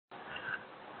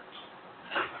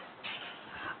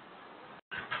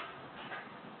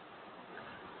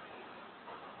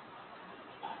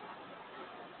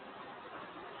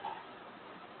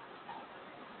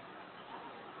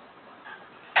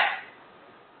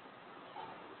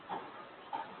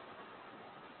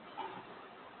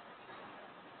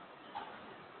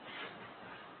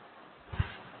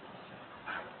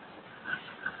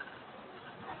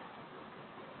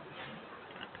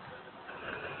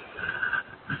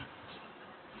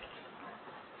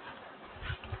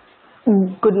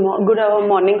Good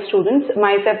morning, students.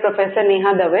 Myself, Professor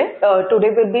Neha Dave.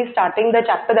 Today we'll be starting the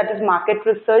chapter that is Market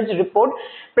Research Report,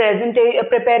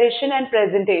 Preparation and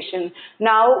Presentation.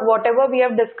 Now, whatever we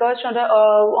have discussed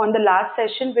on the last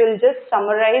session, we'll just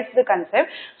summarize the concept.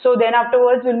 So then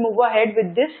afterwards, we'll move ahead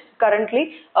with this.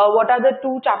 Currently, what are the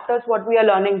two chapters what we are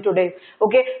learning today?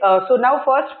 Okay. So now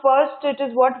first it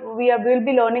is what will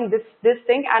be learning this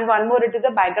thing, and one more it is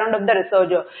the background of the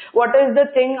researcher. What is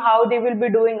the thing, how they will be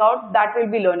doing out, that will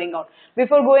be learning out.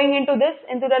 Before going into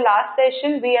the last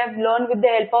session, we have learned with the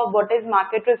help of what is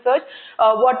market research,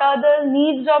 what are the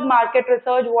needs of market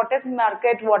research, what is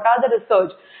market, what are the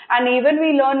research, and even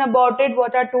we learn about it,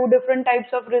 what are two different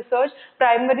types of research,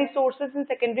 primary sources and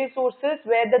secondary sources,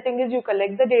 where the thing is you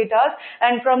collect the data,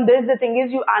 and from this the thing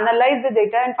is you analyze the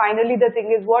data, and finally the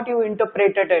thing is what you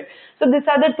interpreted it. So these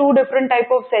are the two different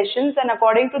type of sessions, and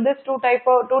according to this two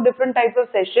different types of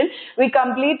session, we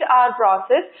complete our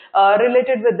process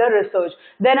related with the research.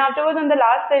 Then afterwards, in the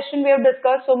last session, we have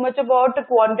discussed so much about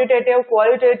quantitative,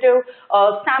 qualitative,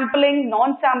 sampling,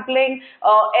 non-sampling,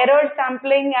 error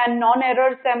sampling and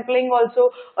non-error sampling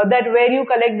also, that where you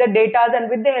collect the data,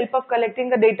 and with the help of collecting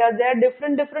the data, there are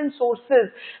different sources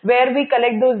where we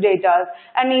collect those data.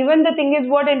 And even the thing is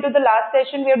what into the last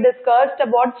session we have discussed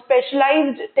about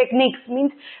specialized techniques,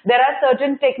 means there are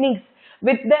certain techniques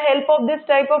with the help of this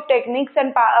type of techniques, and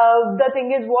the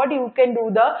thing is what you can do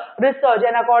the research,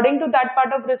 and according to that part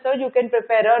of research you can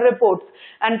prepare a reports,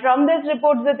 and from this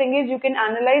reports the thing is you can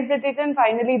analyze the data, and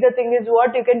finally the thing is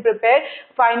what you can prepare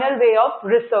final way of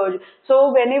research.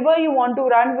 So whenever you want to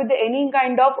run with any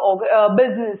kind of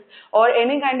business or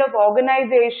any kind of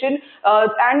organization,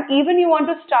 and even you want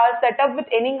to set up with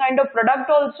any kind of product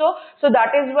also, so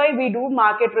that is why we do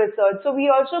market research. So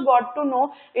we also got to know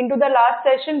into the last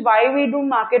session why we do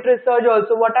market research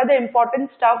also, what are the important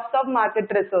stuffs of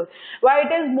market research, why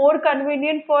it is more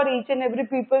convenient for each and every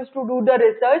people to do the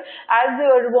research as they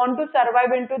want to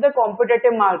survive into the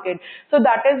competitive market. So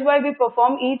that is why we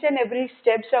perform each and every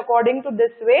steps according to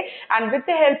this way, and with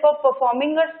the help of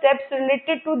performing a steps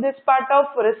related to this part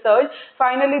of research,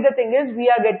 finally the thing is we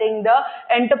are getting the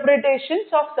interpretations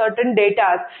of certain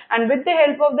data, and with the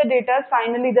help of the data,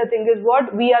 finally the thing is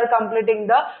what we are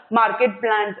completing the market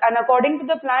plans, and according to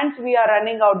the plans we are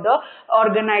running out the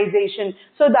organization.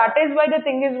 So that is why the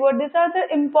thing is what these are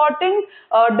the important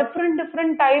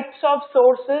different types of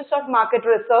sources of market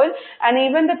research, and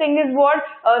even the thing is what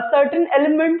certain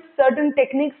elements, certain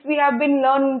techniques we have been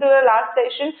learned in the last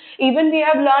session. Even we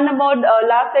have learned about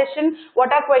last session what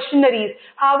are questionnaires,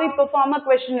 how we perform a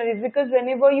questionnaires, because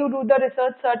whenever you do the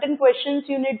research, certain questions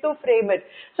you need to frame it.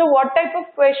 So what type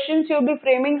of questions you'll be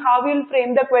framing, how you'll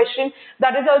frame the question,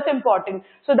 that is also important.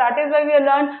 So that is why we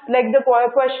learn like the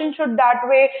question should that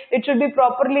way, it should be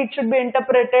properly, it should be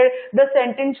interpreted, the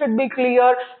sentence should be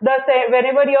clear,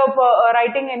 whenever you're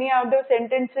writing any of the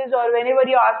sentences, or whenever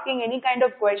you're asking any kind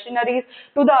of questionnaires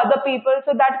to the other people,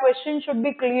 so that question should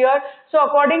be clear. So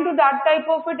according to that type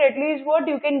of it, at least what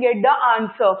you can get the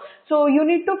answer. So you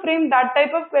need to frame that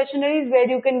type of questionnaires where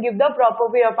you can give the proper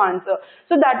way of answer.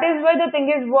 So that is why the thing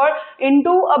is what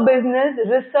into a business,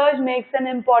 research makes an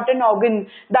important organ.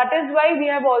 That is why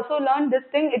we have also learned this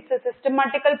thing, it's a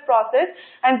systematical process,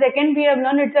 and second we have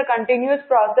learned it's a continuous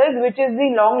process which is the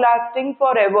long lasting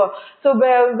forever. So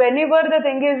whenever the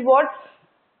thing is what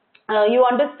you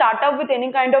want to start up with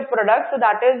any kind of product, so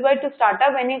that is why to start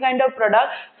up any kind of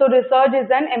product, so research is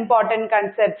an important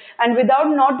concept, and without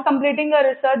not completing a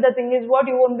research, the thing is what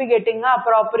you won't be getting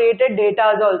appropriated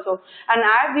data also, and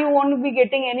as you won't be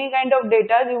getting any kind of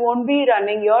data, you won't be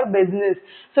running your business.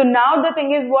 So now the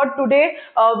thing is what today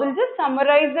we'll just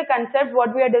summarize the concept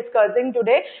what we are discussing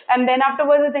today, and then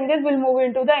afterwards the thing is we'll move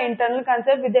into the internal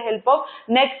concept with the help of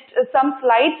next some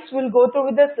slides. We'll go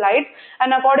through with the slides,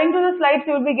 and according to the slides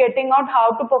you will be getting out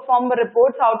how to perform the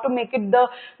reports, how to make it the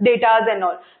data and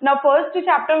all. Now first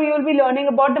chapter we will be learning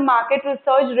about the market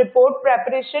research report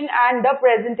preparation and the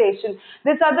presentation.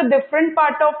 These are the different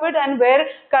part of it, and where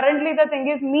currently the thing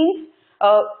is means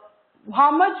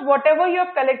how much whatever you have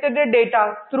collected the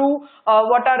data through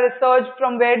what are research,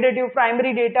 from where did you primary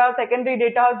data, secondary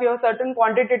data, you have certain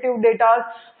quantitative data,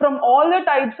 from all the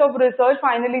types of research,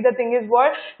 finally the thing is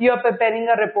what you are preparing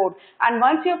a report, and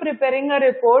once you are preparing a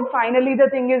report, finally the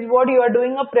thing is what you are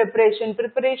doing a preparation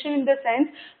in the sense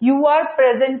you are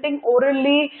presenting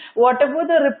orally whatever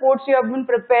the reports you have been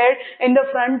prepared in the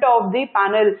front of the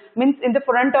panel, means in the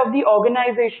front of the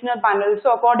organizational panel.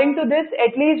 So according to this,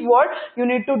 at least what you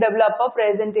need to develop a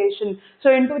presentation. So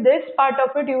into this part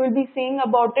of it, you will be seeing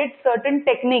about it certain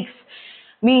techniques,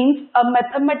 means a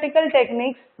mathematical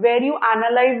techniques where you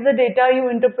analyze the data, you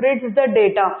interpret the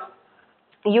data,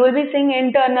 you will be seeing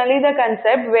internally the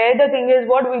concept where the thing is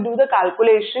what we do the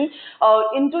calculation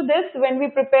into this when we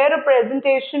prepare a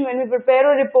presentation, when we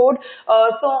prepare a report.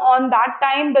 So on that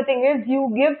time the thing is you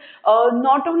give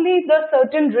not only the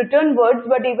certain written words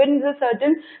but even the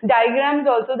certain diagrams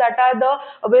also, that are the,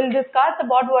 we'll discuss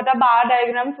about what are bar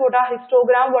diagrams, what are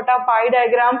histogram, what are pie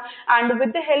diagram, and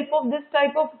with the help of this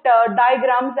type of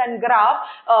diagrams and graph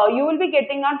you will be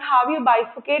getting out how you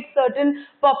bifurcate certain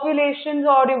populations,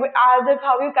 or as if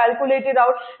how you calculate it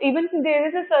out. Even there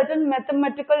is a certain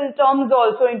mathematical terms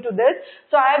also into this.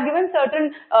 So I have given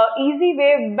certain easy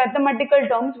way mathematical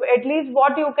terms, at least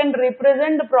what you can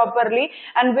represent properly,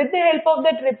 and with the help of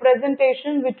that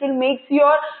representation which will make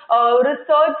your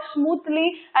research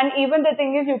smoothly, and even the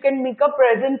thing is you can make a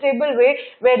presentable way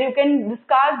where you can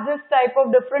discuss this type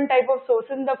of different type of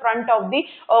sources in the front of the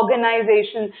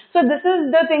organization. So this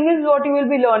is the thing is what you will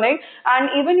be learning, and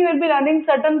even you will be learning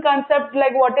certain concepts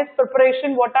like what is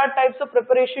preparation, what are types of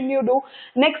preparation you do.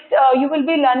 Next you will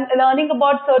be learning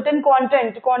about certain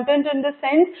content in the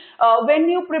sense when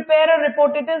you prepare a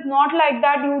report, it is not like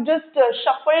that you just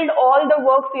shuffled all the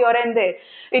works here and there.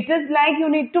 It is like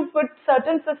you need to put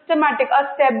certain systematic,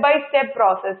 a step-by-step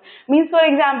process. Means for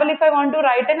example, if I want to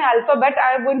write an alphabet,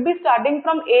 I will be starting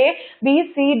from A,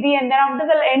 B, C, D, and then after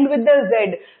I'll end with the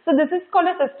Z. So this is called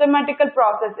a systematical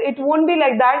process. It won't be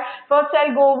like that. First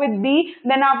I'll go with B,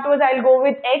 then afterwards I'll go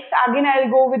with X, again I'll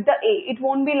go with the A. It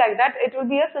won't be like that. It will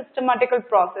be a systematical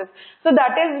process. So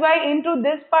that is why into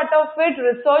this part of it,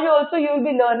 research also you will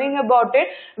be learning about it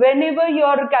whenever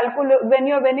you're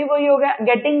whenever you're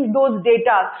getting those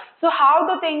data. So how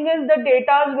the thing is, the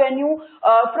data when you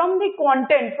from the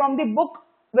content, from the book,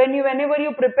 whenever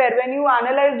you prepare, when you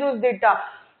analyze those data,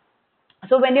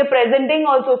 so when you're presenting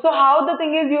also, so how the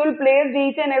thing is you will place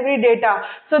each and every data.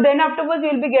 So then afterwards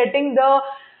you will be getting the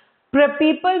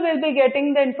people will be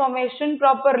getting the information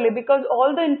properly, because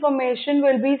all the information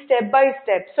will be step by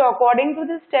step. So according to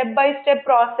this step by step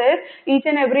process, each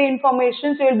and every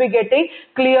information you will be getting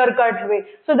clear cut way.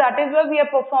 So that is why we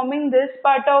are performing this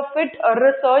part of it, a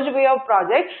research way of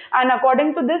project, and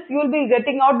according to this you will be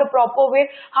getting out the proper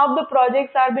way how the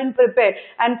projects are being prepared.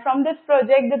 And from this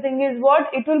project the thing is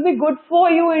what, it will be good for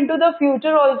you into the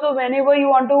future also whenever you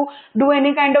want to do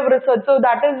any kind of research. So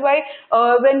that is why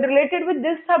when related with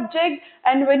this subject,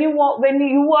 and when you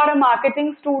are a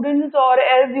marketing student or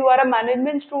else you are a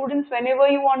management students, whenever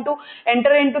you want to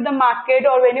enter into the market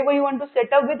or whenever you want to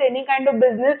set up with any kind of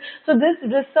business, so this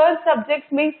research subjects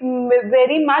makes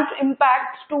very much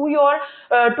impact to your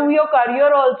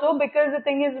career also, because the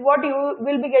thing is what, you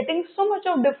will be getting so much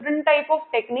of different type of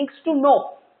techniques to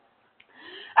know.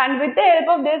 And with the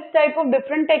help of this type of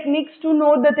different techniques to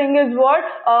know, the thing is what,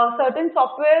 certain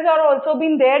softwares are also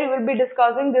been there. You will be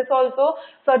discussing this also.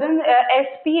 Certain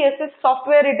SPSS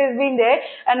software it has been there,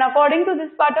 and according to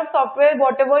this part of software,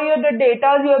 whatever the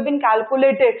data you have been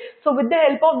calculated, so with the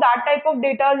help of that type of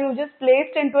data you just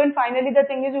placed into, and finally the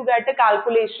thing is you get a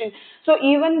calculation. So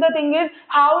even the thing is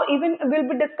how, even we'll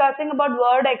be discussing about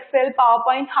Word, Excel,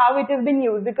 PowerPoint, how it has been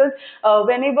used, because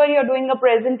whenever you're doing a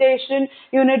presentation,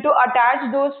 you need to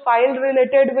attach those files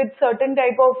related with certain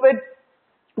type of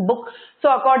book. So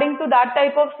according to that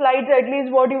type of slides, at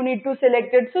least what you need to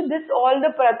select it. So this all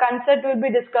the concept we'll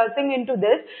be discussing into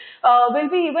this. We'll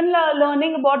be even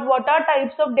learning about what are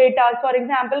types of data. For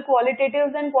example,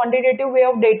 qualitative and quantitative way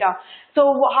of data.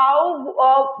 So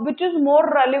how which is more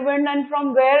relevant, and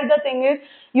from where the thing is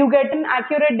you get an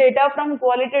accurate data, from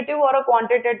qualitative or a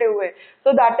quantitative way.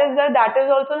 So that is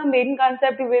also the main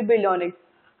concept we will be learning.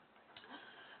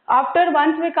 After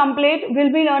once we complete,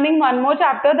 we'll be learning one more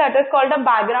chapter that is called the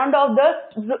background of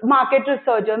the market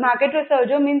researcher. Market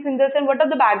researcher means in the sense what are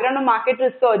the background of market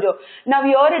researcher. Now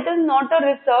here it is not a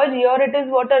research, here it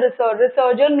is what a research.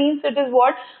 Researcher means it is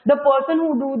what, the person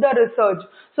who do the research.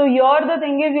 So here the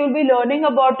thing is you'll be learning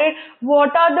about it,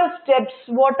 what are the steps,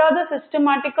 what are the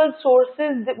systematical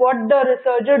sources, what the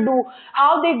researcher do,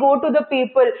 how they go to the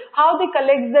people, how they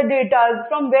collect the data,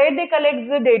 from where they collect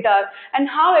the data, and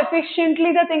how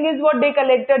efficiently the thing is what they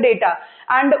collect the data,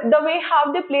 and the way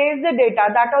how they place the data,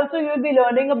 that also you will be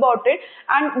learning about it,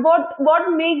 and what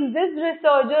makes this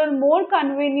researcher more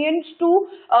convenient to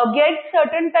get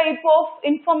certain type of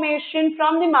information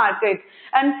from the market.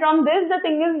 And from this the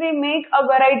thing is they make a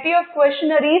variety of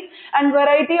questionnaires and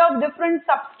variety of different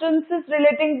substances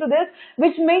relating to this,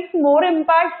 which makes more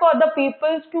impact for the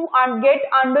people to get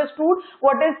understood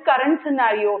what is current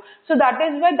scenario. So that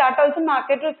is why that also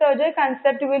market researcher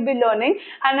concept you will be learning.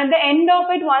 and at the end of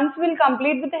it, once we'll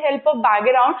complete with the help of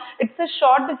background, it's a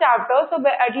short chapter, so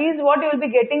at least what you will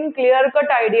be getting clear-cut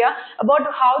idea about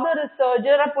how the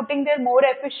researchers are putting their more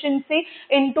efficiency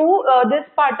into this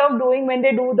part of doing when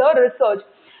they do the research.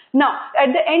 Now,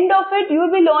 at the end of it, you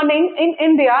will be learning in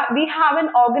India, we have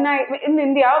in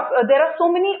India, there are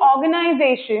so many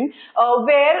organizations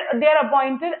where they are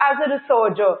appointed as a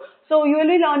researcher. So you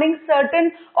will be learning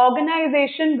certain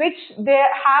organization which they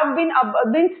have been,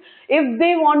 if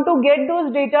they want to get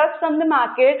those data from the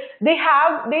market, they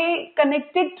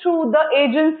connect it through the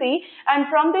agency, and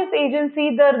from this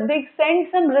agency they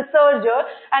send some researcher,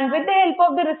 and with the help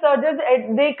of the researchers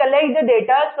they collect the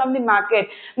data from the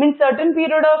market. Means certain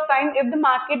period of time, if the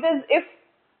market is, if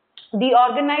the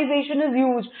organization is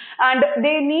huge and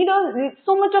they need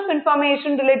so much of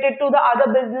information related to the other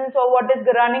business or what is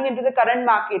running into the current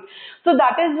market. So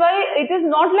that is why it is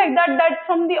not like that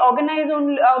from the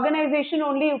organization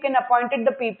only you can appoint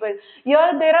the people.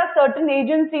 Here there are certain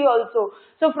agency also.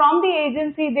 So from the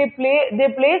agency they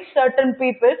place certain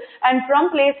people, and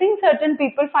from placing certain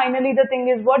people, finally the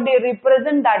thing is what they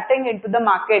represent that thing into the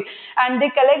market, and they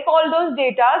collect all those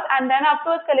data, and then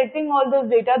after collecting all those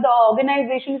data, the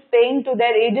organization is paying to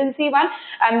their agency one,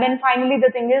 and then finally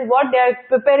the thing is what they are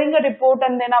preparing a report,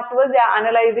 and then afterwards they are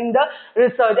analyzing the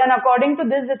research, and according to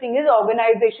this the thing is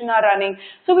organization are running.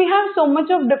 So we have so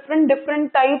much of different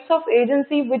types of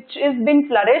agency which is been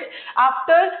flourished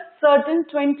after certain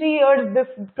 20 years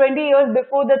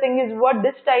before the thing is what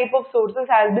this type of sources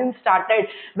has been started,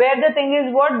 where the thing is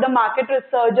what the market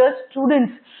researchers, students,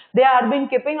 they are been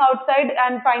keeping outside,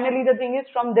 and finally the thing is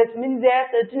from this means there are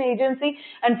certain agency,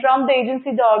 and from the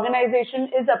agency the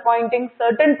organization is appointing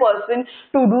certain person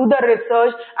to do the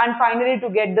research and finally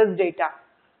to get this data.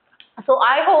 So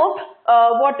I hope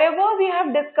whatever we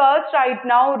have discussed right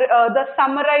now, the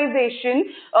summarization,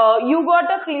 you got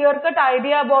a clear-cut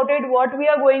idea about it, what we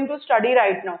are going to study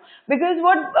right now. Because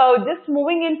just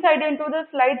moving inside into the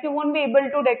slides, you won't be able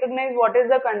to recognize what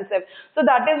is the concept. So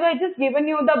that is why I just given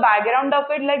you the background of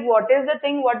it, like what is the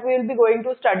thing, what we will be going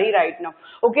to study right now.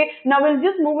 Okay, now we'll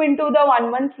just move into the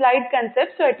one slide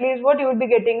concept. So at least what you will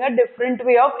be getting a different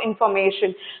way of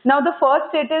information. Now the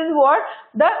first it is what?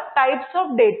 The types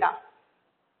of data.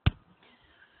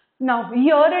 Now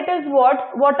here it is what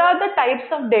are the types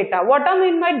of data? What I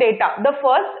mean by data? The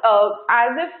first,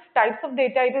 as if types of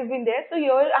data it has been there. So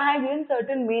here I have given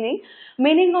certain meaning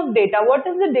of data. What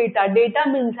is the data?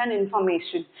 Data means an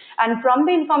information, and from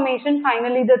the information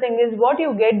finally the thing is what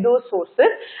you get those sources,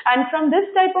 and from this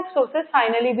type of sources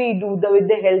finally we do with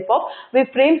the help of, we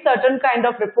frame certain kind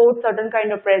of reports, certain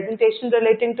kind of presentation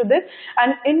relating to this,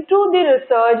 and into the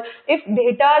research, if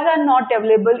data are not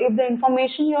available, if the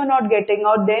information you are not getting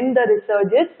out, then the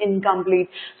research is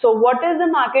incomplete. So what is the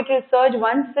market research?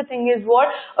 Once the thing is what,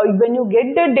 when you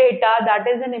get the data, that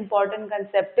is an important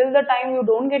concept. Till the time you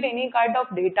don't get any kind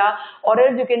of data, or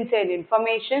else you can say an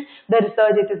information, the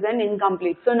research it is an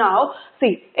incomplete. So now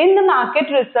see, in the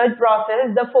market research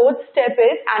process, the fourth step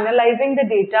is analyzing the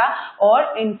data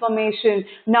or information.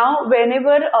 Now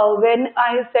whenever when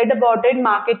I said about it,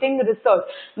 marketing research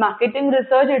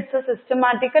it's a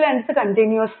systematical and it's a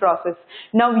continuous process.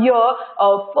 Now here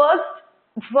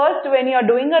First, when you are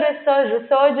doing a research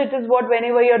it is what,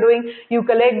 whenever you are doing, you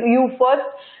first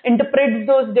interpret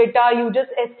those data, you just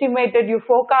estimate it, you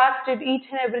forecast it, each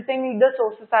and everything, the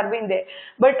sources are being there.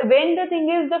 But when the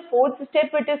thing is the fourth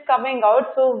step it is coming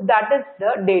out, so that is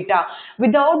the data.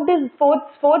 Without this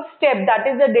fourth step, that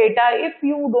is the data, if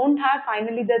you don't have,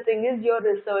 finally the thing is your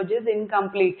research is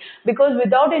incomplete, because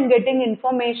without getting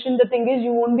information, the thing is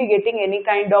you won't be getting any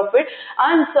kind of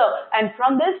answer, and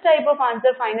from this type of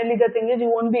answer finally the thing is you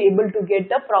won't be able to get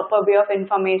the proper way of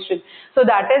information. So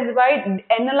that is why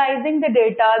analyzing the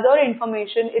data or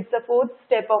information, it's the fourth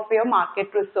step of your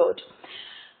market research.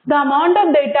 The amount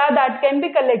of data that can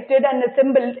be collected and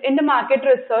assembled in the market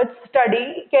research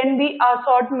study can be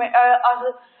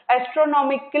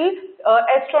astronomical.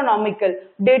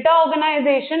 Data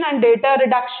organization and data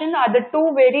reduction are the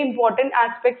two very important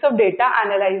aspects of data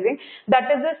analyzing that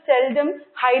is seldom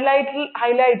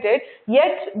highlighted,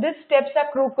 yet these steps are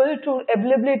crucial to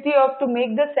ability to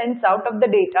make the sense out of the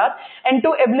data and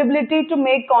to ability to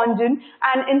make cogent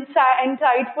and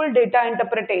insightful data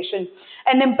interpretation.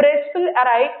 An impressive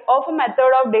array of a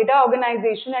method of data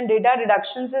organization and data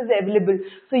reductions is available.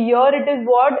 So here it is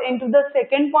what into the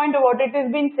second point of what it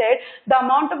has been said, the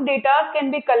amount of data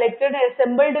can be collected and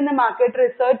assembled in the market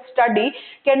research study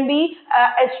can be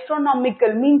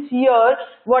astronomical, means here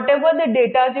whatever the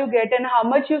data you get and how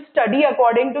much you study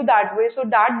according to that way, so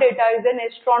that data is an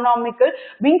astronomical,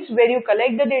 means where you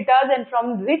collect the data and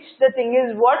from which the thing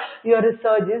is what your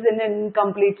research is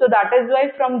incomplete. So that is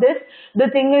why from this the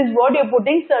thing is what you're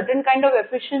putting certain kind of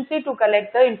efficiency to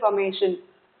collect the information.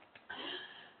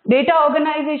 Data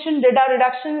organization, data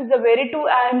reduction is the very two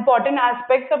important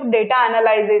aspects of data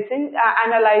analyzing.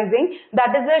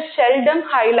 That is the Sheldon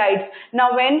highlights.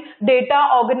 Now when data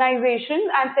organization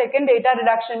and second data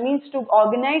reduction means to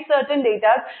organize certain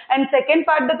data, and second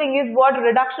part the thing is what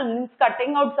reduction means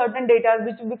cutting out certain data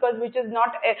which is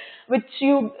not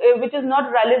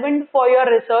relevant for your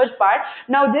research part.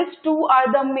 Now these two are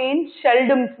the main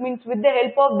Sheldons, means with the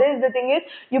help of this the thing is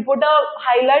you put a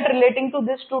highlight relating to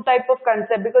this two type of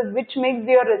concept, because which makes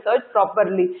your research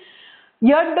properly.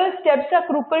 Here the steps are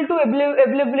crucial to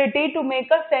availability to make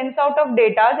a sense out of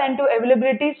data and to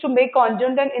availabilities to make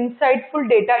congruent and insightful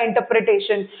data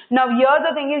interpretation. Now here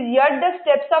the thing is, here the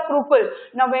steps are crucial.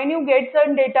 Now when you get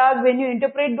certain data, when you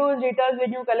interpret those data,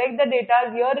 when you collect the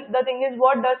data, here the thing is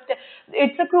what does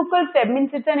it's a crucial step,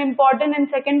 means it's an important, and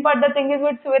second part the thing is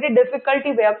it's very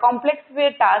difficulty way, a complex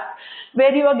way task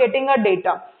where you are getting a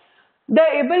data. The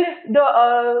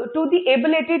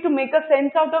ability to make a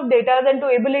sense out of data and to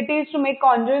abilities to make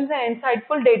congruent and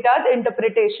insightful data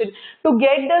interpretation. To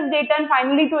get this data and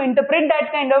finally to interpret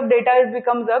that kind of data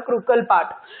becomes a crucial part.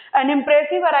 An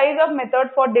impressive array of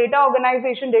methods for data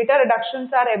organization, data reductions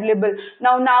are available.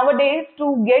 Now nowadays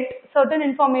to get certain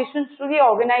information to the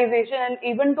organization and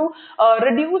even to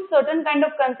reduce certain kind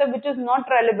of concept which is not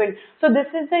relevant. So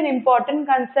this is an important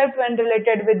concept when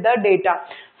related with the data.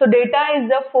 So data is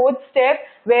the fourth step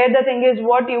where the thing is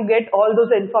what you get all those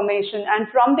information, and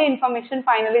from the information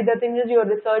finally the thing is your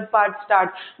research part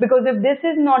starts, because if this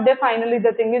is not there finally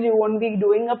the thing is you won't be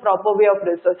doing a proper way of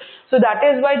research. So that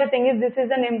is why the thing is this is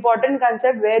an important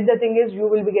concept where the thing is you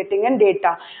will be getting in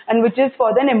data and which is for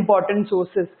the important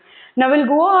sources. Now we'll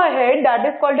go ahead, that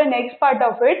is called the next part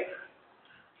of it.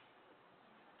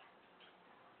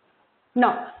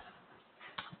 Now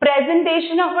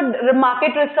presentation of a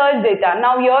market research data.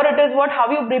 Now here it is what how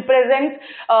you represent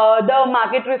the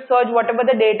market research, whatever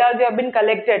the data you have been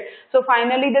collected. So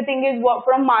finally the thing is what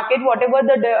from market whatever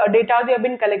the data you have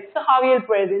been collected, so how you will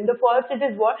present. The first it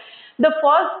is what the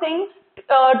first thing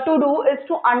to do is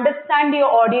to understand your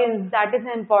audience. That is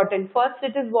important. First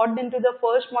it is what into the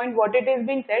first point what it is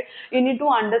being said, you need to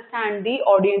understand the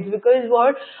audience, because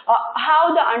what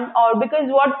because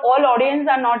what all audience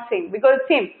are not same, because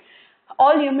same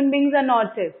all human beings are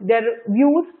not safe. Their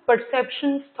views,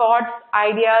 perceptions, thoughts,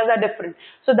 ideas are different.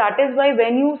 So that is why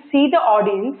when you see the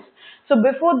audience, so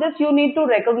before this you need to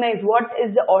recognize what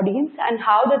is the audience and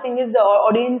how the thing is the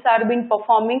audience are being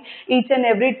performing each and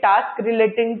every task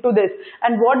relating to this,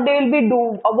 and what they will be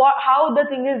how the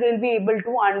thing is they will be able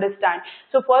to understand.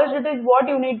 So first it is what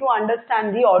you need to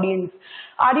understand the audience.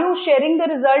 Are you sharing the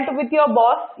result with your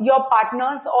boss, your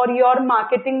partners or your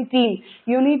marketing team?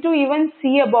 You need to even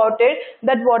see about it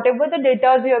that whatever the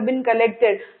data you have been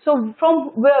collected, so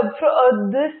from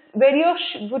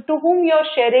to whom you are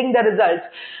sharing the results,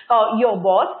 your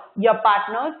boss, your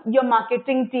partners, your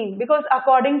marketing team, because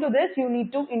according to this you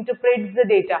need to interpret the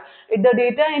data. The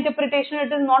data interpretation,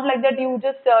 it is not like that you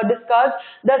just discuss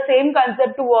the same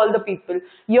concept to all the people.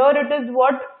 Here it is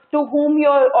what to whom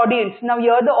your audience. Now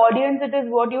here the audience it is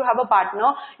what you have a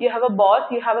partner, you have a boss,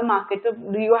 you have a marketer,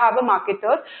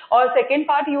 or second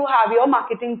part you have your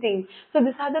marketing team. So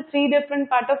these are the three different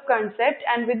part of concept,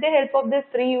 and with the help of these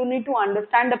three you need to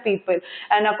understand the people,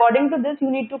 and according to this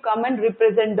you need to come and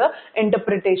represent the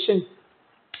interpretation.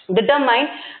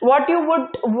 Determine what you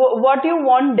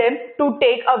want them to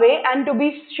take away and to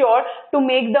be sure to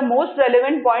make the most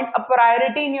relevant point a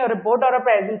priority in your report or a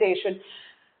presentation.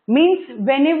 Means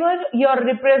whenever you're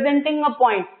representing a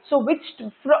point, so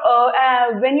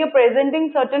when you're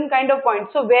presenting certain kind of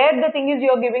points, so where the thing is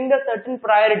you're giving the certain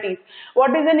priorities,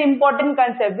 what is an important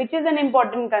concept, which is an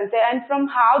important concept, and from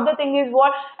how the thing is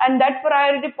what, and that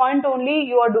priority point only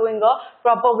you are doing a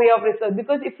proper way of research.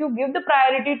 Because if you give the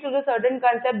priority to the certain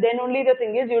concept, then only the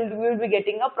thing is you will be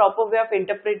getting a proper way of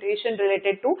interpretation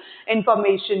related to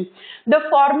information. The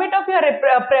format of your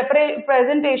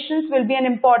presentations will be an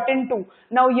important too.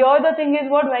 Now here the thing is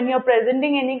what, when you're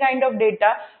presenting any kind of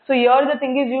data, so here the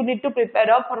thing is you need to prepare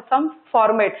up for some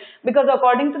format, because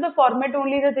according to the format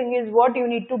only the thing is what, you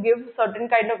need to give certain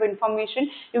kind of information.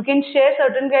 You can share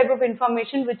certain type of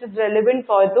information which is relevant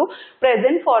for the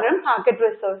present forum market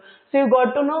research. So you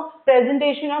got to know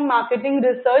presentation of marketing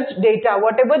research data,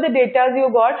 whatever the data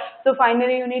you got. So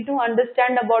finally you need to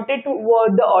understand about it to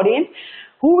the audience.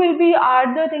 Who will be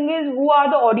the thing is, who are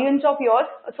the audience of yours?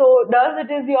 So does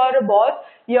it is your boss,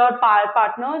 your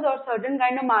partners, or certain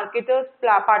kind of marketers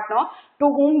partner to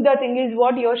whom the thing is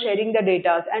what you're sharing the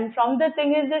data. And from the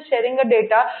thing is the sharing the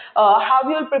data, how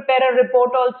you'll prepare a report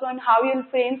also, and how you'll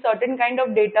frame certain kind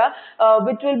of data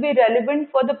which will be relevant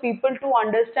for the people to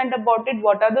understand about it,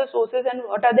 what are the sources and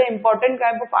what are the important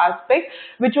kind of aspects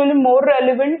which will be more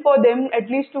relevant for them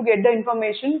at least to get the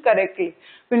information correctly.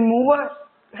 We'll move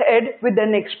ahead with the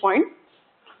next point.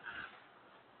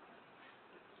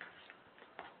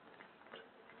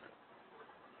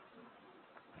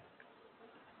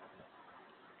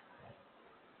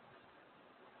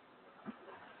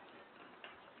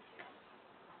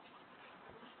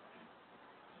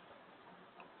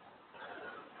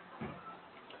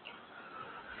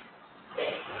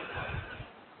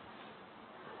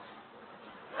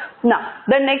 Now,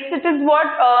 the next it is what,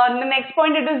 the next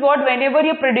point it is what, whenever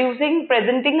you're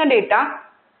presenting a data,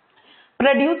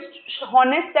 produce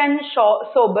honest and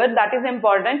sober, that is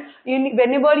important.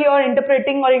 Whenever you are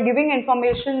interpreting or giving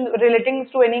information relating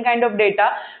to any kind of data,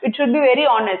 it should be very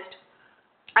honest.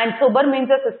 And sober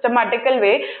means a systematical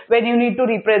way when you need to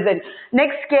represent.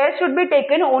 Next, care should be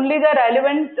taken only the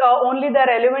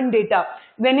relevant data.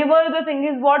 Whenever the thing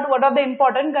is what are the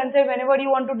important concepts whenever you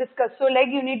want to discuss. So like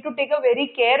you need to take a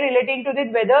very care relating to this,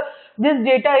 whether this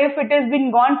data, if it has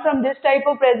been gone from this type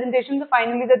of presentation, so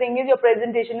finally the thing is your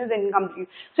presentation is incomplete.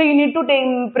 So you need to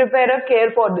prepare a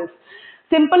care for this.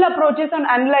 Simple approaches on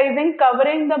analyzing,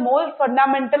 covering the more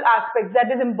fundamental aspects,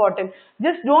 that is important.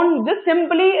 Just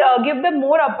simply give them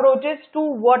more approaches to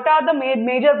what are the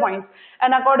major points,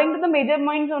 and according to the major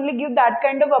points only give that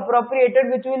kind of appropriated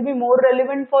which will be more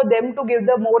relevant for them to give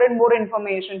the more and more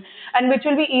information, and which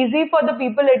will be easy for the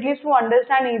people at least to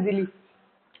understand easily.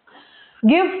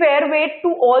 Give fair weight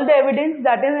to all the evidence,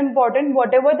 that is important.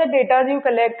 Whatever the data you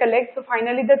collect. So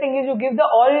finally the thing is you give the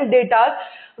all data.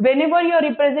 Whenever you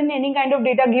represent any kind of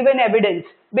data, give an evidence,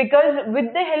 because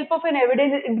with the help of an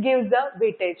evidence it gives the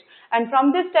weightage. And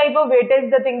from this type of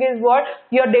weightage, the thing is what,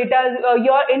 your data,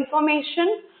 your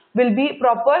information will be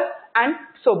proper and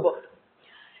sober.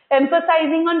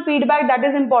 Emphasizing on feedback, that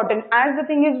is important. As the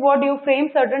thing is what, you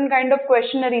frame certain kind of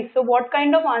questionnaires. So what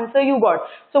kind of answer you got?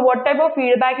 So what type of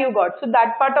feedback you got? So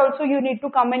that part also you need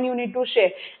to come and you need to share.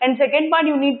 And second part,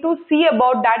 you need to see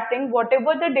about that thing,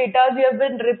 whatever the data you have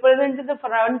been represented in the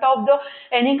front of the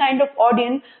any kind of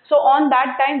audience. So on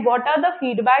that time, what are the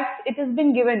feedbacks it has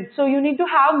been given? So you need to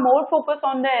have more focus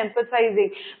on the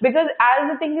emphasizing, because as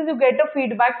the thing is you get a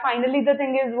feedback, finally the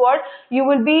thing is what, you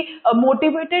will be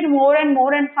motivated more and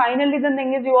more, and finally the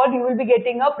thing is you will be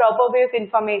getting a proper way of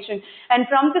information, and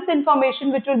from this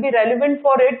information which will be relevant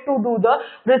for it to do the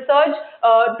research,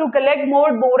 to collect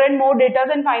more and more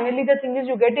data, and finally the thing is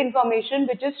you get information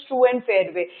which is true and fair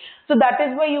way. So that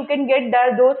is why you can get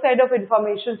those kind of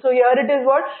information. So here it is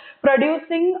what,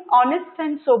 producing honest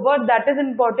and sober, that is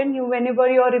important. Whenever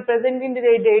you are representing the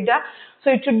data,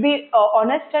 so it should be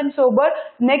honest and sober.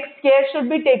 Next, care should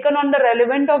be taken on the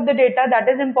relevant of the data, that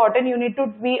is important. You need to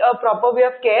be a proper way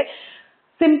of care.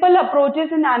 Simple approaches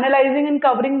in analyzing and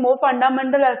covering more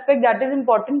fundamental aspects, that is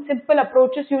important. Simple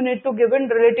approaches you need to give in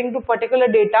relating to particular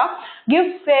data.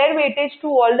 Give fair weightage to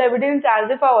all the evidence,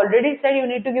 as if I already said, you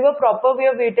need to give a proper way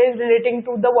of weightage relating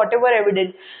to the whatever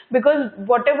evidence, because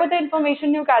whatever the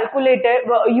information you calculated,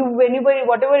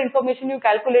 whatever information you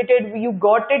calculated, you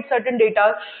got it certain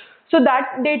data. So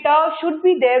that data should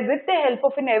be there with the help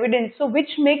of an evidence, so which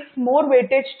makes more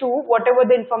weightage to whatever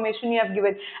the information you have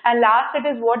given. And last, it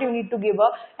is what you need to give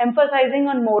emphasizing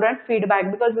on more and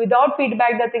feedback, because without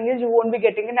feedback the thing is you won't be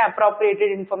getting an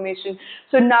appropriated information.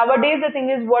 So nowadays the thing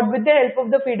is what, with the help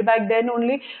of the feedback, then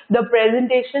only the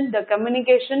presentation, the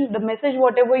communication, the message,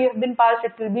 whatever you have been passed,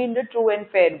 it will be in the true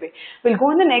and fair way. We'll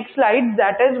go on the next slide.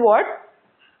 That is what.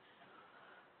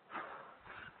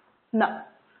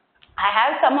 Now, I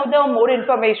have some of the more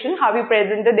information how you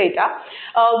present the data.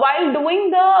 While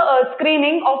doing the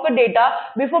screening of the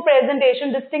data before presentation,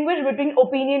 distinguish between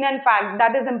opinion and fact.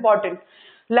 That is important.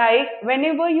 Like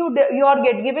whenever you are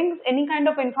giving any kind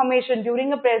of information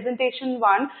during a presentation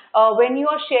when you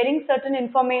are sharing certain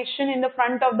information in the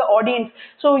front of the audience,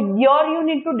 so here you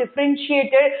need to differentiate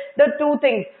the two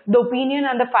things, the opinion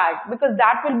and the fact, because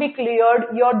that will be cleared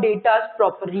your data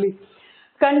properly.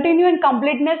 Continue and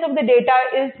completeness of the data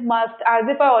is must, as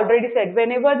if I already said.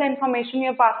 Whenever the information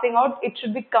you're passing out, it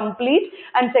should be complete.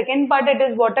 And second part, it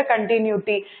is what a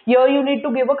continuity. Here you need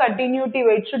to give a continuity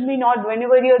way. It should be not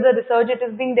whenever you're the research, it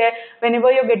is being there.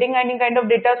 Whenever you're getting any kind of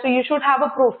data, so you should have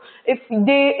a proof. If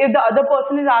the other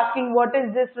person is asking what is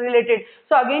this related,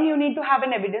 so again you need to have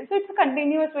an evidence. So it's a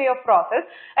continuous way of process.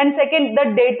 And second,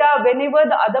 the data, whenever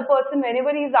the other person,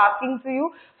 whenever he is asking to you,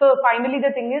 so finally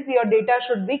the thing is your data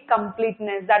should be completeness.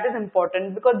 That is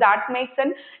important because that makes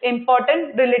an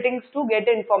important relating to get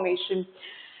information.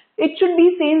 It should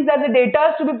be seen that the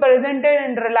data is to be presented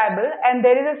and reliable, and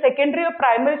there is a secondary or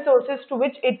primary sources to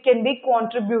which it can be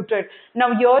contributed.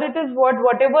 Now here it is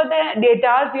whatever the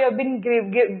data you have been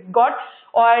got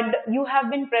and you have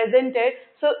been presented,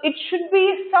 so it should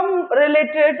be some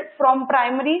related from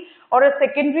primary or a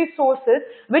secondary sources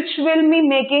which will be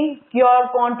making your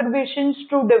contributions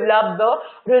to develop the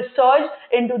research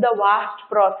into the vast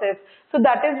process. So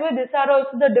that is why these are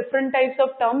also the different types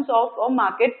of terms of a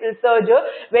market researcher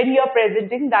when you are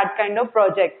presenting that kind of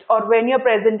project or when you are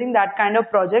presenting that kind of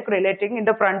project relating in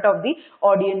the front of the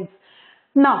audience.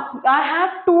 Now, I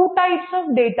have two types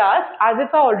of data, as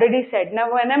if I already said.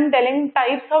 Now, when I'm telling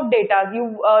types of data,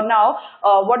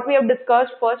 what we have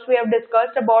discussed first, we have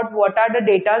discussed about what are the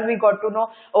data. We got to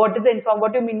know what is the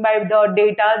what you mean by the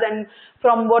data, and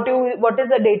from what is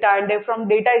the data, and from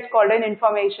data is called an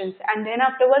information. And then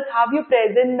afterwards, have you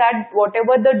present that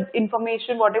whatever the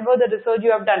information, whatever the research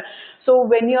you have done. So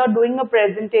when you are doing a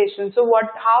presentation, so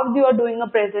how you are doing a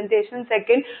presentation.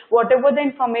 Second, whatever the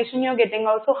information you are getting,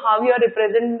 also how you are representing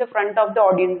in the front of the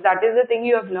audience. That is the thing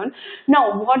you have learned.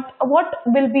 Now, what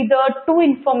will be the two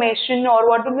information or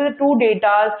what will be the two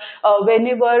data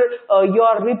whenever you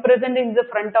are representing the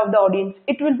front of the audience?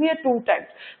 It will be a two types,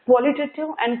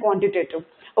 qualitative and quantitative.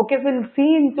 Okay, we'll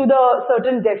see into the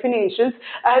certain definitions.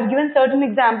 I have given certain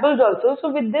examples also.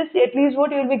 So with this, at least what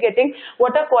you will be getting,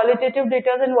 what are qualitative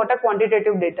data and what are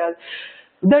quantitative data.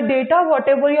 The data,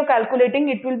 whatever you're calculating,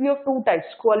 it will be of two types,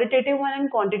 qualitative one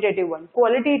and quantitative one.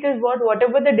 Quality, it is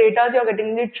whatever the data you're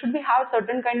getting, it should have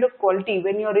certain kind of quality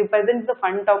when you represent the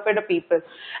front of it, the people.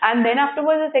 And then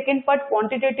afterwards, the second part,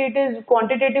 quantitative,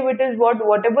 it is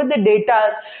whatever the data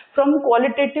from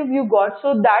qualitative you got,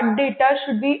 so that data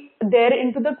should be there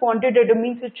into the quantitative,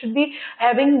 means it should be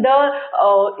having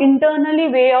the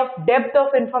internally way of depth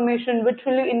of information which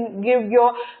will give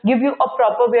you a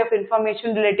proper way of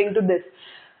information relating to this.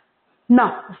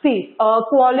 Now, see,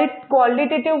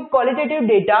 qualitative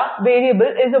data variable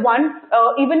is the one,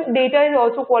 even data is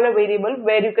also called a variable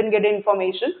where you can get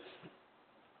information.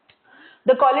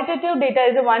 The qualitative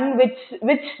data is the one which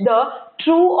the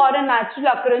true or a natural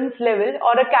occurrence level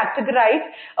or a categorized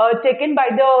taken by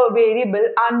the variable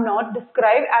are not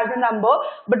described as a number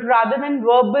but rather than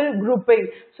verbal grouping.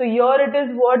 So here it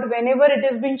is whenever it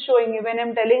has been showing you, when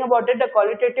I'm telling about it, the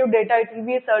qualitative data, it will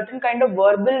be a certain kind of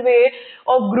verbal way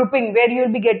of grouping where you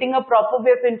will be getting a proper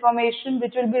way of information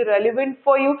which will be relevant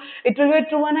for you. It will be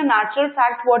true and a natural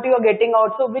fact what you are getting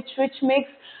out, so which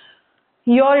makes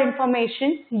your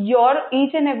information, your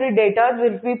each and every data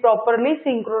will be properly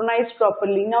synchronized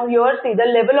properly. Now here see the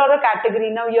level or a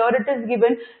category. Now here it is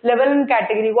given level and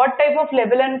category. What type of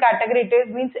level and category it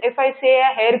is, means if I say a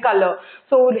hair color,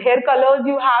 so hair colors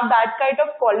you have that kind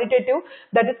of qualitative,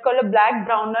 that is called a black,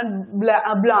 brown and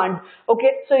blonde.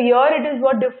 Okay, so here it is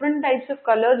what different types of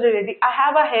colors related. I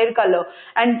have a hair color,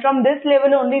 and from this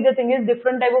level only the thing is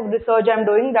different type of research I am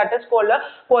doing, that is called a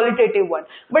qualitative one.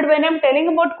 But when I am telling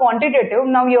about quantitative,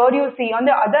 now here you see on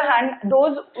the other hand,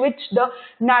 those which the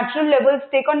natural levels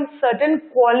take on certain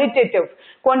quantitative,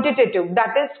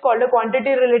 that is called a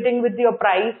quantity relating with your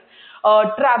price,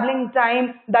 traveling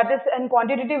time, that is, and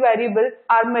quantitative variable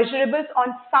are measurables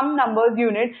on some numbers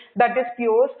unit, that is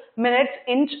pures, minutes,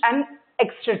 inch and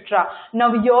etc.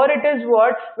 Now here it is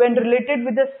when related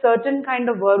with a certain kind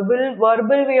of verbal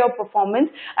way of performance,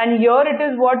 and here it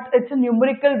is it's a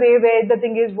numerical way where the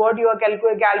thing is what you are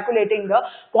calculating the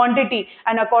quantity,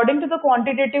 and according to the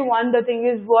quantitative one, the thing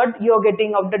is what you are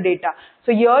getting of the data.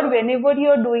 So here whenever you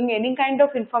are doing any kind of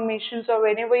information, or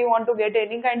whenever you want to get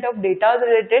any kind of data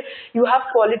related, you have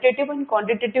qualitative and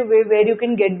quantitative way where you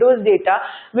can get those data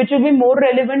which will be more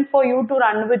relevant for you to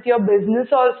run with your business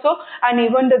also, and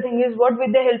even the thing is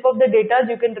with the help of the data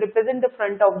you can represent the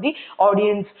front of the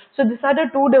audience. So these are the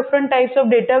two different types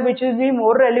of data which will be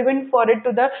more relevant for it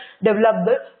to develop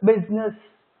the business.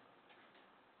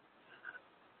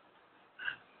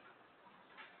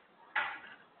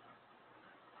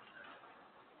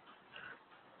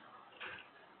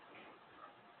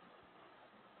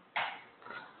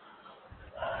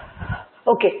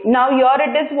 Okay, now here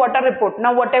it is what a report.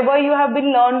 Now whatever you have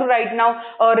been learned right now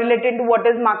related to what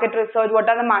is market research, what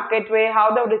are the market way,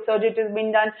 how the research it has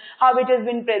been done, how it has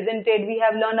been presented. We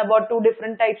have learned about two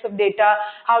different types of data,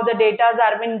 how the data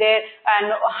are been there,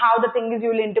 and how the thing is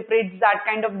you will interpret that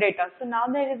kind of data. So now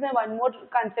there is one more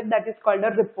concept that is called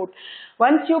a report.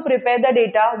 Once you prepare the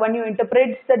data, when you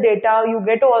interpret the data, you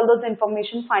get all those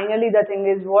information. Finally, the thing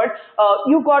is what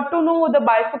you got to know the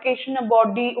bifurcation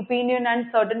about the opinion and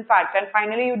certain facts, and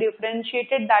finally you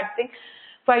differentiated that thing.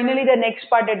 Finally, the next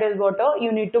part it is what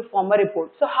you need to form a report.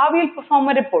 So how you perform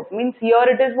a report means here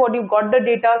it is what you got the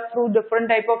data through different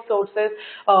type of sources.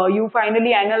 You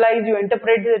finally analyze, you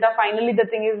interpret the data. Finally, the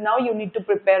thing is now you need to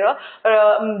prepare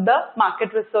the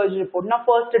market research report. Now,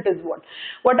 first it is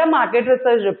what a market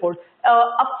research report.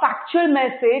 A factual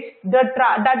message that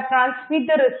transmit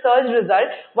the research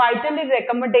result, vitally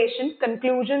recommendation,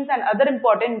 conclusions, and other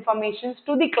important information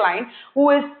to the client, who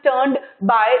is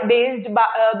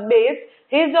based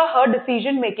his or her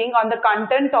decision making on the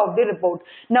content of the report.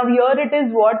 Now here it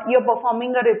is what you're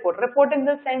performing a report. Report in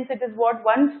the sense it is what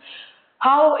once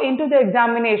how into the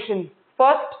examination.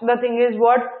 First, the thing is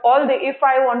what if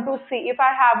I want to see, if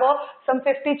I have some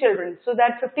 50 children, so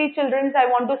that 50 children I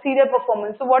want to see their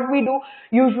performance. So what we do,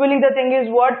 usually the thing is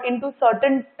what into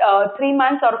certain 3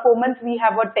 months or 4 months we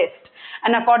have a test.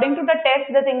 And according to the test,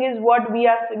 the thing is what we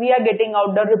are getting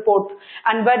out the report.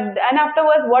 And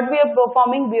afterwards what we are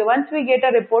performing, once we get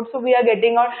a report, so we are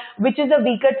getting out which is a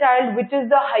weaker child, which is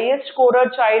the highest scorer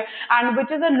child, and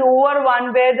which is a lower one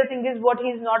where the thing is what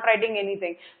he is not writing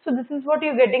anything. So this is what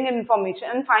you're getting information.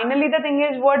 And finally the thing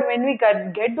is what when we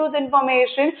get those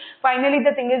information, finally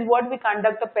the thing is what we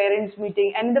conduct a parents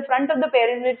meeting, and in the front of the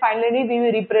parents meeting finally we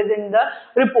will represent the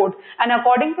report. And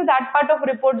according to that part of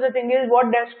report, the thing is what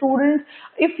the students,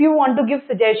 if you want to give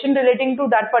suggestion relating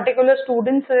to that particular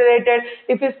students related,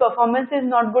 if his performance is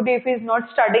not good, if he is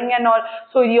not studying and all,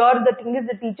 so here the thing is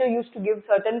the teacher used to give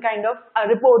certain kind of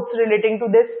reports relating to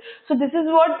this. So this is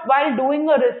what while doing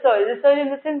a research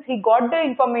in the sense he got the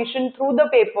information through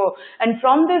the paper, and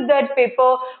from that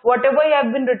paper, whatever he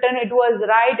have been written, it was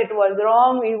right, it was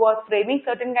wrong, he was framing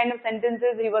certain kind of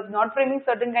sentences, he was not framing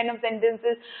certain kind of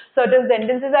sentences, certain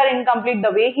sentences are incomplete,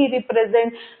 the way he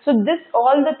represents. So this,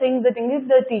 all the things, the thing is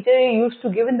the teacher used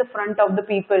to give in the front of the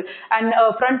people and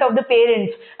front of the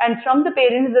parents, and from the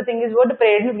parents, the thing is what the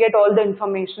parents get all the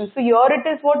information. So here it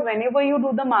is what whenever you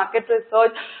do the market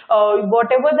research,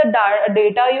 whatever the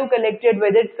data you collected,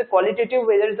 whether it's a qualitative,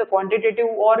 whether it's a quantitative,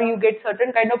 or you get certain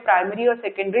kind of primary or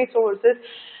secondary sources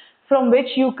from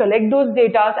which you collect those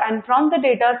data, and from the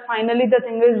data finally the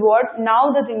thing is what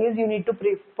now the thing is you need to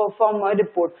perform a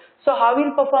report. So how will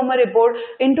perform a report?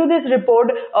 Into this report,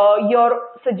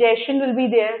 your suggestion will be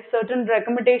there, certain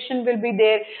recommendation will be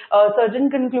there,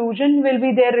 certain conclusion will be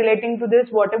there relating to this,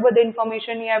 whatever the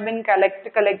information you have been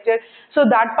collected. So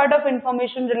that part of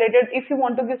information related, if you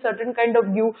want to give certain kind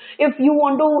of view, if you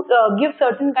want to give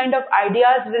certain kind of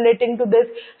ideas relating to this,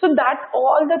 so that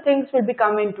all the things will be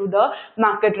coming to the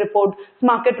market report,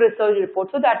 market research report.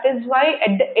 So that is why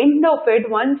at the end of it,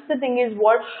 once the thing is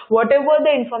whatever the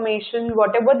information,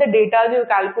 whatever the data you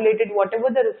calculated,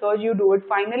 whatever the research you do it,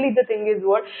 finally the thing is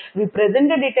what we present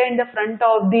the data in the front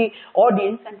of the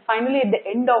audience, and finally at the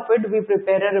end of it we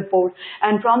prepare a report.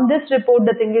 And from this report,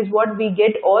 the thing is what we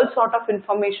get all sort of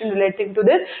information relating to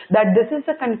this, that this is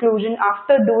the conclusion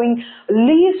after doing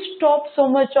least of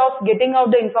so much of getting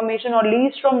out the information or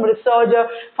least from research.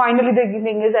 Finally the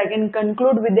thing is I can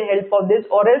conclude with the help of this,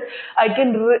 or else I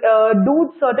can do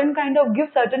certain kind of give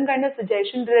certain kind of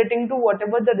suggestion relating to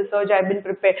whatever the research I've been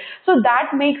prepared. So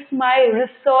that makes my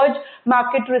research,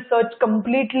 market research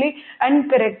completely and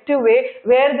corrective way,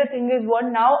 where the thing is what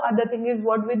now the thing is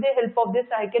what with the help of this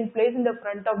I can place in the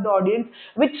front of the audience,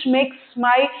 which makes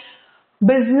my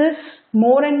business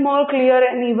more and more clear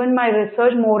and even my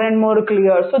research more and more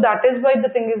clear. So that is why the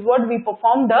thing is what we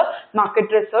perform the market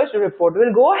research report.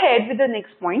 We'll go ahead with the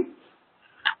next point.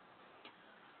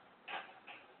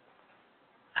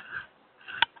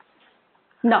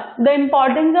 Now, the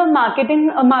importance of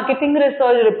marketing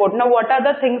research report. Now, what are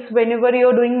the things whenever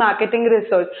you're doing marketing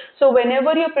research? So,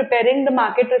 whenever you're preparing the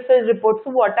market research report, so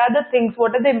what are the things,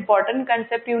 what are the important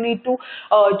concept you need to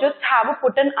just have a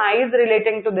put an eyes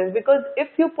relating to this? Because if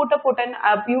you put a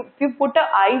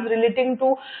eyes relating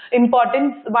to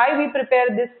importance, why we prepare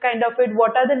this kind of it,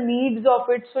 what are the needs of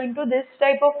it? So, into this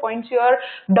type of points, your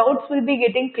doubts will be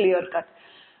getting clear cut.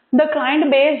 the client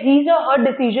base, his or her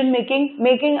decision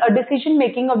making a decision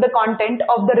making of the content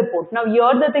of the report. Now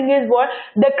here the thing is what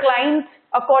the client,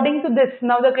 according to this,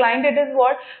 now the client, it is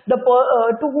what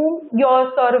to whom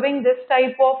you're serving this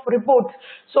type of reports.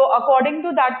 So according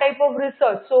to that type of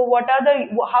research, so what are the,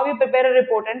 how you prepare a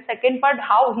report, and second part,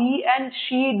 how he and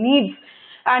she needs,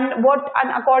 and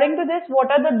according to this,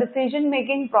 what are the decision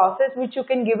making process which you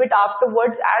can give it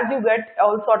afterwards as you get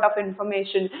all sort of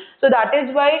information. So that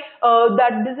is why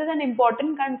that this is an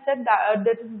important concept, that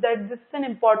this is an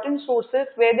important sources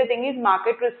where the thing is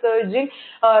market researching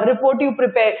report you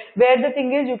prepare, where the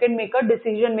thing is you can make a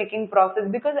decision making process,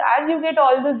 because as you get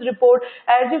all this report,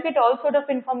 as you get all sort of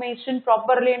information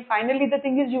properly, and finally the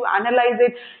thing is you analyze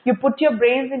it, you put your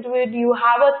brains into it, you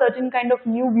have a certain kind of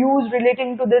new views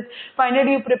relating to this, finally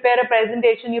you prepare a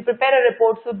presentation, you prepare a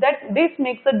report, so that this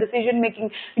makes a decision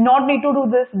making. You not need to do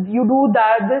this, you do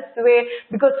that this way,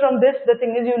 because from this the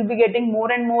thing is you will be getting more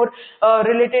and more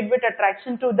related with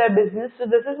attraction to the business.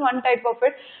 So this is one type of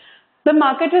it. The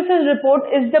market research report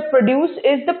is the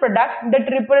product that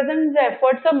represents the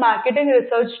efforts of marketing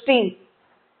research team,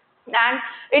 and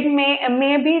it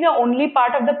may be the only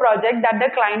part of the project that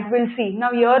the client will see.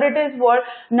 Now here it is what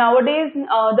nowadays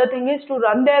the thing is, to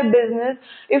run their business,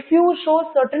 if you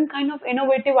show certain kind of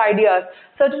innovative ideas,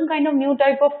 certain kind of new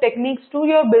type of techniques to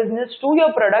your business, to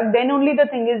your product, then only the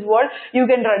thing is what you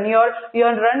can run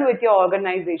run with your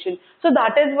organization. So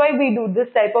that is why we do this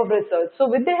type of research.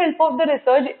 So with the help of the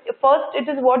research, first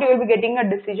it is what you will be getting a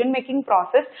decision making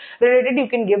process related, you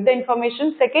can give the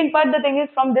information. Second part, the thing is,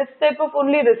 from this type of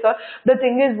only research, the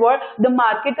thing is what the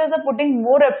marketers are putting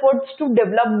more efforts to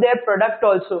develop their product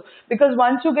also, because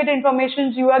once you get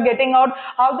information, you are getting out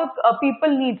how the people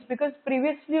needs, because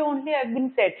previously only I've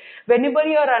been said, whenever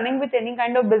you are running with any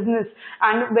kind of business,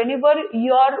 and whenever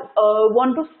you are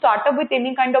want to start up with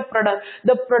any kind of product,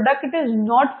 the product, it is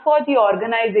not for the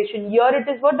organization. Here it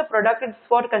is what the product is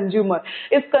for consumer.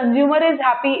 If consumer is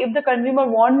happy, if the consumer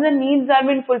wants and needs are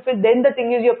being fulfilled, then the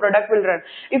thing is your product will run.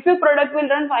 If your product will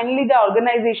run, finally the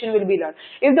organization will be run.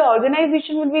 If the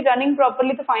organization will be running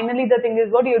properly, so finally the thing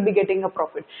is what you will be getting a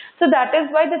profit. So that is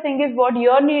why the thing is what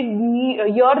your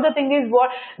the thing is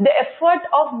what the effort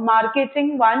of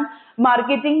marketing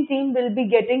team will be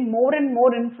getting more and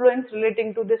more influence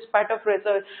relating to this part of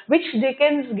research, which they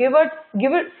can give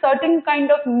it certain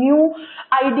kind of new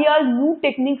ideas, new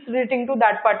techniques relating to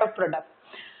that part of product.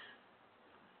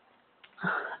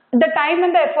 The time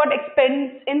and the effort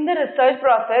expended in the research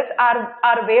process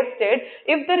are wasted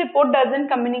if the report doesn't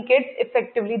communicate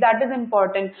effectively. That is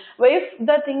important. If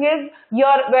the thing is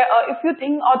if you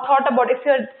think or thought about, if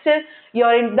you're still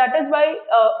that is why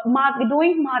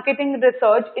doing marketing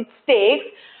research, it takes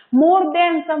more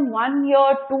than some 1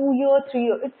 year, 2 year, 3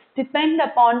 year. It's depend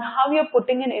upon how you're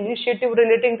putting an initiative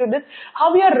relating to this,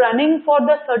 how you're running for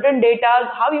the certain data,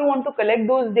 how you want to collect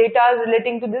those data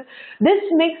relating to this. This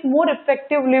makes more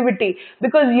effectivity,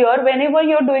 because here whenever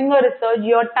you're doing a research,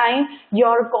 your time,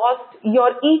 your cost,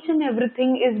 your each and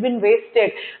everything is been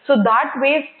wasted. So that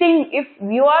wasting, if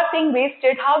you are saying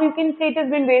wasted, how you can say it has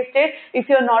been wasted if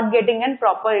you're not getting an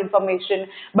proper information.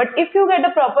 But if you get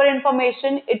a proper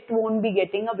information, it won't be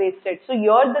getting a wasted. So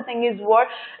here the thing is what,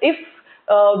 if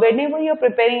whenever you're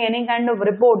preparing any kind of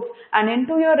reports, and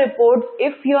into your reports,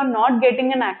 if you're not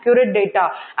getting an accurate data,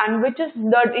 and which is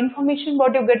the information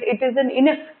what you get, it is an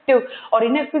ineffective or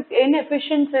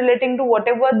inefficient relating to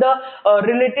whatever the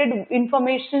related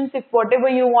informations, if whatever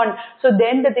you want, so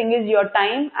then the thing is your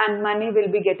time and money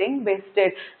will be getting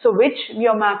wasted. So which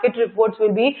your market reports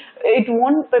will be, it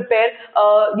won't prepare,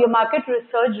 your market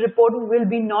research report will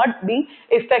be not be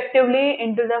effectively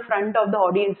into the front of the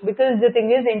audience, because the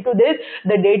thing is, into this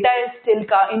the data is still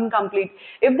incomplete.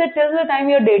 If that till the time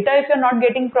your data, if you're not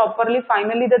getting properly,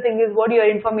 finally the thing is what your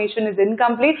information is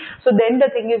incomplete. So then the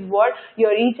thing is what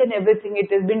your each and everything, it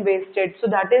has been wasted. So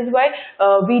that is why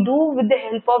we do, with the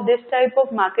help of this type of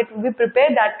market, we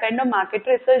prepare that kind of market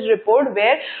research report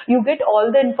where you get all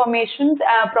the information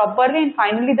properly, and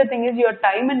finally the thing is your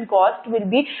time and cost will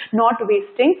be not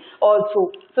wasting also.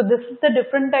 So this is the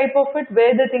different type of it,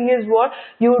 where the thing is what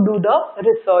you do the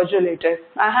research related.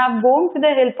 I have gone with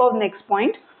the help of next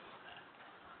point.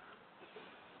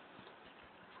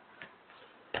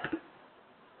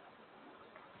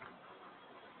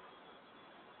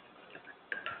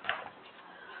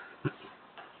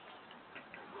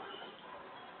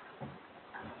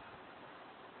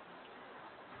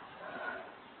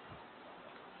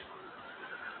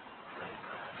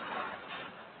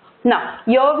 Now,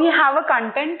 here we have a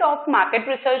content of market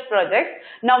research project.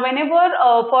 Now, whenever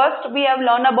first we have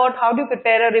learned about how to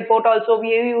prepare a report, also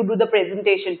where you do the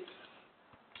presentation.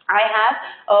 I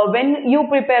have when you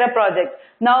prepare a project.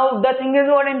 Now the thing is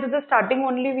what into the starting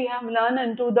only we have learned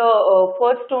into the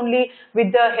first only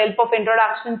with the help of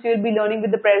introductions you will be learning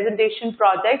with the presentation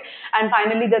project, and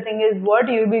finally the thing is what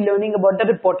you will be learning about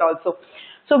the report also.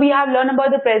 So we have learned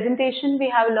about the presentation, we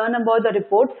have learned about the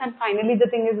reports, and finally the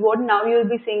thing is what now you will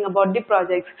be seeing about the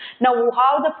projects. Now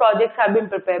how the projects have been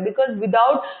prepared, because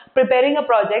without preparing a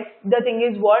project, the thing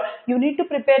is what you need to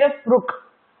prepare a book.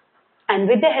 And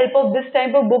with the help of this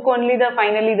type of book only, the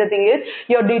finally the thing is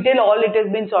your detail all it has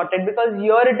been sorted, because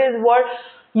here it is what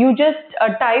you just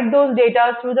type those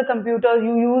data through the computers,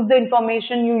 you use the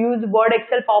information, you use Word,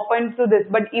 Excel, PowerPoint through this.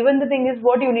 But even the thing is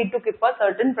what you need to keep a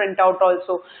certain printout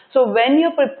also. So when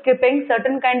you're keeping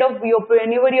certain kind of,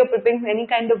 whenever you're preparing any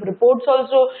kind of reports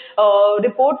also,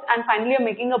 reports, and finally you're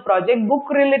making a project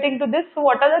book relating to this, so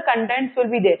what are the contents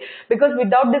will be there? Because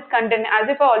without this content,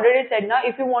 as if I already said now,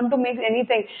 if you want to make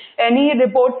anything, any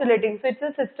reports relating, so it's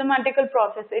a systematical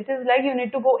process. It is like you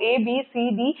need to go A, B,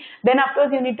 C, D, then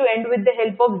afterwards you need to end with the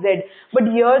help of Z. But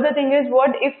here the thing is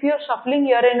what, if you're shuffling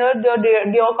here and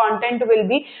your content will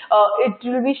be, it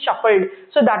will be shuffled.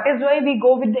 So that is why we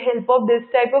go with the help of this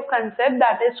type of concept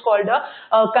that is called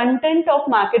a content of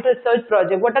market research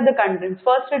project. What are the contents?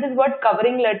 First it is what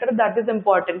covering letter, that is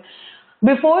important.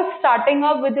 Before starting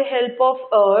up with the help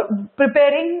of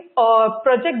preparing a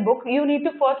project book, you need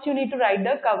to write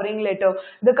the covering letter.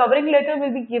 The covering letter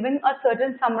will be given a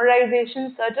certain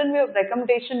summarization, certain way of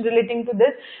recommendation relating to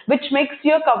this, which makes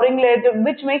your covering letter,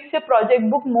 which makes your project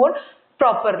book more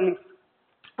properly.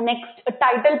 Next, a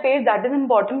title page, that is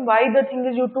important. Why the thing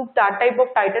is you took that type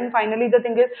of title. Finally the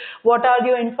thing is what are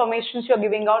your informations you're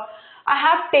giving out. I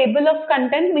have table of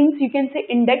content, means you can say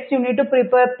index, you need to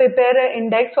prepare an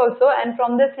index also, and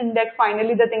from this index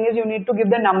finally the thing is you need to give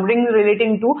the numbering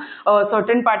relating to a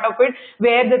certain part of it,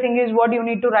 where the thing is what you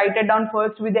need to write it down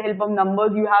first with the help of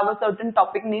numbers. You have a certain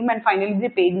topic name and finally the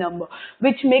page number,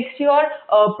 which makes your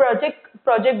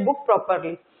project book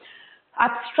properly.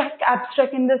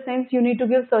 Abstract in the sense you need to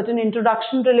give certain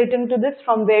introduction relating to this,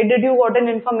 from where did you got an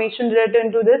information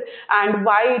relating to this, and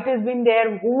why it has been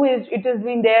there, who is it has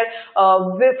been there,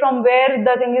 from where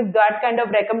the thing is that kind of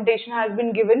recommendation has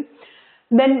been given.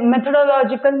 Then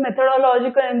methodological in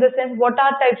the sense what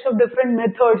are types of different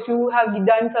methods you have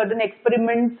done, certain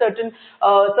experiments, certain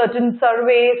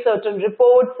surveys, certain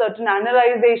reports, certain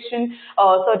analyzation,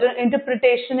 certain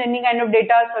interpretation, any kind of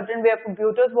data, certain way of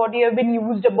computers, what you have been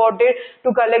used about it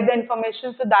to collect the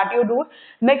information, so that you do.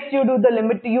 Next you do the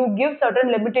limit, you give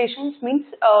certain limitations, means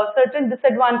certain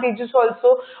disadvantages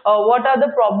also, what are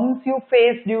the problems you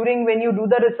face during when you do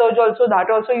the research also, that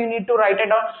also you need to write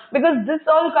it down, because this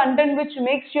all content which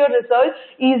makes your research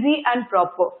easy and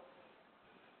proper.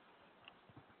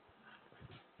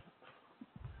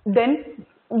 Then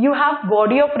you have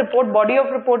body of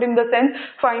report in the sense,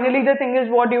 finally the thing is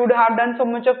what you would have done so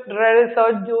much of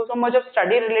research, so much of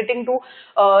study relating to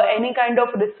any kind of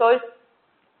research,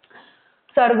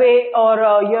 survey,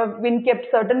 or you have been kept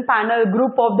certain panel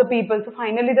group of the people. So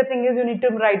finally the thing is you need to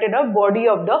write it a body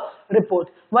of the report.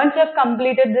 Once you have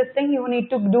completed this thing, you need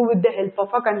to do with the help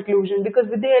of a conclusion, because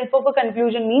with the help of a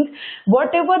conclusion means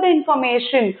whatever the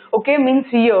information, okay, means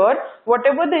here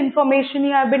whatever the information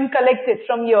you have been collected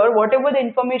from here, whatever the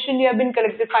information you have been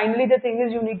collected, finally the thing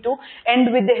is you need to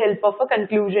end with the help of a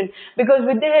conclusion, because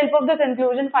with the help of the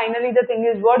conclusion finally the thing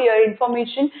is what your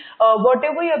information,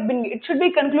 whatever you have been, it should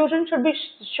be, conclusion should be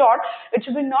short, it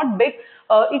should be not big,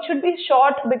 it should be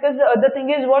short, because the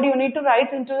thing is what you need to write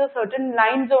into the certain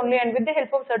lines only, and with the help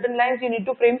of certain lines you need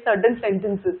to frame certain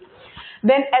sentences.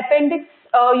 Then appendix,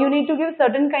 you need to give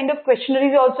certain kind of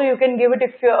questionnaires also, you can give it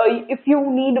if you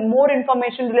need more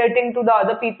information relating to the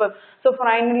other people. So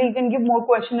finally you can give more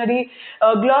questionnaire,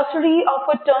 glossary of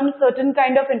a term, certain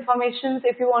kind of informations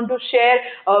if you want to share,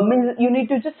 means you need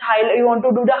to just highlight, you want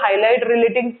to do the highlight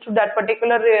relating to that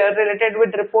particular related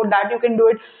with report, that you can do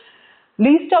it.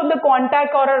 List of the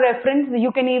contact or a reference,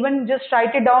 you can even just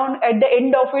write it down at the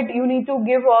end of it. You need to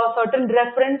give a certain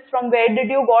reference, from where did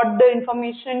you got the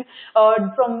information,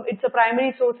 from it's a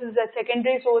primary sources, a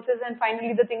secondary sources, and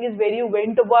finally the thing is where you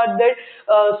went about that,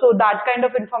 so that kind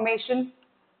of information.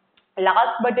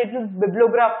 Last but it is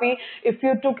bibliography. If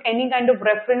you took any kind of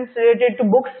reference related to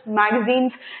books,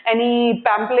 magazines, any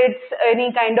pamphlets,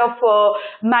 any kind of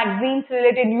magazines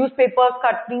related, newspapers,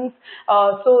 cuttings,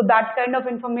 so that kind of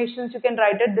information you can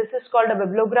write it. This is called a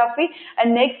bibliography.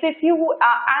 And next, if you,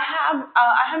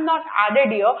 I have not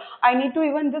added here, I need to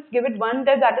even just give it one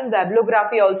type, that is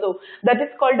bibliography also. That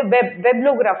is called a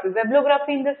bibliography.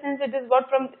 Bibliography in the sense it is what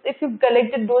from, if you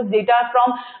collected those data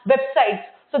from websites.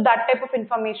 So that type of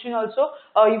information also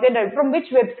you can write. From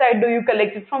which website do you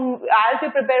collect it from? As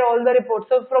you prepare all the reports,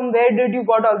 so from where did you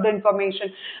got all the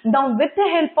information? Now with the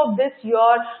help of this,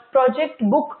 your project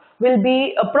book will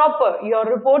be proper, your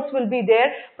reports will be there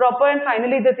proper, and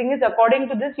finally the thing is, according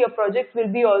to this, your projects will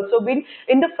be also been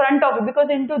in the front of it, because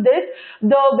into this,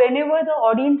 whenever the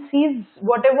audience sees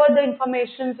whatever the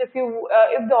informations, if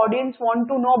the audience want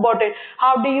to know about it,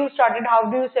 how do you start it, how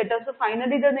do you set up, so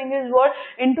finally the thing is what,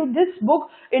 into this book,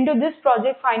 into this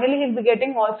project, finally he'll be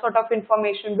getting all sort of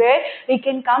information where he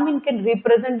can come and can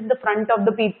represent the front of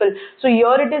the people. So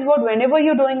here it is what, whenever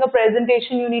you're doing a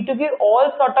presentation, you need to give all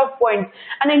sort of points,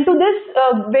 and into this,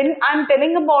 when I'm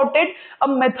telling about it, a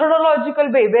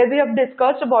methodological way where we have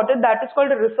discussed about it, that is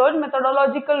called a research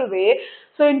methodological way.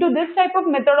 So into this type of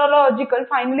methodological,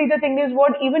 finally the thing is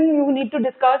what, even you need to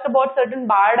discuss about certain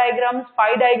bar diagrams,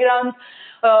 pie diagrams,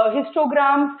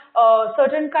 histograms,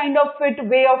 certain kind of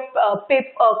way of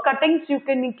cuttings you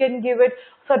can give it,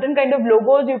 certain kind of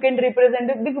logos you can represent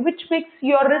it, which makes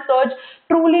your research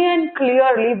truly and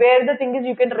clearly, where the thing is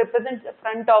you can represent the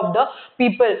front of the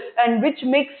people, and which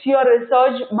makes your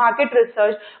research, market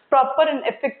research, proper and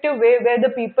effective way where the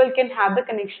people can have the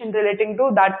connection relating to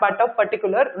that part of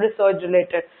particular research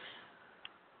related.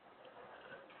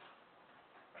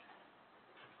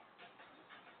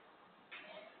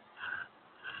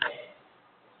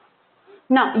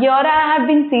 Now, here I have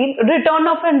been seen return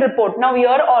of a report. Now, you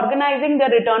are organizing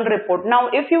the return report. Now,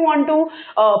 if you want to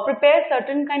prepare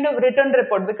certain kind of return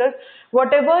report, because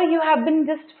whatever you have been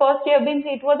just first you have been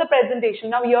seen, it was a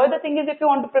presentation. Now, here the thing is, if you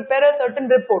want to prepare a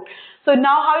certain report, so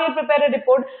now how you prepare a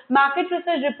report, market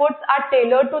research reports are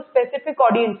tailored to specific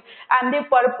audience and their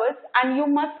purpose, and you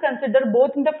must consider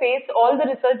both in the phase all the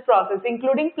research process,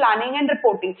 including planning and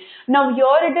reporting. Now,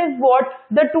 here it is what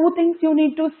the two things you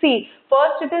need to see.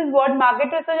 First, it is what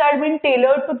market research has been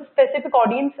tailored to the specific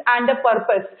audience and a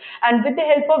purpose, and with the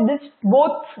help of this,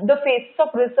 both the phases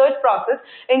of research process,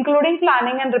 including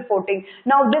planning and reporting.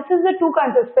 Now, this is the two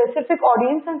concepts, specific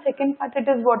audience, and second part it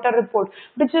is what a report,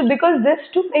 which is because this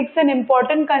too makes an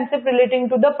important concept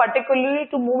relating to the particularly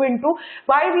to move into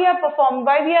why we are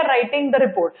writing the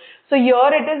report. So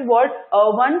here it is what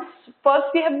once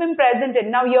first we have been presented.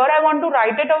 Now here I want to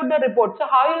write it out the report. So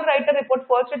how you write a report?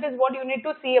 First it is what you need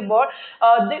to see about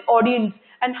the audience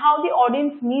and how the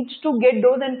audience needs to get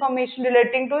those information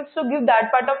relating to it. So give that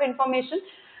part of information.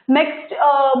 Next,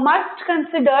 must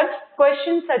consider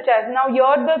questions such as, now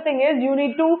here the thing is you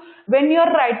need to, when you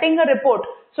are writing a report,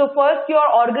 so first you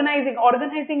are organizing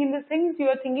in the things you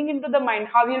are thinking into the mind,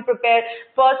 how you will prepare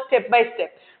first step by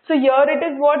step. So here it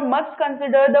is what must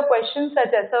consider the questions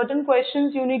such as, certain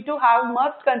questions you need to have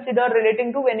must consider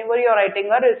relating to whenever you are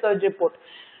writing a research report.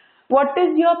 What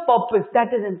is your purpose?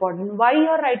 That is important. Why you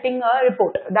are writing a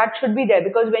report? That should be there,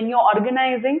 because when you are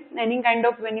organizing any kind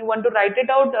of, when you want to write it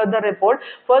out the report,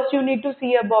 first you need to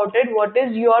see about it, what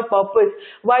is your purpose?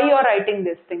 Why you are writing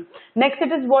this thing? Next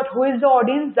it is what, who is the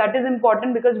audience? That is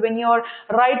important, because when you are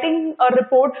writing a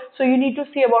report, so you need to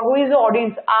see about who is the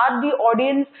audience. Are the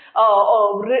audience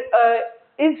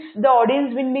is the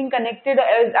audience being connected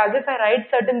as if I write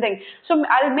certain things. So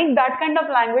I'll make that kind of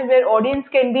language where audience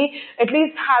can be at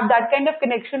least have that kind of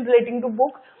connection relating to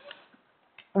book.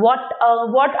 What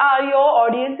are your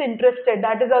audience interested?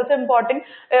 That is also important.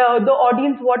 The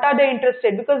audience, what are they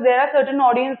interested? Because there are certain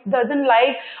audience doesn't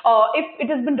like if it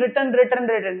has been written.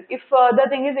 If the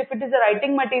thing is, if it is a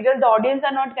writing material, the audience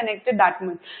are not connected that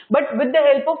much. But with the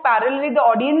help of parallelly, the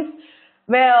audience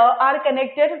are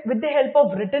connected with the help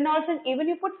of written also, and even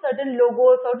you put certain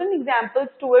logos, certain examples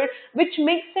to it, which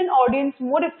makes an audience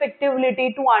more effectively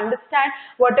to understand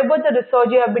whatever the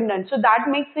research you have been done. So that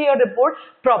makes your report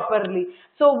properly.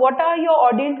 So what are your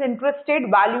audience interested,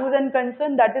 values and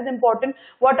concern? That is important.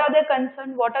 What are their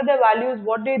concerns? What are their values?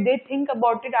 What do they think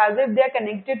about it, as if they are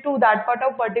connected to that part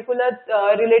of particular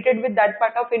related with that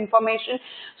part of information.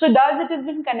 So does it has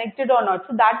been connected or not?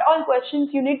 So that all questions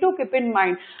you need to keep in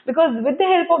mind, because with the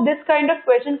help of this kind of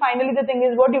question, finally the thing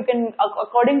is what you can,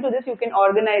 according to this, you can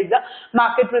organize the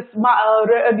market,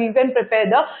 you can prepare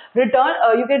the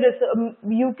return,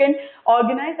 you can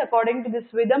organize according to this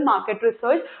with the market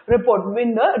research report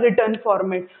in the written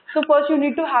format. So first you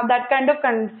need to have that kind of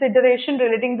consideration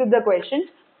relating to the questions.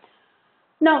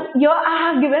 Now here I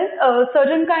have given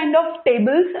certain kind of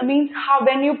tables, means how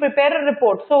when you prepare a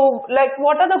report, so like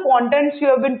what are the contents you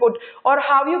have been put, or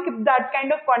how you keep that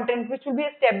kind of content, which will be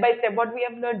a step by step what we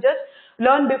have just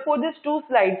learned before these two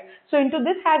slides. So into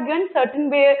this I have given certain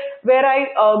way where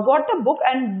I got a book,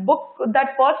 and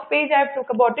that first page I have took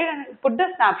about it and put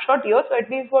the snapshot here, so at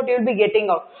least what you will be getting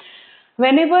out.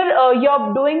 Whenever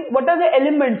you're doing, what are the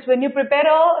elements when you prepare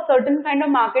a certain kind of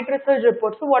market research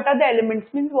report? So what are the elements,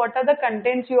 means what are the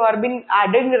contents you are being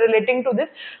adding relating to this,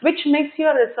 which makes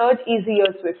your research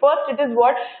easier way. First it is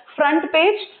what, front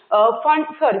page,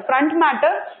 front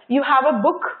matter, you have a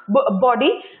book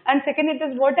body, and second it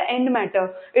is what, end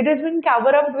matter. It has been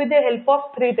covered up with the help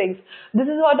of three things. This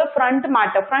is what the front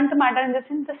matter in the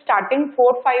sense the starting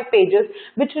 4-5 pages,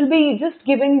 which will be just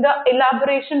giving the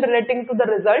elaboration relating to the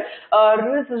result,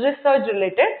 research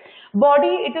related.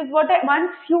 Body, it is what,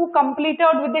 once you complete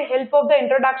out with the help of the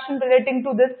introduction relating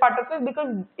to this part of it, because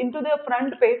into the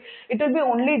front page it will be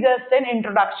only just an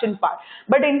introduction part,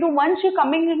 but once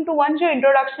your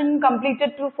introduction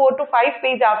completed to 4 to 5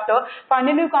 page, after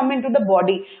finally you come into the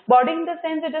body. Body in the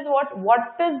sense it is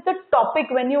what is the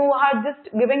topic when you are just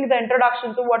giving the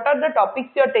introduction. So what are the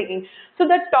topics you are taking?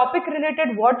 So the topic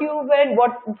related,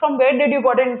 from where did you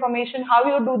got information, how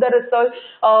you do the research,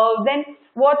 then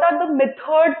what are the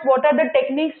methods, what are the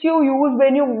techniques you use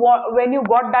when you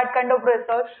got that kind of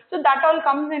research. So that all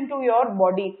comes into your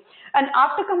body. And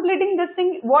after completing this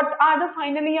thing, what are the,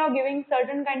 finally you are giving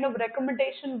certain kind of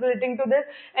recommendation relating to this,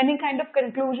 any kind of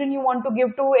conclusion you want to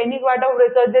give to any part of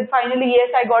research, that finally yes,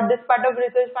 I got this part of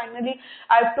research, finally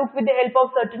I took with the help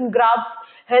of certain graphs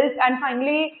help, and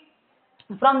finally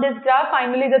from this graph,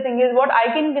 finally the thing is what,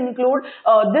 I can conclude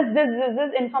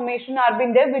this information are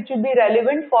being there which will be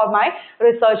relevant for my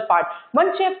research part.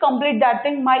 Once you have completed that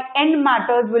thing, my end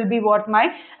matters will be what, my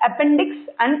appendix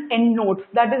and end notes.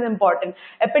 That is important.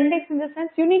 Appendix in the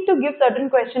sense you need to give certain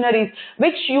questionnaires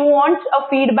which you want a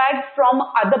feedback from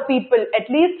other people,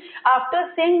 at least after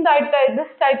seeing that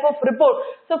this type of report.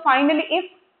 So finally,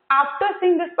 if after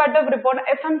seeing this part of report,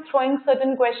 if I'm throwing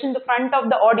certain questions in front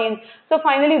of the audience, so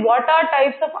finally what are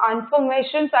types of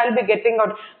informations I'll be getting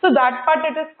out. So that part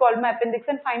it is called my appendix,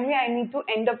 and finally I need to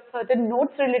end up certain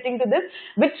notes relating to this,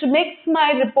 which makes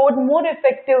my report more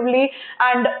effectively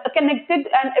and connected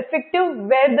and effective,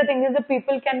 where the thing is the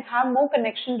people can have more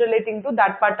connection relating to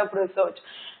that part of research.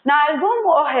 Now I'll go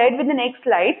more ahead with the next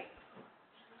slide.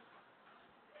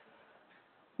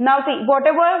 Now see,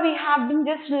 whatever we have been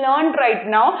just learned right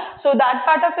now, so that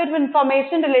part of it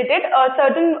information related,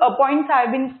 certain points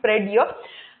have been spread here.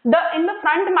 In the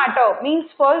front matter means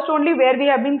first only where we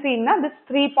have been seen, this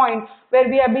 3 points where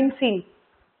we have been seen.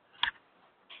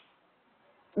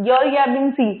 Here you have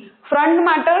been seen front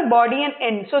matter, body and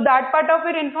end. So that part of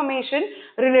it information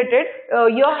related,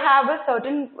 you have a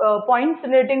certain points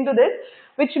relating to this,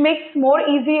 which makes more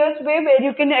easiest way where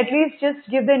you can at least just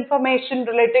give the information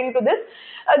relating to this.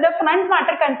 The front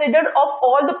matter considered of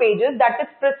all the pages, that is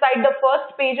beside the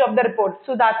first page of the report.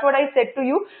 So that's what I said to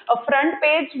you. A front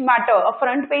page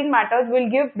matters will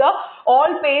give the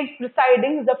all page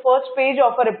presiding the first page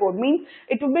of a report. Means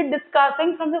it will be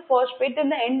discussing from the first page till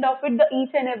the end of it the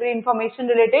each and every information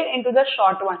related into the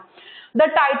short one. The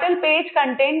title page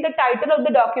contains the title of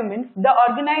the document, the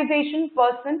organization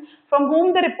person from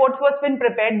whom the report was been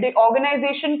prepared, the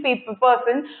organization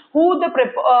person who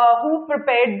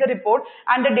prepared the report,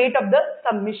 and the date of the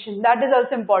submission. That is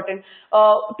also important.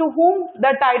 To whom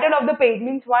the title of the page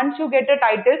means once you get a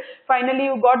title, finally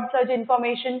you got such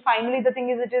information. Finally, the thing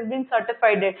is it has been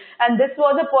certified, and this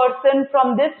was a person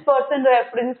from this person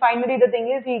reference. Finally, the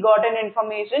thing is he got an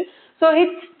information. So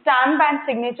his stamp and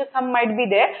signature some might be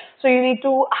there. So you need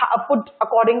to put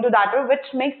according to that, which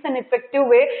makes an effective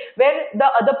way where the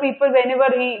other people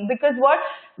because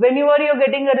whenever you're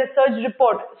getting a research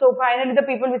report, so finally the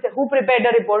people will say who prepared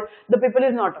the report, the people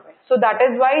is not aware. So that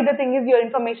is why the thing is your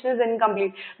information is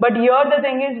incomplete. But here the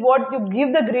thing is what you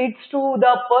give the grades to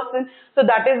the person. So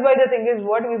that is why the thing is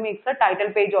what we make the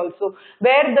title page also,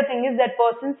 where the thing is that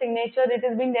person's signature, it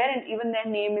has been there, and even their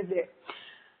name is there.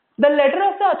 The letter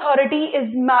of the authority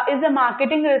is a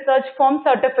marketing research firm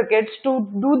certificates to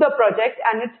do the project,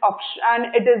 and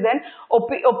it is then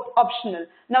optional.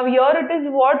 Now here it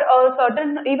is what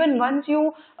certain, even once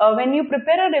you when you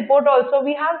prepare a report also,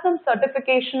 we have some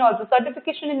certification also.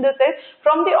 Certification in the sense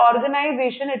from the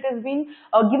organization it has been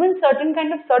given certain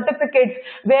kind of certificates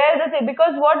where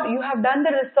because what you have done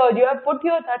the research, you have put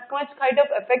your that much kind of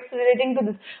effects relating to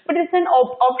this, but it's an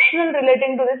optional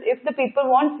relating to this. If the people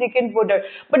want, they can put it.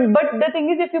 But the thing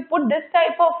is, if you put this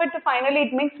type of it, finally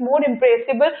it makes more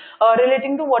impressible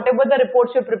relating to whatever the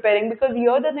reports you're preparing. Because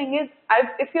here the thing is,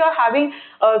 if you are having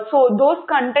so those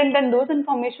content and those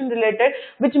information related,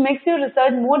 which makes your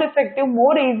research more effective,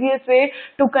 more easiest way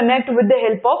to connect with the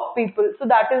help of people. So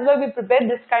that is why we prepare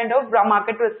this kind of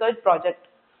market research project.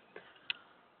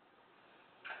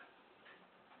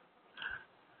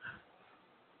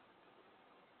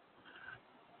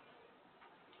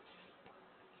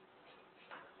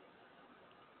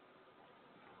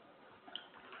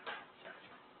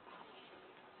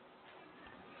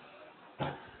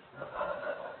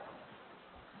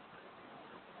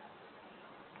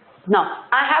 Now,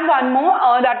 I have one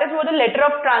more, that is what the letter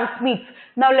of transmit.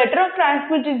 Now, letter of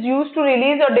transmit is used to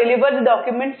release or deliver the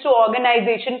documents to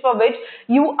organization for which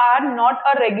you are not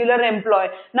a regular employee.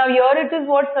 Now, here it is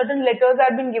what certain letters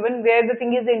have been given, where the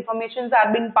thing is the informations have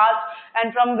been passed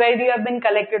and from where you have been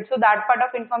collected. So, that part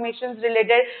of information is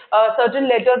related, certain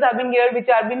letters have been here which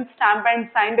have been stamped and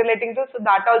signed relating to. So,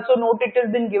 that also note it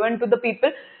has been given to the people.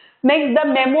 Next, the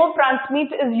memo of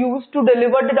transmit is used to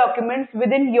deliver the documents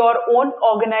within your own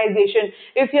organization.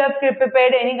 If you have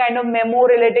prepared any kind of memo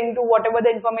relating to whatever the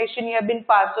information you have been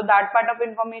passed, so that part of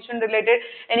information related,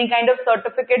 any kind of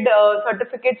certificates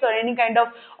or any kind of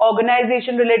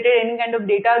organization related, any kind of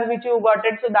data which you got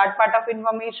it, so that part of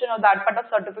information or that part of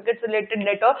certificates related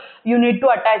letter, you need to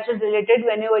attach it related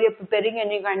whenever you're preparing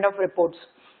any kind of reports.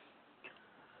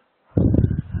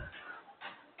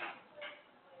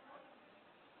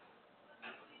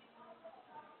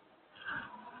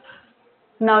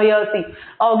 Now here see,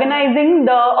 organizing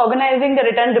the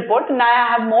written report. Now I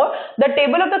have more. The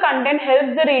table of the content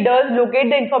helps the readers locate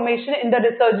the information in the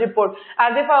research report.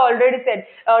 As if I already said,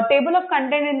 table of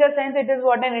content in the sense it is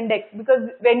what an index, because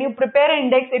when you prepare an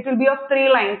index it will be of 3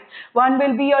 lines. One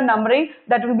will be your numbering,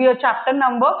 that will be your chapter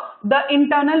number. The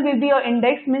internal will be your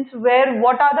index, means where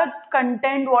what are the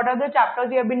content, what are the chapters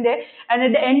you have been there, and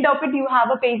at the end of it you have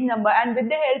a page number, and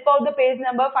with the help of the page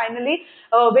number finally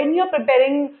when you are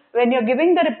preparing, when you're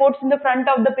giving the reports in the front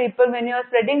of the people, when you're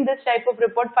spreading this type of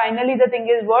report, finally the thing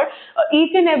is what,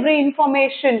 each and every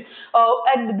information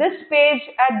at this page,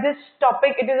 at this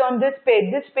topic it is on this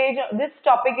page, this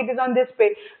topic it is on this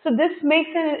page. So this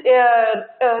makes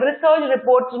research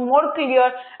reports more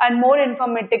clear and more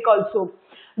informative also.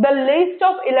 The list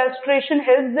of illustration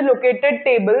helps the located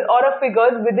table or a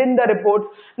figures within the report.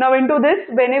 Now into this,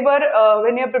 whenever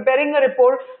when you're preparing a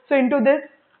report, so into this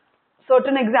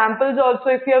certain examples also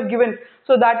if you have given,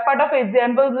 so that part of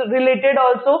examples related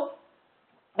also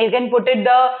you can put it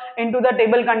into the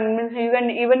table content. You can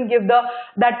even give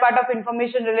that part of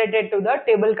information related to the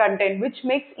table content, which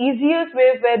makes easiest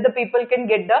way where the people can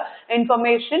get the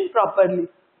information properly.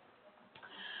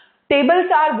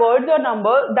 Tables are words or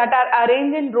numbers that are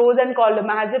arranged in rows and columns.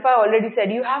 As if I already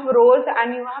said, you have rows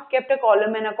and you have kept a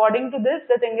column, and according to this,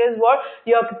 the thing is what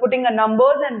you are putting a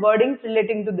numbers and wordings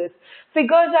relating to this.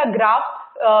 Figures are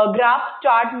graphs,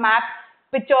 chart, maps,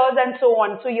 pictures and so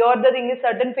on. So here the thing is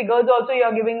certain figures also you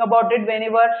are giving about it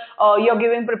whenever you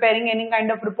are preparing any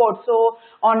kind of report. So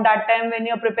on that time when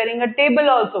you are preparing a table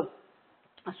also.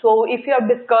 So if you have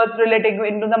discussed related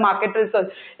into the market research,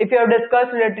 if you have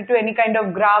discussed related to any kind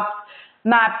of graphs,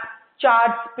 maps,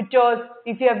 charts, pictures,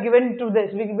 if you have given to this,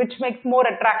 which makes more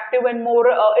attractive and more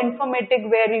informative,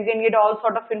 where you can get all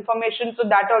sort of information, so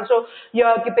that also you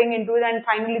are keeping into it. And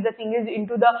finally the thing is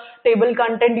into the table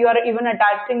content you are even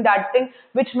attaching that thing,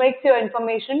 which makes your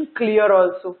information clear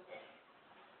also.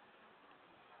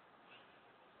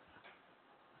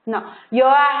 Now, here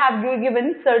I have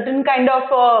given certain kind of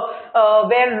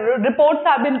where reports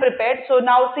have been prepared. So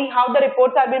now see how the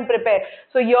reports have been prepared.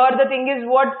 So here the thing is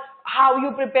what, how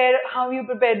you prepare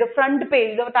the front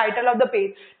page, the title of the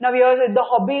page. Now here is the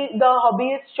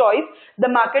hobbyist choice, the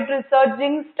market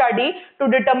researching study to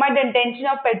determine the intention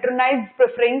of patronized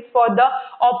preference for the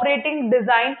operating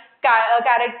design,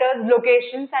 characters,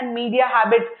 locations and media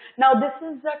habits. Now this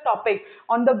is the topic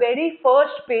on the very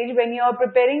first page when you are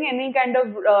preparing any kind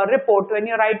of report, when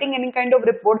you are writing any kind of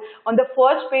report, on the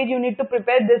first page you need to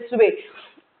prepare this way.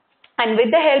 And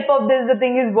with the help of this, the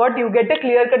thing is what, you get a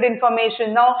clear-cut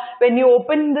information. Now, when you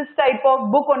open this type of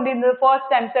book only in the first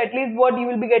time, so at least what you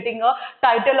will be getting a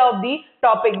title of the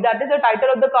topic. That is the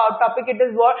title of the topic. It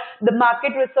is what, the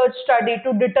market research study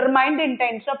to determine the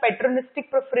intention of patronistic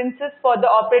preferences for the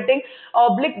operating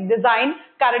design,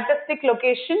 characteristic,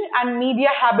 location and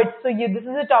media habits. So this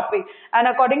is the topic. And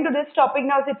according to this topic,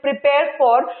 now say prepare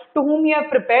for, to whom you have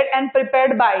prepared, and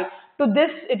prepared by. To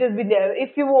this it is be there.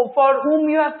 If you, for whom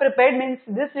you have prepared, means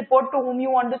this report to whom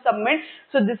you want to submit.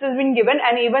 So this has been given,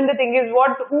 and even the thing is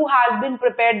what, who has been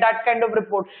prepared that kind of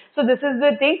report. So this is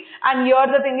the thing, and here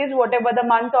the thing is whatever the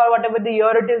month or whatever the year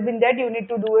it has been that, you need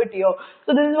to do it here.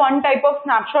 So this is one type of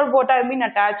snapshot what I have been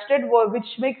attached it, which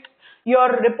makes your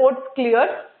reports clear.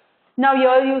 Now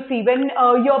here you see when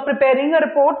you are preparing a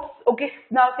report. Okay,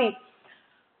 now see.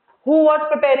 who was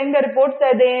preparing the reports,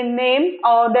 their name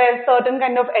or their certain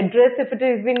kind of address if it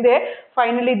is been there.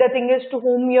 Finally, the thing is to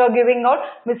whom you are giving out,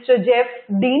 Mr. Jeff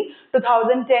Dean,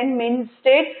 2010, Main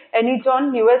State,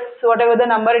 Anyton, US, whatever the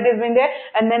number it has been there.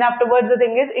 And then afterwards the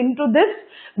thing is into this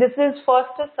is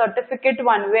first a certificate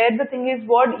one where the thing is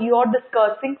what you are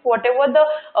discussing, whatever the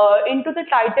into the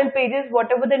title pages,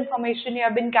 whatever the information you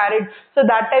have been carried. So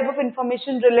that type of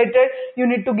information related you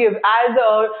need to give as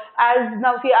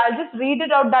now see I'll just read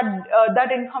it out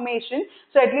that information.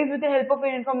 So at least with the help of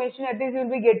information, at least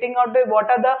you'll be getting out by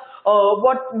what are the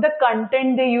what the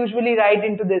content they usually write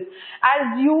into this.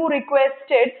 As you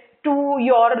requested to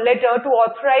your letter to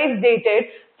authorize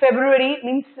dated February,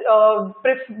 means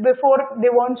before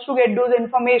they want to get those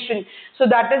information. So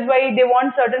that is why they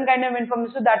want certain kind of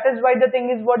information. So that is why the thing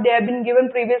is what they have been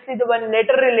given previously, the one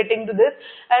letter relating to this.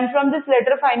 And from this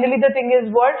letter, finally the thing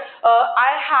is what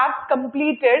I have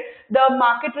completed the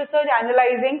market research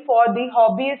analyzing for the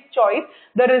hobbyist choice.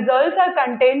 The results are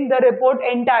contained the report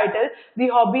entitled The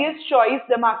Hobbyist Choice,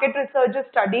 the Market Research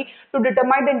Study to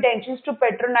determine the intentions to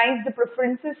patronize the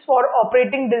preferences for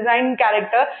operating design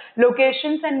character,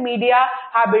 locations and media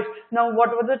habits. Now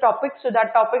what was the topic? So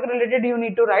that topic related you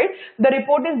need to write. The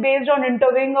report is based on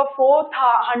interviewing of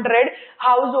 400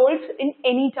 households in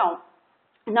any town.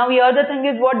 Now here the thing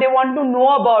is what they want to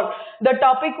know about. The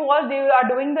topic was they are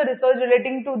doing the research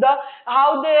relating to the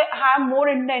how they have more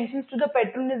intentions to the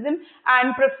patriotism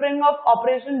and preferring of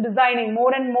operation designing, more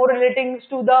and more relating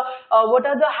to the what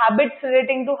are the habits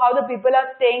relating to how the people are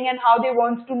staying and how they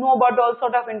want to know about all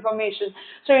sort of information.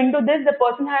 So into this the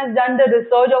person has done the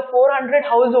research of 400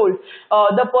 households,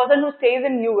 the person who stays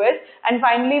in US, and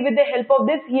finally with the help of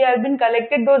this he has been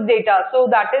collected those data. So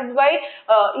that is why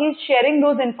he is sharing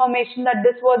those information that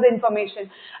this was the information.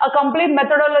 A complete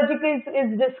methodology is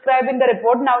described in the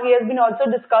report. Now he has been also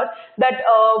discussed that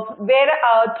where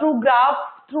through graph,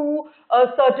 through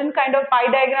a certain kind of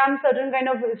pie diagram, certain kind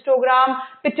of histogram,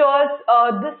 pictures,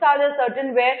 these are the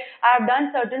certain where I have done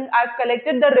certain, I have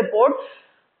collected the report.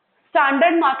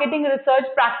 Standard marketing research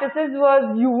practices was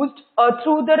used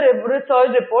through the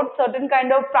research report. Certain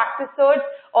kind of practices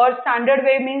or standard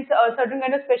way means certain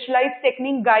kind of specialized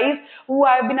technique guys who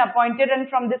have been appointed, and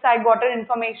from this I got an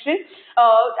information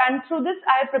and through this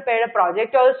I prepared a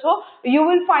project also. You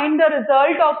will find the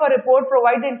result of a report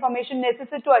provide the information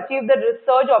necessary to achieve the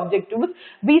research objectives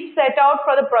we set out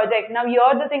for the project. Now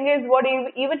here the thing is what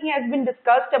even he has been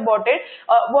discussed about it,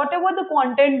 whatever the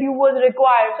content you was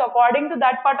required. So according to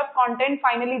that part of content,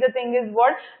 finally the thing is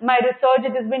what my research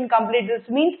it has been completed. This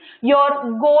means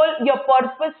your goal, your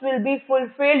purpose will be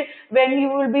fulfilled when you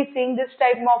will be seeing this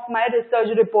type of my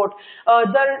research report.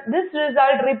 This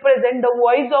result represent the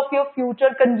voice of your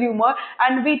future consumer,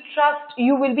 and we trust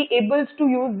you will be able to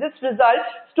use this result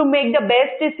to make the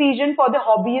best decision for the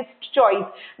hobbyist choice.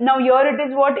 Now here it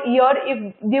is what here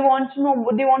if they want to know,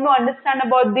 they want to understand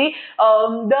about the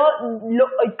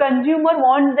consumer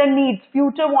wants and needs,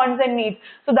 future wants and needs.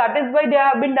 So that is why they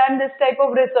have been done this type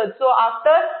of research. So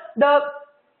after the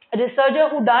researcher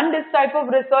who done this type of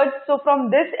research, so from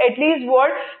this at least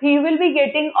what he will be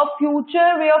getting a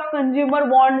future way of consumer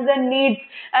wants and needs,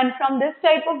 and from this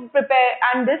type of prepare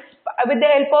and this with the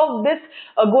help of this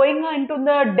going into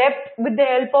the depth with the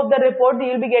help of the report,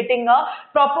 you will be getting a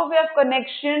proper way of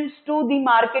connections to the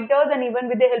marketers and even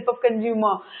with the help of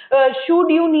consumer. Should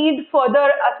you need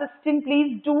further assistance,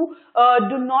 please do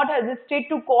not hesitate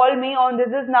to call me on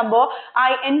this number.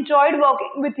 I enjoyed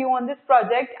working with you on this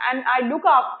project, and I look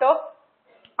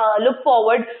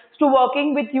forward to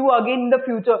working with you again in the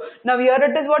future. Now here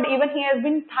it is what even he has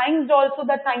been thanked also,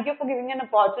 that thank you for giving an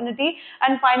opportunity,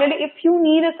 and finally if you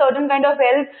need a certain kind of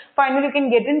help, finally you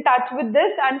can get in touch with this.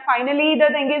 And finally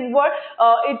the thing is what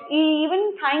he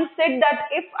even thanks said that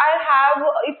if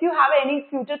you have any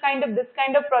future kind of this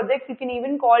kind of projects, you can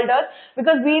even call us,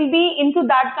 because we'll be into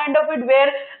that kind of it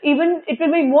where even it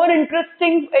will be more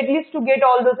interesting at least to get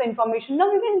all those information.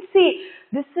 Now you can see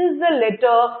this is the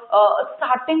letter,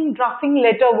 starting drafting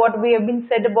letter what we have been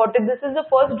said about it. This is the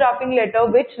first drafting letter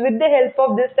which with the help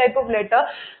of this type of letter,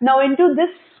 now into this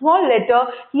small letter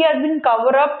he has been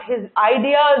cover up his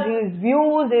ideas, his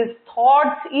views, his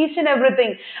thoughts, each and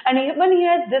everything, and even he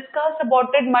has discussed about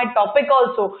it my topic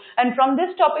also. And from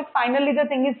this topic finally the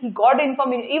thing is he got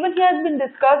information, even he has been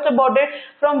discussed about it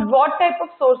from what type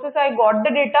of sources I got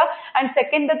the data, and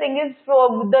second the thing is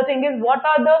what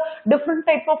are the different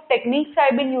type of techniques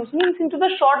I've been using. Into the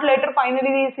short letter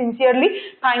finally he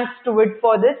sincerely thanks to it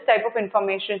for this type of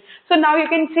information. So now you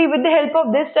can see with the help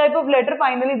of this type of letter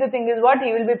finally the thing is what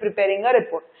he will be preparing a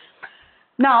report.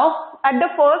 Now at the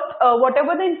first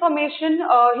whatever the information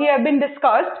he have been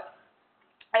discussed,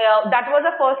 That was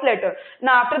the first letter.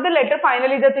 Now after the letter,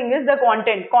 finally the thing is the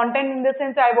content. Content in the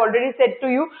sense I've already said to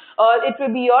you, it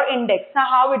will be your index. Now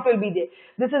how it will be there?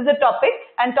 This is the topic,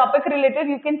 and topic related,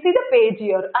 you can see the page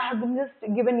here. I have been just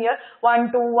given here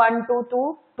 1, 2, 1, 2,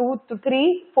 2, 2,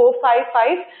 3, 4, 5,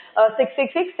 5, 6,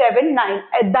 6, 6, 7,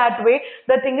 9. That way,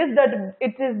 the thing is that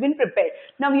it has been prepared.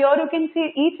 Now here you can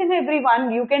see each and every one,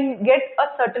 you can get a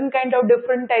certain kind of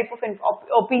different type of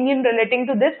opinion relating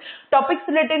to this, topics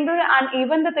relating to it, and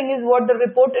even the thing is what the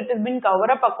report, it has been covered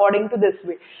up according to this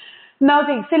way. Now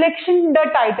see, selection the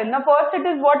title. Now first it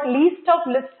is what least of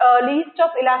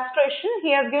illustration. He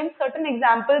has given certain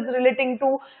examples relating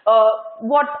to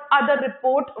what other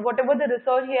report, whatever the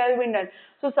research he has been done.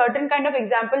 So certain kind of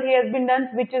example he has been done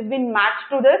which has been matched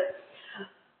to this.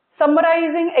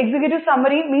 Summarizing, executive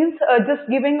summary means just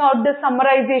giving out the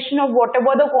summarization of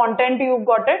whatever the content you've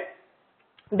got it.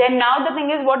 Then now the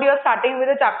thing is what you are starting with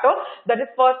a chapter, that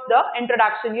is first the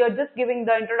introduction. You are just giving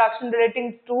the introduction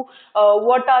relating to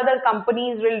what are the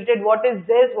companies related, what is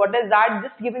this, what is that,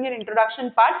 just giving an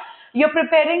introduction part. You're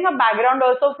preparing a background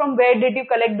also, from where did you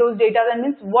collect those data, that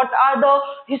means what are the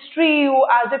history, you,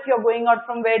 as if you're going out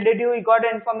from where did you got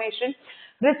information.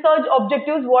 Research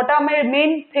objectives, what are my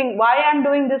main thing, why I'm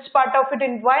doing this part of it,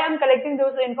 and why I'm collecting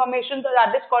those information, so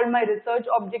that is called my research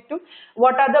objective.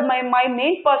 What are the my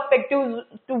main perspectives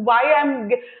to why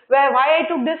I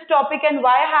took this topic and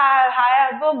why I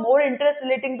have a more interest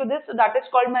relating to this, so that is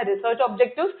called my research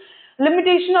objectives.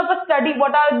 Limitation of a study,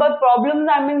 what are the problems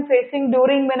I'm facing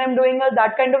during when I'm doing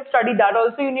that kind of study, that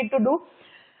also you need to do.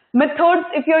 Methods,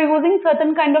 if you're using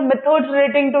certain kind of methods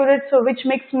relating to it, so which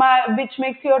makes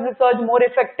your research more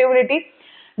effectivity.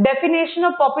 Definition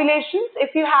of populations,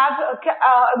 if you have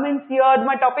means here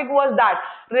my topic was that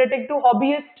related to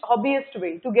hobbyist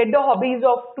way, to get the hobbies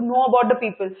of, to know about the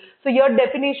people. So your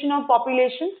definition of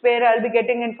populations, where I'll be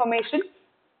getting information.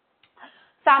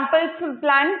 Samples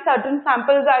plan, certain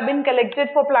samples have been collected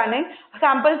for planning.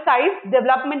 Sample size,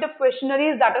 development of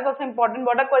questionnaires, that is also important.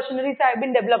 What are questionnaires I have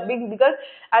been developing, because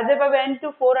as if I went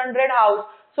to 400 house,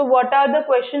 so what are the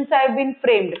questions I have been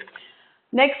framed.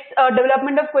 Next,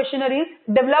 development of questionnaires,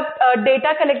 developed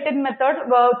data collected method,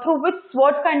 through which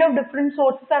what kind of different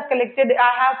sources are collected.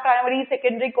 I have primary,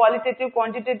 secondary, qualitative,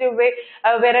 quantitative way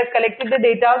where I've collected the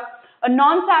data. A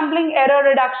non-sampling error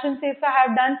reduction, if I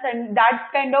have done that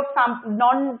kind of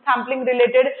non-sampling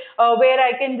related, where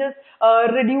I can just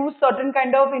reduce certain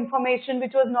kind of information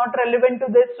which was not relevant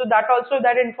to this, so that also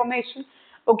that information,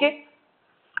 okay.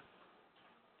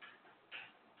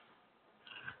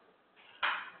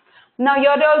 Now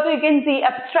here also you can see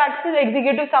abstracts and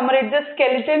executive summary, the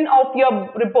skeleton of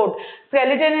your report.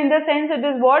 Skeleton in the sense it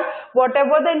is what,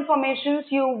 whatever the information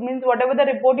you, means whatever the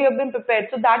report you have been prepared,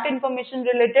 so that information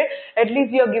related, at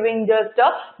least you are giving just a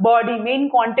body,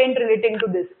 main content relating to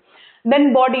this.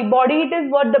 Then body it is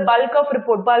what, the bulk of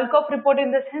report in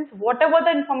the sense whatever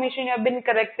the information you have been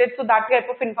corrected, so that type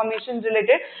of information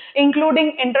related,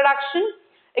 including introduction,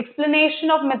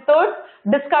 explanation of methods,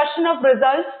 discussion of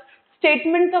results,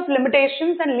 statements of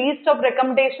limitations, and list of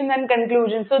recommendation and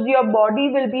conclusion. So your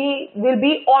body will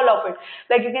be all of it.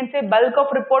 Like you can say bulk of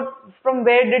report, from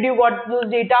where did you got those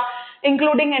data,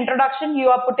 including introduction, you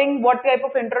are putting what type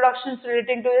of introductions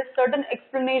relating to this, certain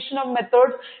explanation of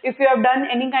methods, if you have done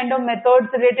any kind of methods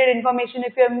related information,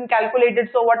 if you have calculated,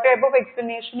 so what type of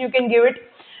explanation you can give it.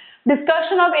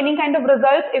 Discussion of any kind of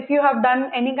results, if you have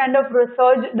done any kind of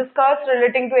research, discuss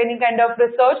relating to any kind of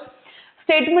research.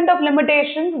 Statement of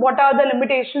limitations, what are the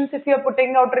limitations if you are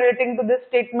putting out relating to this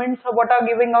statements, or what are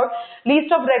giving out.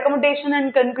 List of recommendation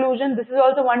and conclusion, this is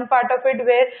also one part of it,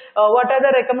 where what are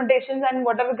the recommendations and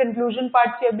what are the conclusion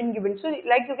parts you have been given. So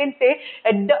like you can say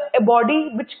a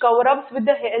body which cover ups with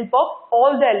the help of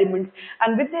all the elements,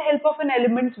 and with the help of an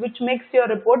element which makes your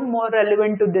report more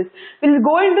relevant to this. We'll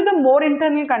go into the more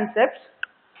internal concepts.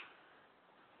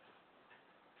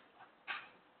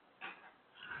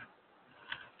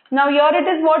 Now here it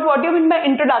is what you mean by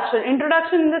introduction.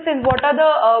 Introduction in the sense, what are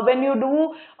the, when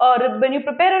you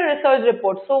prepare a research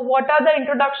report, so what are the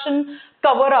introduction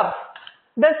cover-ups?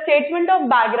 The statement of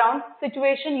background,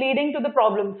 situation leading to the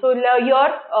problem. So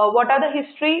here, what are the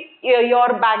history,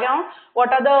 your background, what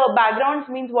are the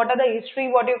backgrounds, means what are the history,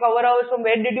 what you cover out, from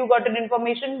where did you got an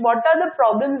information, what are the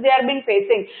problems they are been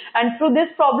facing, and through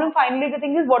this problem finally the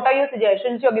thing is what are your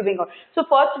suggestions you are giving out. So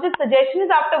first it is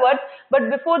suggestions afterwards, but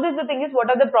before this the thing is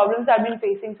what are the problems I have been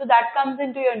facing. So that comes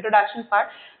into your introduction part.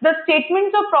 The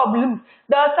statements of problems,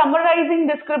 the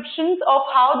summarizing descriptions of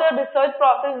how the research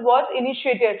process was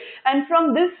initiated, and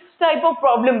from this type of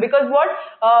problem, because what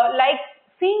like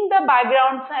seeing the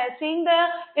background, seeing the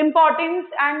importance,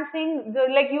 and seeing the,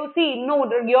 like you see, no,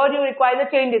 here you require the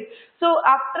changes. So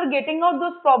after getting out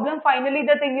those problems, finally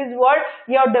the thing is what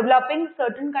you are developing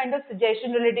certain kind of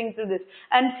suggestion relating to this,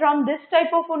 and from this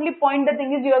type of only point, the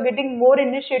thing is you are getting more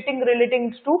initiating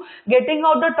relating to getting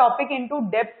out the topic into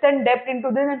depth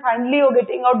into this, and finally you're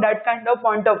getting out that kind of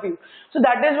point of view. So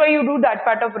that is why you do that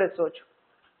part of research.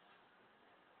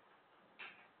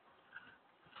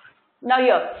 Now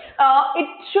here, it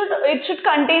should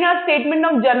contain a statement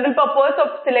of general purpose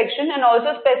of selection and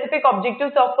also specific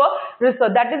objectives of a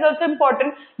research. That is also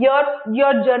important. Your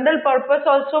general purpose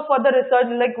also for the research,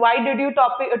 like why did you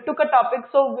took a topic,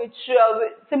 so which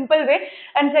simple way.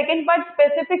 And second part,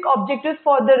 specific objectives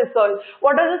for the research.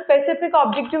 What are the specific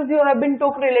objectives you have been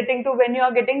took relating to when you are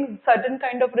getting certain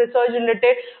kind of research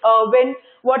related,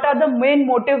 what are the main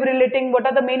motive relating, what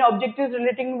are the main objectives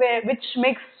relating which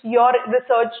makes your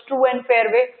research true and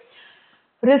fair way.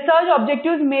 Research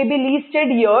objectives may be listed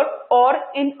here or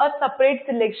in a separate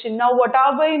selection. Now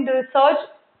whatever in research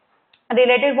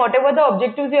related, whatever the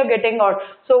objectives you are getting out,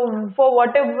 so for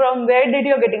whatever, from where did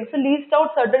you getting, so list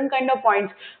out certain kind of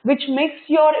points which makes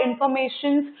your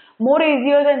informations more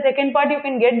easier, and second part you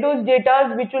can get those data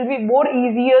which will be more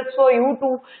easier for you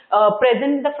to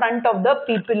present in the front of the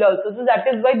people also. So that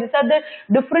is why these are the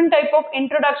different type of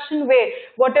introduction way.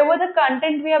 Whatever the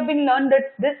content we have been learned,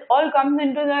 that this all comes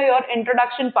into your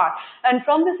introduction part, and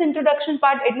from this introduction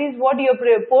part at least what your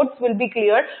reports will be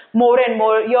clear more and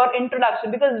more, your introduction,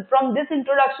 because from this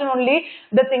introduction only,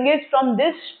 the thing is from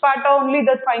this part only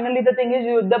that finally the thing is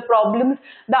the problems,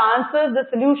 the answers, the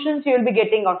solutions you will be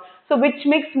getting out. So which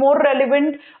makes more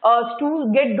relevant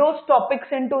to get those topics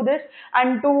into this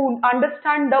and to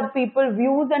understand the people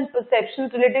views and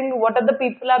perceptions relating to what are the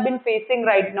people have been facing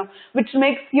right now, which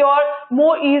makes your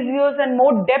more easier and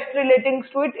more depth relating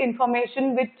to it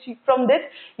information, which from this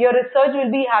your research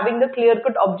will be having the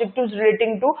clear-cut objectives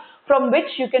relating to, from which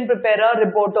you can prepare a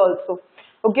report also.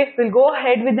 Okay, we'll go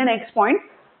ahead with the next point.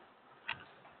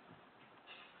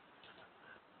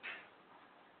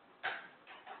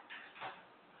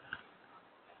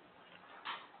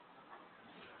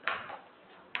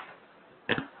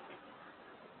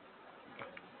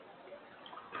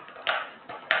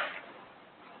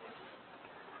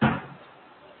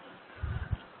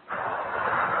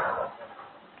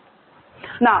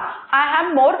 Now, I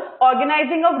have more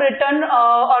organizing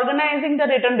the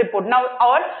written report. Now,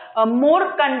 our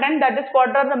more content, that is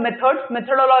what are the methods,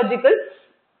 methodological,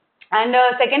 and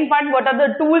second part, what are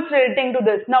the tools relating to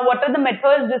this. Now, what are the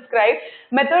methods described?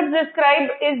 Methods described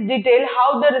is detail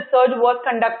how the research was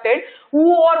conducted,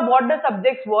 who or what the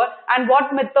subjects were, and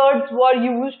what methods were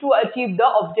used to achieve the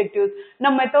objectives. Now,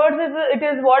 methods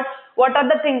is what are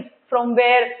the things, from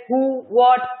where, who,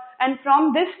 what, and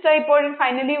from this type of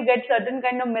finally you get certain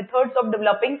kind of methods of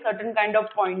developing certain kind of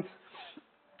points.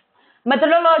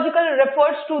 Methodological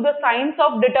refers to the science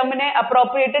of determining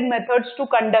appropriate methods to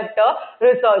conduct a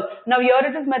research. Now here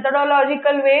it is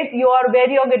methodological way, where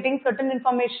you are getting certain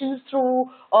information through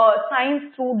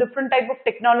science, through different type of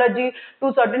technology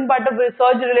to certain part of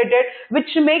research related,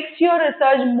 which makes your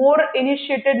research more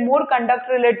initiated, more conduct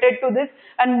related to this,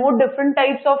 and more different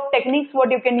types of techniques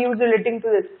what you can use relating to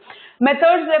this.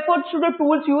 Methods refers to the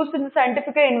tools used in the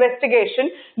scientific investigation.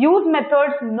 Use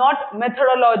methods, not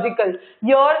methodological.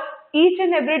 Your each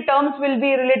and every terms will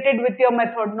be related with your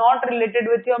method, not related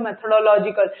with your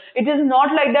methodological. It is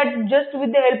not like that just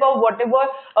with the help of whatever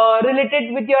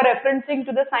related with your referencing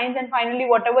to the science, and finally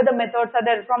whatever the methods are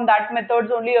there, from that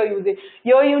methods only you're using.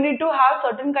 Here you need to have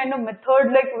certain kind of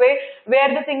method like way, where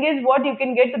the thing is what you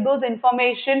can get those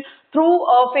information through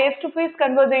face-to-face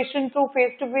conversation, through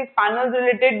face-to-face panels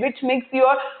related, which makes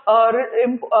your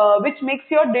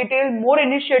detail more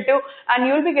initiative, and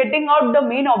you will be getting out the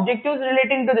main objectives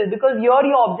relating to this, because your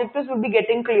objectives will be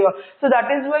getting clear. So that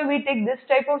is why we take this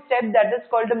type of step, that is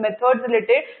called the methods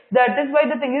related. That is why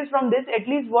the thing is from this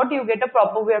at least what you get a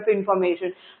proper way of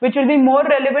information, which will be more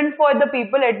relevant for the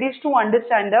people at least to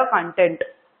understand the content.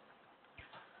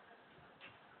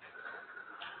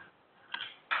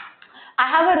 I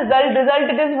have a result,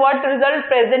 it is what result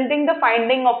presenting the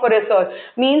finding of a research,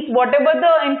 means whatever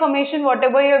the information,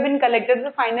 whatever you have been collected,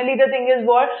 so finally the thing is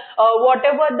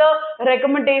whatever the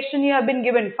recommendation you have been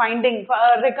given, finding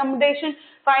or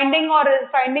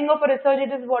finding of a research,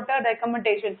 it is what a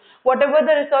recommendation. Whatever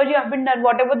the research you have been done,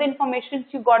 whatever the information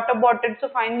you got about it, so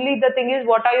finally the thing is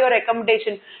what are your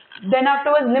recommendations. Then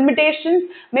afterwards limitations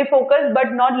may focus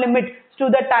but not limit to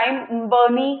the time,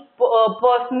 money,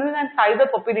 personal and size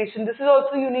of population. This is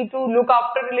also you need to look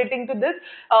after relating to this.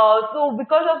 So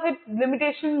because of it,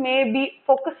 limitation may be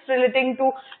focus relating to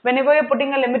whenever you're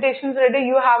putting a limitations related,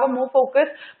 you have a more focus,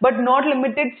 but not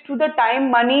limited to the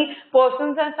time, money,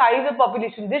 persons and size of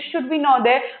population. This should be not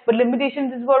there, but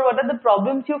limitations is what are the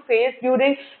problems you face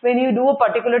during when you do a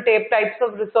particular types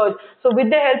of research. So with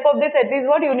the help of this, at least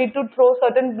what you need to throw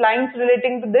certain blinds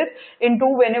relating to this into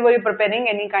whenever you're preparing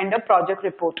any kind of project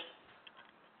report.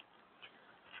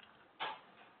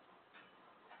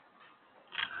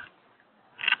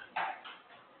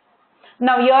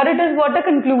 Now here it is what a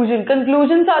conclusion.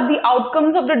 Conclusions are the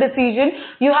outcomes of the decision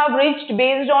you have reached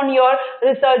based on your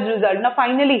research result. Now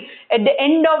finally, at the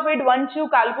end of it, once you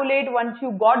calculate, once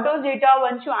you got those data,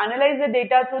 once you analyze the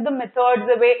data through the methods,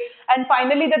 the way, and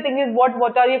finally the thing is what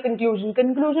are your conclusion?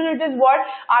 Conclusion, it is what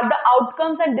are the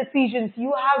outcomes and decisions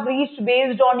you have reached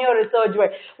based on your research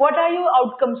work. What are your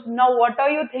outcomes? Now what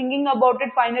are you thinking about it?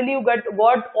 Finally you got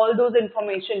all those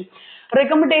information.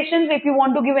 Recommendations, if you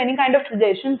want to give any kind of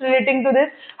suggestions relating to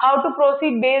this, how to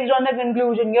proceed based on the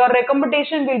conclusion. Your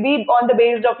recommendation will be on the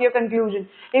basis of your conclusion.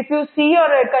 If you see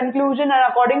your conclusion and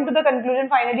according to the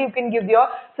conclusion, finally you can give your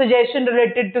suggestion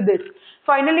related to this.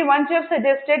 Finally, once you have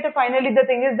suggested, finally the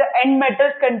thing is the end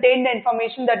matters contain the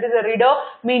information that is a reader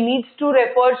may needs to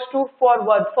refers to for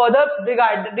further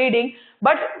reading.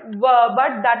 But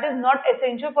that is not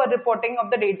essential for reporting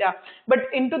of the data. But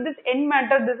into this end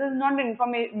matter, this is not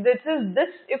information. This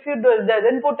if you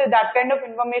doesn't put that kind of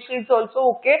information, it's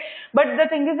also okay. But the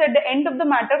thing is, at the end of the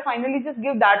matter, finally just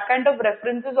give that kind of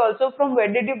references also from where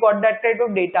did you got that type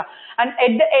of data. And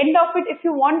at the end of it, if you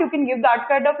want, you can give that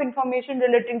kind of information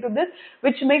relating to this,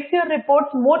 which makes your reports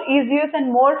more easier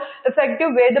and more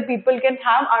effective, where the people can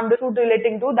have understood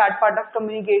relating to that part of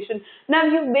communication. Now,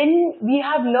 when we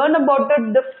have learned about the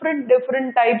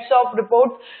different types of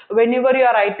reports, whenever you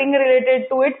are writing related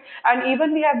to it, and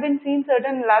even we have been seeing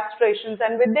certain illustrations,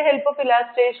 and with the help of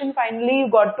illustration, finally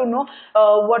you got to know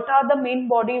what are the main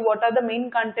body, what are the main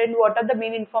content, what are the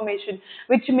main information,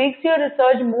 which makes your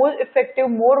research more effective,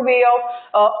 more way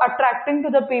of attracting to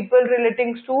the people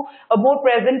relating to more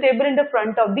presentable in the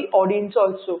front of the audience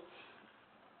also.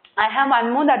 I have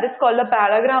one more that is called a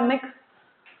paragrammic.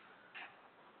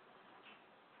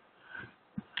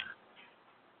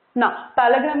 Now,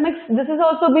 paragrammics, this has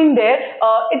also been there.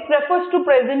 It refers to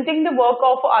presenting the work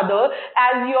of other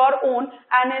as your own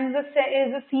and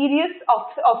is a serious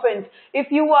offense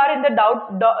if you are in the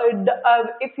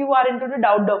if you are into the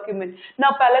doubt document.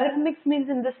 Now, paragrammics means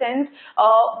in the sense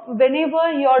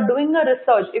whenever you are doing a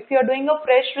research, if you are doing a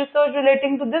fresh research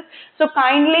relating to this, so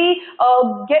kindly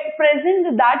get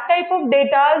present that type of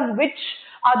data which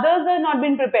others are not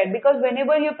been prepared, because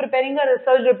whenever you're preparing a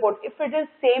research report, if it is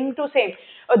same to same,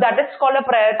 that is called a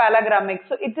paragrammic.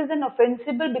 So it is an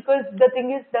offensible, because the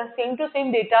thing is the same to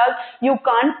same data, you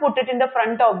can't put it in the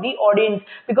front of the audience,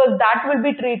 because that will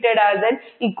be treated as an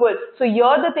equal. So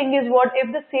here the thing is what if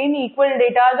the same equal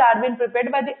data are been prepared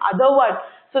by the other one.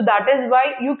 So that is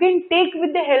why you can take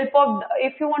with the help of,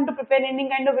 if you want to prepare any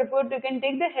kind of report, you can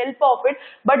take the help of it.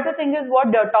 But the thing is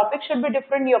what the topic should be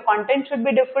different, your content should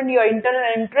be different, your internal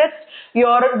interest,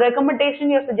 your recommendation,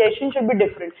 your suggestion should be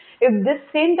different. If this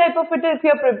same type of it, if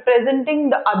you are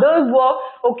presenting the other's work,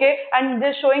 okay, and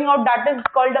they're showing out that is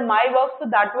called a my work, so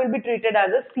that will be treated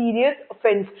as a serious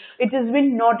offense. It has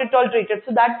been not at all treated.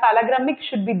 So that paragrammic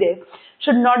should be there.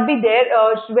 Should not be there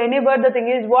whenever the thing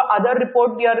is what other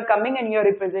report you are coming and you are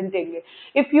representing it.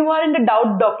 If you are in the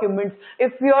doubt documents,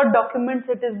 if your documents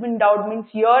it has been doubt means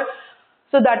your,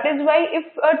 so that is why if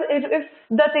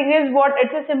the thing is what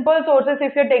it's a simple sources,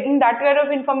 if you're taking that kind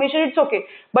of information, it's okay.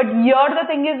 But here the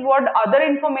thing is what other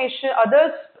information,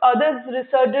 others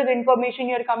researchers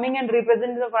information you're coming and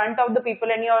representing the front of the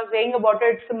people and you're saying about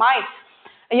it, it's mine.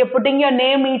 You're putting your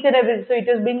name, each and everything, so it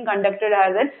has been conducted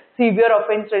as a severe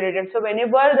offense related. So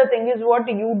whenever the thing is what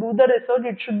you do the research,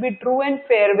 it should be true and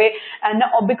fair way. And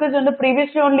because on the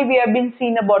previously only we have been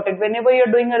seen about it. Whenever you're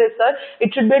doing a research,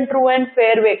 it should be true and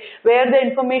fair way, where the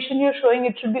information you're showing,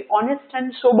 it should be honest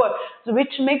and sober, so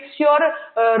which makes your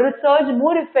research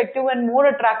more effective and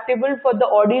more attractable for the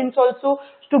audience also,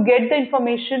 to get the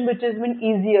information which has been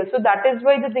easier. So that is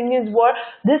why the thing is what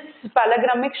this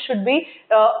paragrammic should be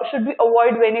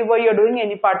avoided whenever you're doing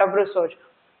any part of research.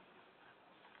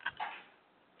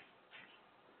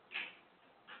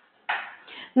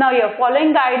 Now here,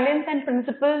 following guidelines and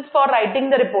principles for writing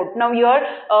the report. Now here,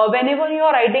 whenever you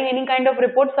are writing any kind of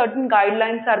report, certain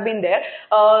guidelines are being there.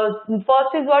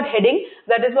 First is what heading,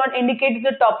 that is what indicates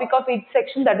the topic of each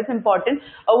section, that is important.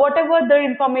 Whatever the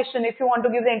information, if you want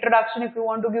to give the introduction, if you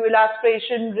want to give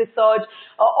illustration, research,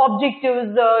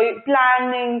 objectives,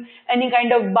 planning, any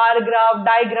kind of bar graph,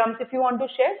 diagrams, if you want to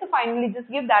share, so finally just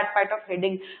give that part of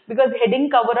heading, because heading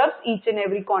covers up each and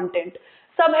every content.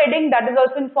 Subheading, that is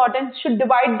also important, should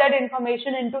divide that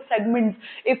information into segments.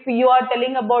 If you are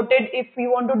telling about it, if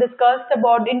you want to discuss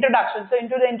about introduction, so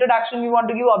into the introduction you want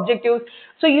to give objectives,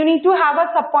 so you need to have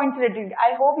a subpoints related.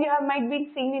 I hope you have might be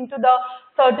seen into the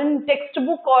certain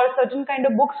textbook or certain kind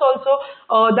of books also,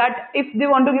 that if they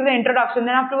want to give the introduction,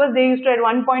 then afterwards they used to add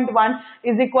 1.1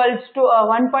 is equals to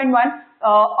 1.1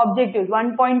 objectives,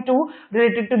 1.2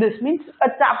 related to this, means a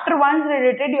chapter 1 is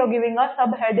related, you're giving a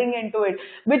subheading into it,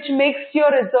 which makes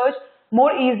your research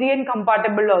more easy and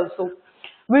compatible also.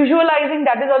 Visualizing,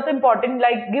 that is also important,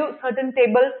 like give certain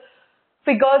tables,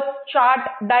 figures, chart,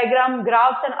 diagram,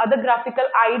 graphs and other graphical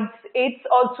aids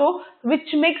also,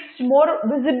 which makes more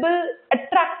visible,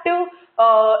 attractive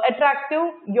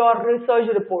your research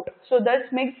report. So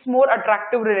that makes more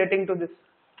attractive relating to this.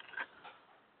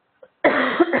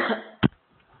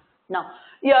 Now,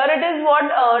 here it is what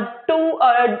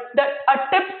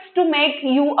tips to make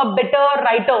you a better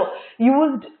writer.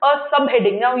 Used a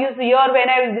subheading. Now, here when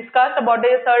I discussed about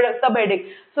a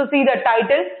subheading. So, see the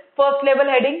title, first level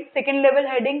heading, second level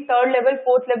heading, third level,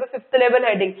 fourth level, fifth level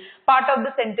heading, part of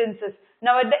the sentences.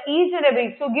 Now at the each and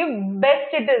every, so give best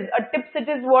it is, a tips it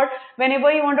is what, whenever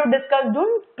you want to discuss,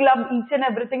 don't club each and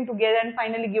everything together and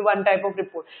finally give one type of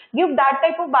report. Give that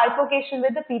type of bifurcation where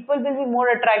the people will be more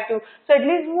attractive. So at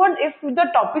least what, if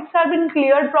the topics have been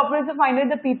cleared properly, so finally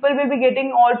the people will be getting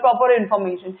all proper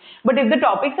information. But if the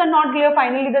topics are not clear,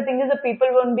 finally the thing is the people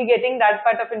won't be getting that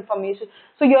part of information.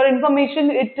 So your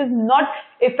information, it is not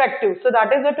effective. So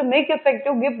that is what, to make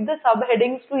effective, give the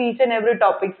subheadings to each and every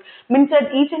topic. Means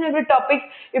that each and every topic,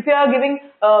 if you are giving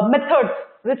methods,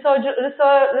 research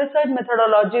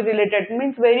methodology related,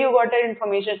 means where you got that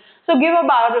information. So give a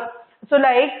bar, so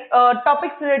like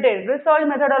topics related, research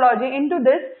methodology. Into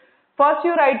this, first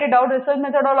you write it out, research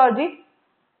methodology,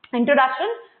 introduction.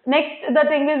 Next the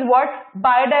thing is what,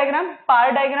 bar diagram,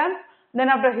 par diagram. Then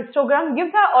after histogram,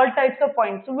 give the all types of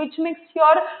points, so which makes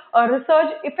your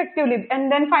research effectively,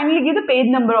 and then finally give the page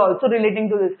number also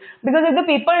relating to this, because if the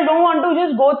people don't want to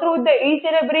just go through the each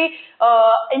and every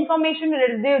information,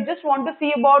 they just want to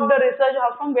see about the research,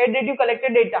 how from where did you collect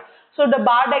the data. So the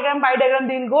bar diagram, pie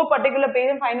diagram, they will go particular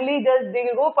page and finally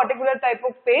they will go particular type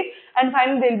of page and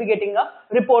finally they will be getting a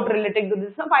report relating to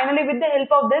this. So finally with the help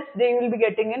of this, they will be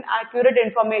getting an accurate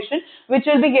information, which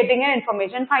will be getting an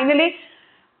information. Finally,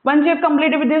 once you have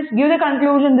completed with this, give the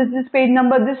conclusion, this is page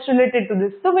number, this related to this.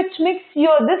 So which makes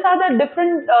your, these are the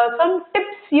different, some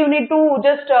tips you need to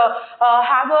just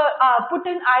have a, put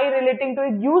an eye relating to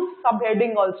it, use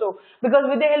subheading also. Because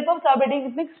with the help of subheading,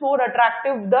 it makes more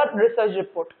attractive the research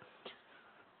report.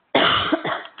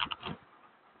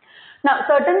 Now,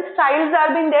 certain styles are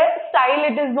being there. Style,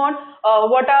 it is not,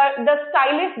 what are the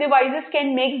stylish devices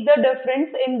can make the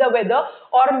difference in the whether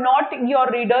or not your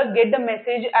readers get the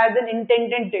message as an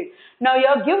intended. Now, you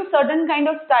give certain kind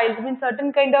of styles, means certain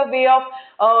kind of way of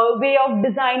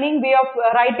designing, way of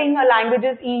writing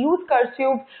languages. You use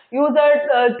cursive, use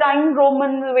a Times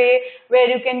Roman way where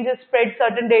you can just spread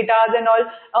certain data and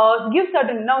all. Give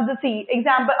certain. Now, see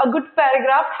example, a good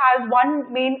paragraph has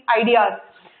one main idea.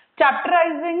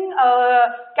 Chapterizing,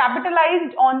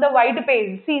 capitalized on the white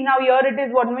page. See, now here it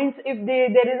is what means, if there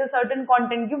is a certain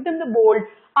content, give them the bold,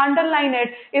 underline it.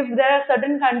 If there are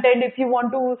certain content, if you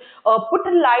want to put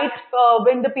a light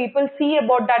when the people see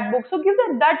about that book, so give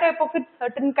them that type of it,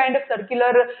 certain kind of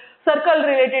circle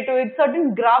related to it,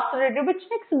 certain graphs related, which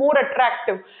makes more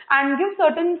attractive, and give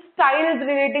certain styles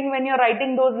relating when you're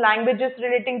writing those languages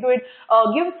relating to it.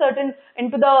 Give certain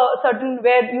into the certain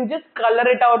where you just color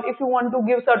it out. If you want to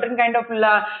give certain kind of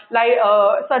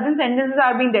certain sentences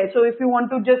are being there, so if you want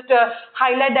to just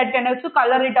highlight that kind of, so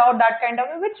color it out that kind of,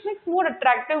 which makes more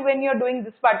attractive when you're doing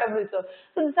this part of research.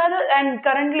 So these are the, and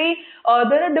currently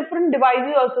there are different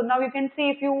devices also. Now you can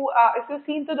see, if you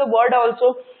see into the Word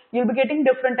also, you'll be getting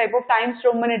different type of Times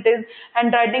Roman, it is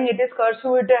handwriting, it is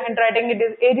cursive, it is handwriting, it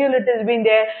is Arial, it has been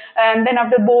there, and then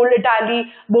after bold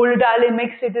italic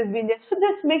it has been there. So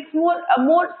this makes a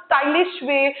more stylish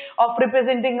way of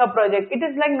representing a project. It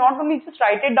is like not only just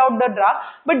write it out the draft,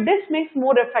 but this makes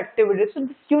more effective. So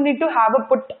this, you need to have a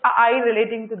put eye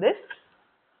relating to this.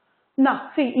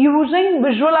 Now, see, using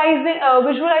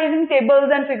visualizing tables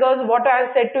and figures, what I have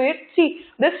said to you, see,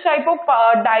 this type of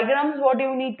diagrams, what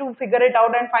you need to figure it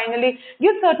out and finally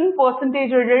give certain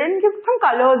percentage related and give some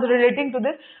colors relating to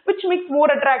this, which makes more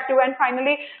attractive, and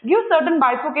finally give certain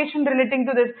bifurcation relating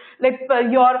to this, like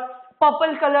your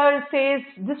purple color says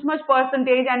this much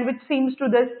percentage and which seems to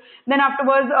this, then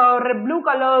afterwards blue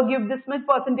color give this much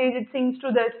percentage, it seems to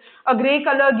this, a gray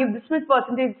color give this much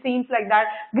percentage, it seems like that,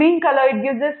 green color it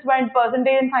gives this one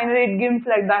percentage, and finally it gives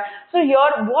like that. So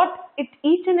here what it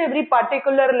each and every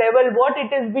particular level what it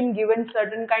has been given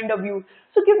certain kind of view,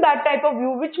 so give that type of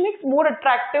view which makes more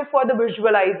attractive for the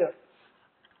visualizer.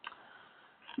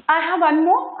 I have one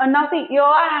more. Now see, here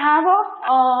I have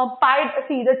a pie,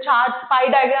 see the chart,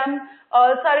 pie diagram,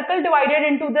 circle divided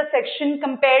into the section,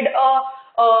 compared a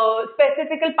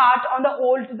specific part on the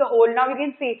whole to the whole. Now you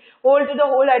can see whole to the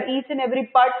whole at each and every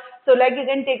part. So like you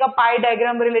can take a pie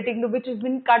diagram relating to which has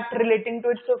been cut relating to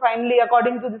it. So finally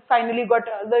according to this finally got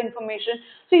the information.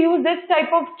 So use this type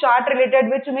of chart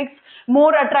related which makes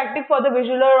more attractive for the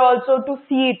visualer also to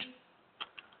see it.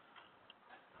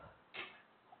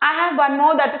 I have one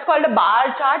more that is called a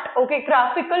bar chart. Okay,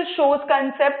 graphical shows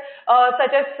concept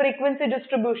such as frequency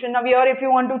distribution. Now here if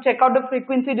you want to check out the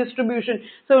frequency distribution,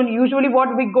 so usually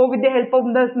what we go with the help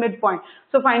of this midpoint.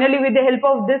 So finally with the help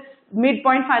of this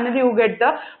midpoint, finally you get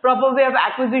the proper way of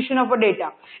acquisition of a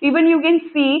data. Even you can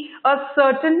see a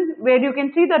certain where you can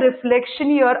see the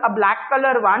reflection here, a black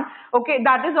color one. Okay,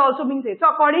 that is also being said. So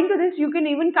according to this, you can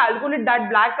even calculate that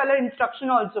black color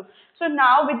instruction also. So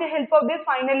now with the help of this,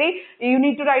 finally you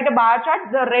need to write a bar chart.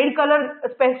 The red color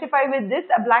specify with this,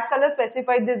 a black color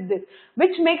specify this,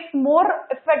 which makes more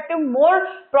effective, more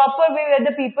proper way where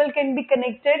the people can be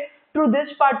connected to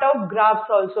this part of graphs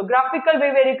also, graphical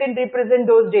way where you can represent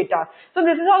those data. So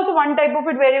this is also one type of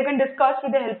it where you can discuss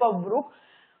with the help of group.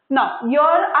 Now, here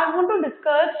I want to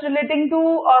discuss relating to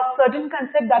a certain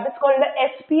concept that is called the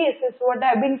SPSS, what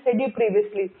I have been said you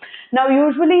previously. Now,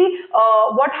 usually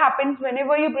what happens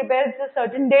whenever you prepare a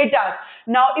certain data.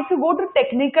 Now, if you go to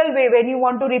technical way when you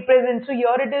want to represent, so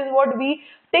here it is what we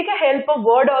take a help of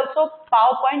Word also,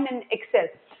 PowerPoint and Excel.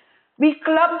 We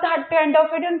club that kind of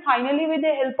it, and finally with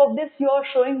the help of this you are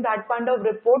showing that kind of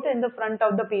report in the front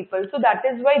of the people. So that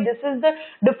is why this is the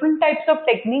different types of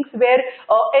techniques where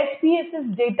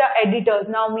SPSS data editors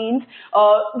now means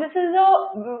this is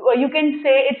a, you can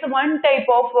say it's one type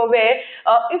of where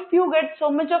if you get so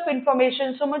much of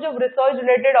information, so much of research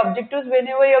related objectives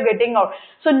whenever you're getting out.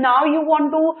 So now you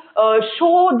want to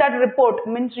show that report,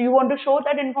 means you want to show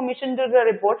that information to the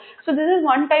report. So this is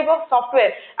one type of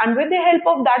software, and with the help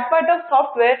of that part of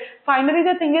software, finally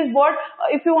the thing is what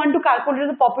if you want to calculate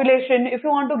the population, if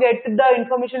you want to get the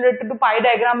information related to pie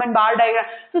diagram and bar diagram,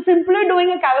 so simply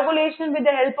doing a calculation with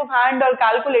the help of hand or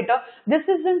calculator, this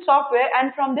is in software,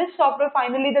 and from this software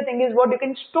finally the thing is what you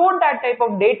can store that type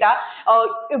of data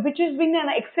which is being an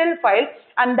Excel file,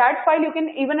 and that file you can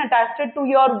even attach it to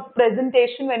your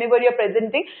presentation whenever you're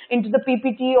presenting into the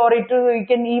PPT, or you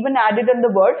can even add it in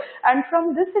the Word, and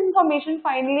from this information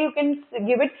finally you can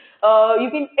give it, you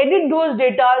can edit those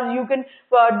data, you can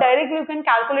directly you can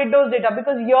calculate those data,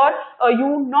 because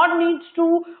you not need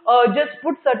to just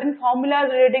put certain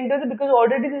formulas relating to it, because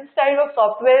already this type of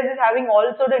software is having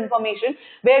all sort of information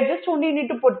where just only need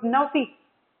to put. Now see,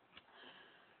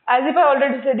 as if I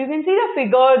already said, you can see the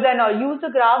figures and use the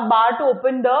graph bar to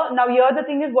open the, now here the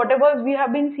thing is whatever we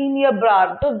have been seeing here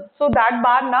bar, so that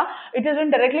bar now it is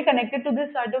been directly connected to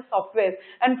this sort of software,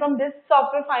 and from this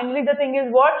software finally the thing is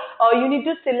what you need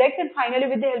to select, and finally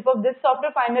with the help of this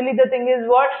software finally the thing is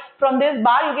what from this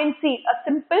bar you can see a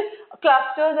simple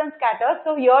clusters and scatters.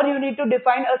 So here you need to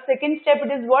define a second step,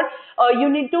 it is what you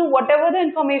need to, whatever the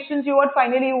information you want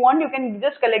finally you want, you can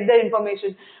just collect the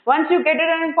information. Once you get it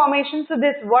an information, so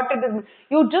this what it is,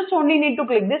 you just only need to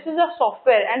click. This is a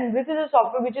software, and this is a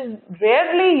software which is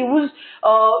rarely used,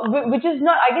 which is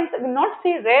not, I can not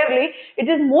say rarely, it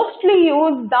is mostly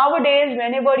used nowadays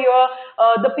whenever you're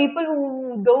the people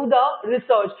who do the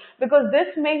research, because this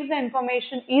makes the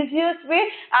information easiest way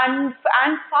and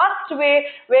fast way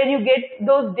where you get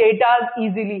those data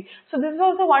easily. So this is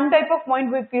also one type of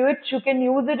point with which you can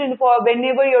use it in for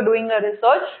whenever you're doing a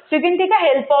research. So you can take a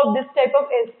help of this type of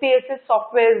SPSS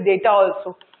software data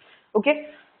also. Okay.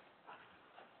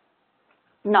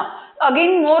 Now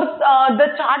again more the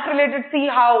chart related, see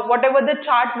how whatever the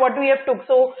chart what we have took,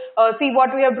 so see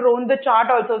what we have drawn the chart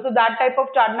also, so that type of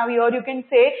chart. Now here you can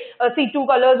say see two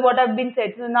colors what have been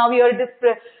said, so now here it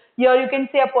is here you can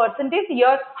say a percentage,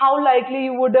 here how likely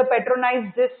you would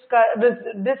patronize this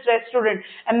restaurant,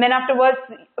 and then afterwards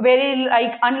very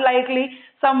unlikely,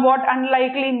 somewhat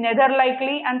unlikely, neither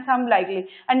likely, and some likely.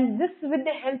 And this, with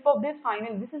the help of this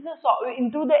finally, this is a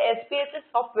into the SPSS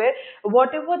software,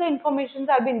 whatever the informations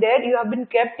have been there, you have been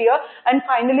kept here, and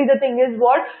finally the thing is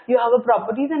what, you have a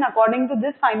properties, and according to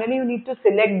this finally you need to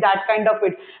select that kind of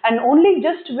it, and only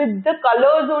just with the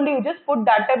colors only, you just put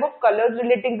that type of colors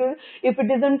relating to, if it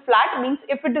is in flat, means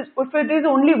if it is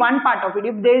only one part of it,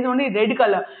 if there is only red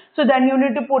color, so then you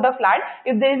need to put a flat.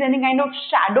 If there is any kind of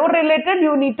shadow related,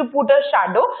 you need to put a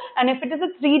shadow. And if it is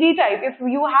a 3D type, if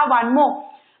you have one more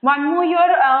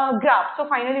your graph, so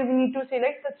finally we need to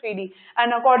select the 3D,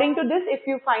 and according to this, if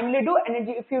you finally do, and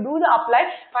if you do the apply,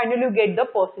 finally you get the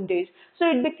percentage. So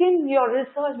it becomes, your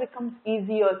research becomes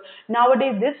easier.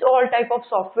 Nowadays this all type of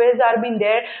softwares are being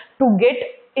there to get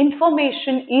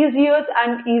information easier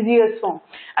and easier form,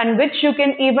 and which you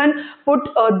can even put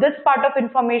this part of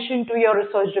information to your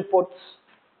research reports.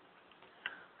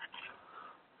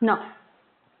 Now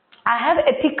I have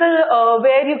ethical,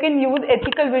 where you can use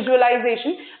ethical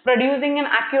visualization, producing an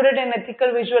accurate and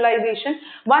ethical visualization,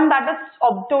 one that is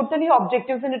totally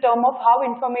objective in the term of how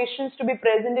information is to be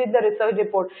presented in the research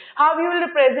report, how you will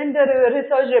represent the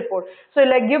research report. So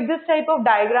like give this type of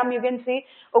diagram, you can see,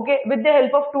 okay, with the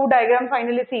help of two diagrams,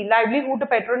 finally see livelihood to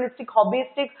patronistic,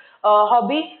 hobbyistic,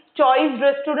 hobby, choice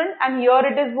restaurant, and here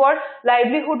it is what,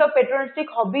 livelihood of patronistic,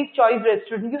 hobby, choice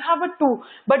restaurant. You have a two,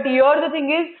 but here the thing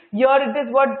is, here it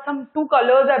is what, some two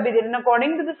colors are there, and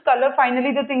according to this color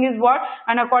finally the thing is what,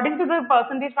 and according to the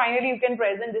percentage finally you can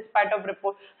present this part of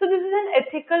report. So this is an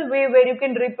ethical way where you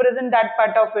can represent that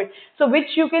part of it, so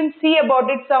which you can see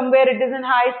about it, somewhere it is in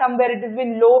high, somewhere it has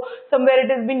been low, somewhere it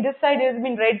has been this side, it has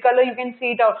been red color, you can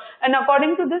see it out, and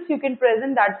according to this you can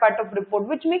present that part of report,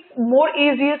 which makes more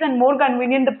easier and more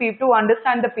convenient the people to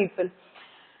understand the people.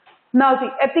 Now see,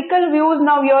 ethical views,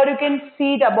 now here you can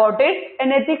see it about it.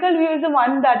 An ethical view is the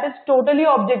one that is totally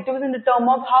objective in the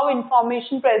term of how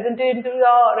information presented into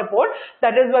the report.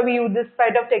 That is why we use this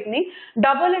type of technique.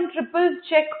 Double and triple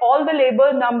check all the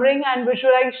labels, numbering and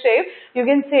visualize shape. You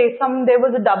can say some there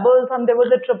was a double, some there was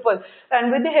a triple,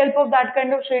 and with the help of that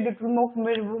kind of shade, it will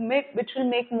which will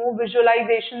make more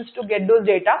visualizations to get those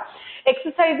data.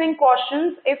 Exercising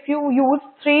cautions, if you use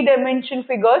 3-dimension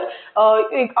figures,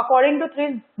 according to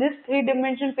this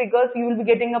 3-dimension figures, you will be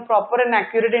getting a proper and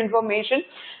accurate information.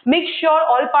 Make sure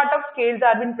all part of scales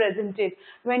are being presented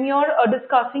when you are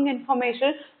discussing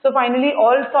information. So finally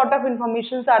all sort of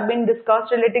informations are being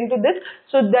discussed relating to this,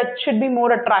 so that should be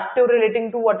more attractive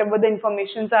relating to whatever the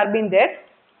informations are being there.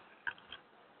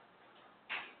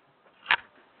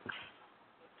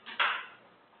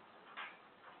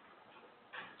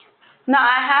 Now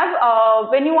I have,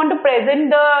 when you want to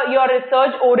present your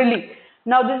research orally,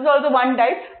 now this is also one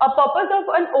type. A purpose of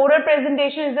an oral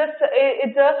presentation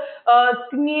is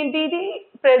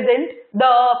present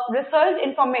the research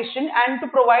information and to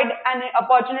provide an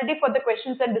opportunity for the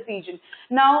questions and decision.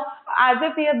 Now, as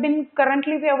if we have been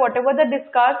currently, we have whatever the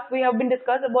discussed, we have been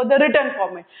discussed about the written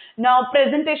format. Now,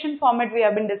 presentation format we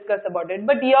have been discussed about it.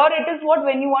 But here it is what,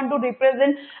 when you want to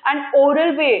represent an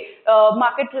oral way,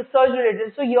 market research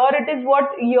related. So here it is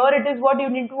what you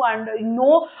need to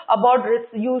know about risk.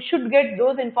 You should get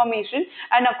those information,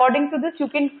 and according to this you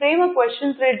can frame a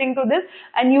questions relating to this,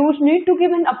 and you need to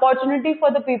give an opportunity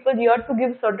for the people here to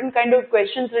give certain kind of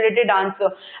questions related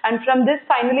answer, and from this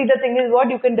finally the thing is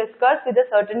what you can discuss with a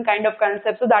certain kind of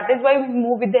concept. So that is why we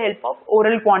move with the help of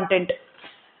oral content.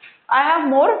 I have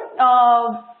more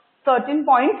certain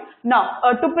points. Now,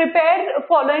 to prepare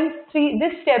following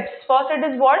these steps, first it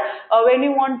is what, when you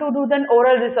want to do the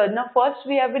oral research. Now first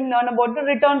we have been learn about the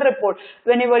written report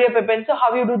whenever you are preparing, so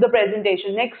how you do the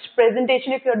presentation. Next,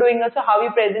 presentation if you are doing also, how you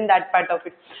present that part of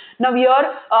it. Now here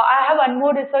I have one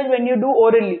more research when you do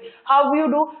orally. How you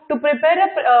do to prepare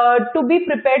to be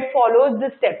prepared follows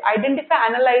this step. Identify,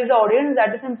 analyze the audience,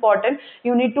 that is important.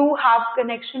 You need to have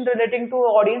connection relating to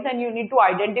audience, and you need to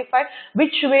identify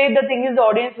which way the thing is the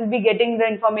audience will be getting the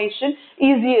information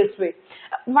easiest way.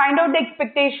 Find out the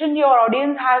expectation your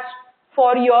audience has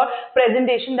for your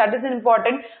presentation, that is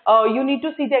important. You need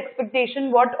to see the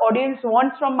expectation what audience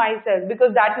wants from myself,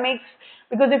 because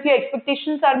if your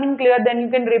expectations are being clear, then you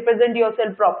can represent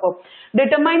yourself proper.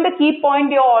 Determine the key point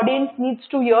your audience needs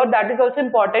to hear, that is also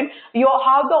important.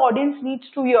 How the audience needs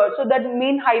to hear, so that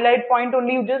main highlight point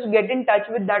only, you just get in touch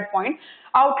with that point.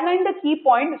 Outline the key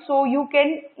point so you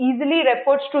can easily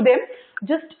refer to them.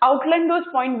 Just outline those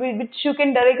points which you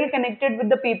can directly connect it with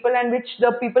the people, and which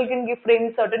the people can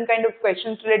frame certain kind of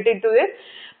questions related to it.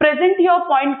 Present your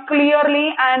point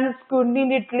clearly and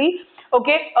scrutinously.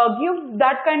 Okay, give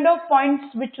that kind of points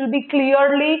which will be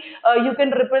clearly, you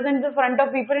can represent the front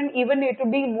of people, and even it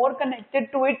will be more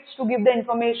connected to it to give the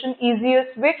information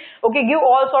easiest way. Okay, give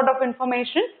all sort of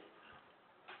information.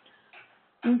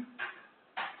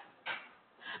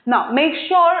 Now, make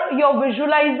sure you're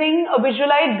visualizing,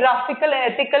 visualize graphical and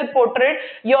ethical portrait,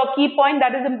 your key point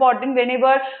that is important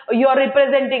whenever you're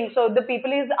representing. So the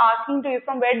people is asking to you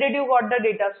from where did you got the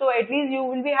data. So at least you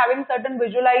will be having certain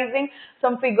visualizing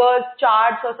some figures,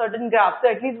 charts or certain graphs. So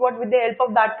at least what with the help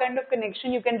of that kind of connection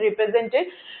you can represent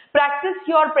it. Practice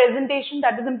your presentation,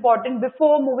 that is important.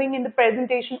 Before moving in the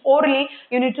presentation orally,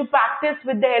 you need to practice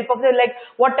with the help of the like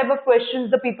whatever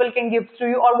questions the people can give to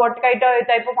you or what kind of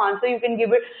type of answer you can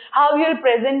give it, how you will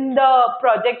present the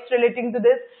projects relating to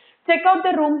this. Check out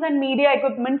the rooms and media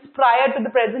equipments prior to the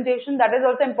presentation. That is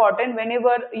also important.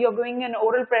 Whenever you're doing an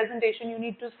oral presentation, you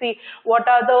need to see what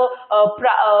are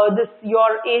the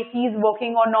your AC is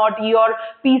working or not, your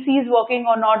PC is working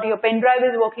or not, your pen drive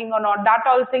is working or not. That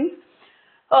all things.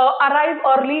 Arrive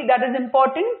early, that is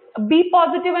important. Be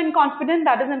positive and confident,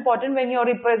 that is important when you're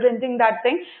representing that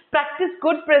thing. Practice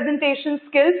good presentation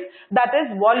skills, that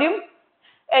is volume,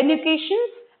 education,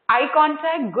 eye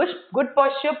contact, good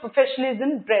posture,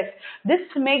 professionalism, dress. This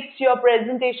makes your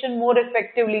presentation more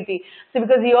effectively. So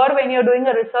because here when you're doing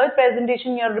a research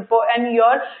presentation, you're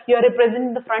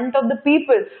representing the front of the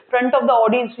people, front of the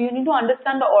audience. So you need to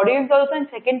understand the audience also. And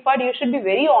second part, you should be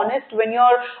very honest when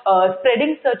you're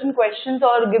spreading certain questions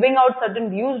or giving out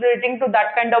certain views relating to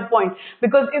that kind of point.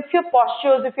 Because if your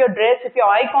postures, if your dress, if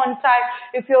your eye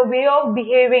contact, if your way of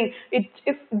behaving,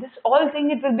 if this all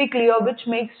thing, it will be clear, which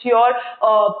makes your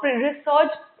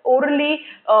research orally,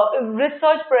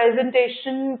 research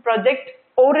presentation project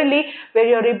orally, where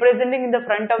you're representing in the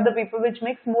front of the people, which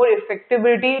makes more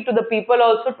effectivity to the people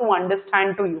also to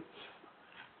understand to you.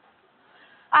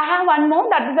 I have one more,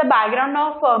 that is the background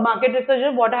of market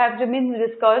researcher, what I have been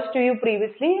discussed to you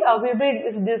previously. We'll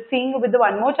be seeing with the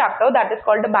one more chapter that is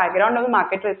called the background of a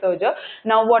market researcher.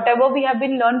 Now, whatever we have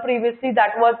been learned previously,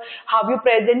 that was how you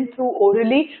present through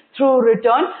orally, through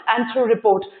return and through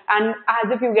report, and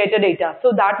as if you get a data.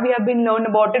 So that we have been learned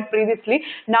about it previously.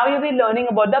 Now you'll be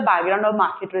learning about the background of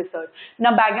market research.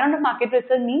 Now, background of market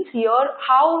research means here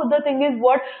how the thing is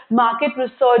what market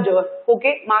researcher,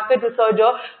 okay, market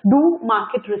researcher do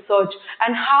market research,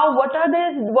 and how what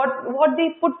they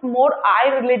put more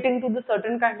eye relating to the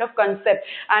certain kind of concept,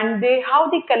 and how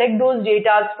they collect those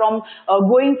data from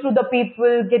going through the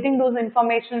people, getting those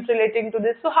information relating to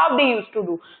this. So how they used to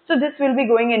do. So this will be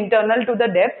going internal to the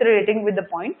depth relating with the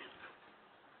point.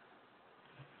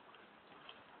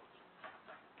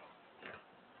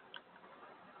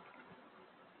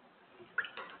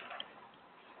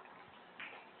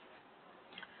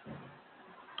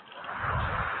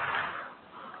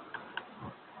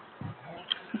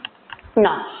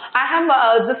 Now, I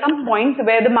have some points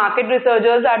where the market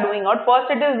researchers are doing out. First,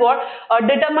 it is what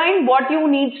determine what you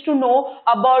need to know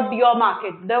about your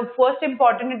market. The first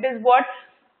important, it is what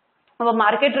a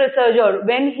market researcher,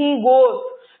 when he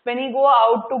go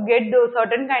out to get the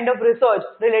certain kind of research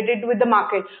related with the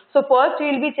market. So first he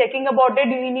will be checking about it.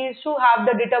 He needs to have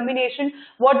the determination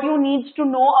what you need to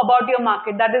know about your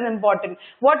market. That is important.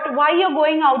 Why you're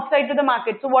going outside to the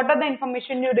market. So what are the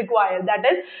information you require? That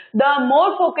is, the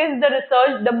more focused the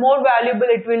research, the more valuable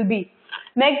it will be.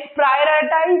 Next,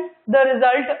 prioritize the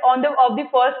result of the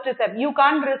first step. You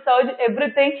can't research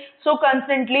everything so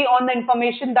constantly on the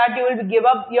information that you will give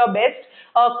up your best,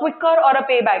 quicker or a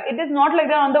payback. It is not like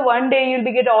that on the one day you'll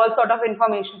be get all sort of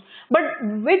information. But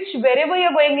wherever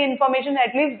you're going information,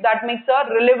 at least that makes a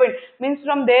relevant. Means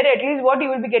from there at least what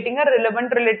you will be getting a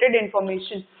relevant related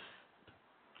information.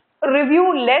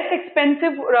 Review less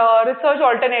expensive research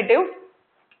alternative.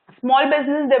 Small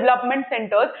business development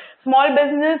centers, small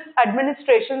business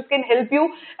administrations can help you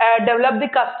develop the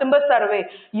customer survey.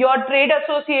 Your trade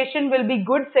association will be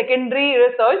good secondary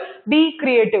research. Be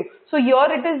creative. So here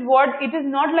it is what, it is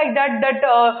not like that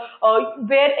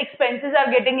where expenses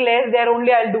are getting less, there only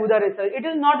I'll do the research. It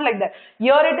is not like that.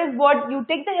 Here it is what you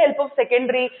take the help of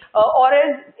secondary or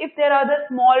else if there are the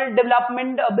small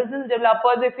development business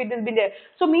developers, if it has been there.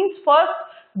 So means first,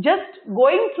 just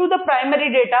going through the primary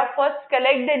data, first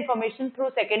collect the information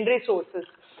through secondary sources.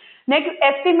 Next,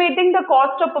 estimating the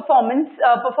cost of performing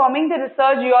the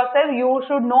research yourself. You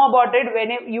should know about it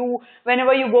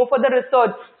whenever you go for the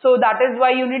research. So that is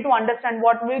why you need to understand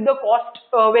what will be the cost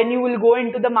when you will go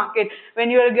into the market, when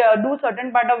you will do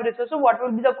certain part of research. So what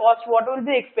will be the cost, what will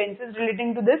be the expenses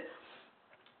relating to this.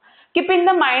 Keep in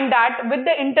the mind that with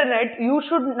the internet, you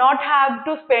should not have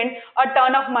to spend a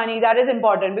ton of money. That is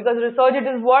important, because research, it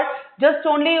is what just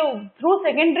only through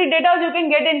secondary data you can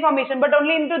get information, but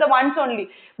only into the once only.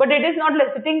 But it is not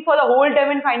sitting for the whole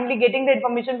time and finally getting the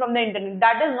information from the internet.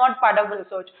 That is not part of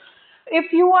research.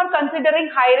 If you are considering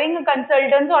hiring a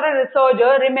consultant or a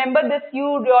researcher, remember this,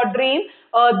 your dream,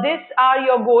 these are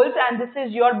your goals and this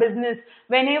is your business.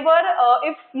 Whenever,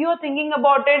 if you are thinking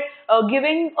about it,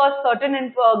 giving a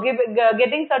certain,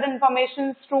 getting certain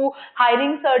information through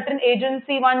hiring certain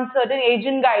agency, one certain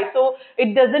agent guy, so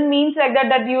it doesn't mean like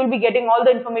that you will be getting all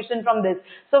the information from this.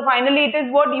 So finally, it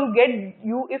is what you get,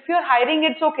 if you're hiring,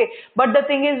 it's okay. But the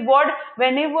thing is what,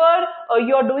 whenever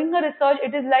you're doing a research,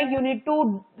 it is like you need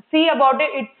to see about it,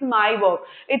 it's my work.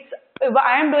 It's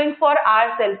I am doing for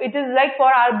ourselves. It is like for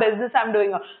our business I'm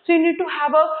doing. So you need to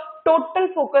have a total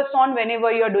focus on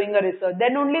whenever you are doing a research.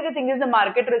 Then only the thing is the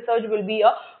market research will be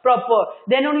a proper.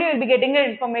 Then only you'll be getting the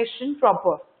information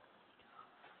proper.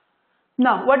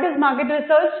 Now, what is market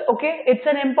research? Okay, it's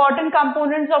an important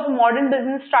component of modern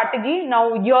business strategy.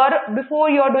 Now, before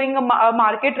you're doing a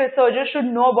market research, you should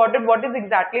know about it. What is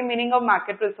exactly meaning of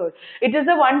market research? It is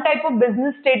a one type of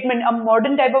business statement, a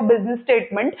modern type of business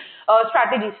statement,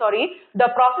 strategy, sorry. The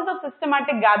process of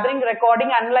systematic gathering, recording,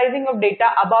 analyzing of data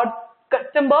about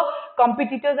customer,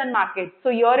 competitors and market. So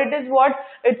here it is what,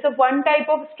 it's a one type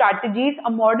of strategies,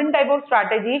 a modern type of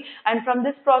strategy, and from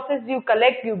this process you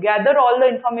collect, you gather all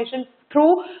the information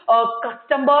through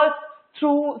customers,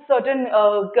 through certain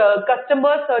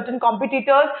customers, certain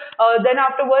competitors, then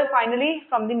afterwards finally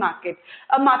from the market.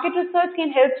 A market research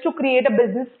can help to create a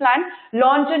business plan,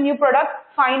 launch a new product,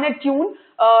 fine tune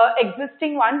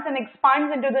existing ones and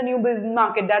expands into the new business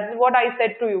market. That is what I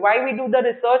said to you. Why we do the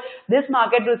research, this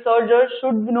market researchers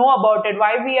should know about it.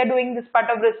 Why we are doing this part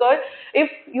of research?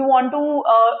 If you want to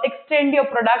extend your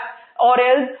product, or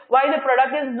else why the product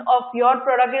is of your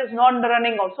product is not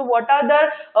running out. So what are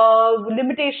the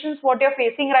limitations what you're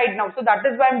facing right now? So that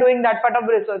is why I'm doing that part of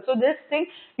research. So this thing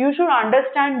you should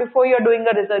understand before you're doing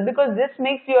a research, because this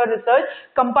makes your research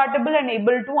compatible and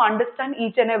able to understand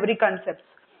each and every concept.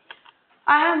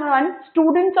 I have run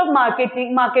students of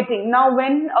marketing. Now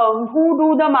when who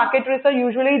do the market research?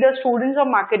 Usually the students of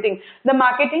marketing. The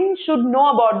marketing should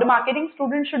know about, the marketing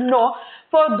students should know,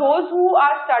 for those who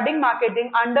are studying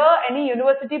marketing under any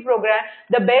university program,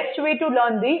 the best way to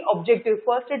learn the objective.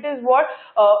 First it is what,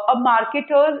 a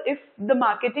marketer, if the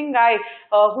marketing guy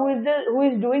who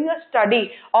is doing a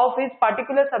study of his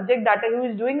particular subject, that who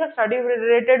is doing a study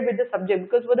related with the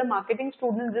subject, because for the marketing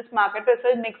students this market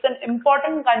research makes an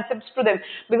important concepts to them,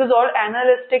 because all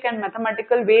analytic and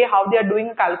mathematical way how they are doing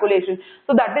a calculation.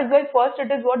 So that is why first it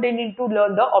is what they need to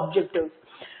learn the objectives.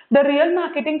 The real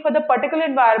marketing for the particular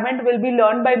environment will be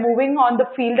learned by moving on the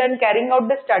field and carrying out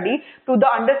the study to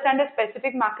understand a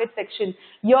specific market section.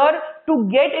 Here to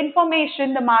get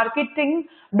information, the marketing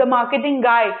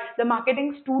guy, the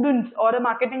marketing students or a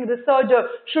marketing researcher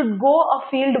should go a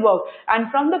field work, and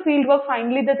from the field work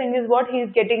finally the thing is what, he is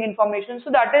getting information.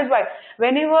 So that is why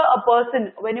whenever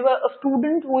a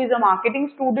student who is a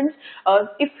marketing student,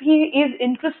 if he is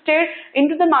interested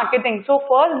into the marketing, so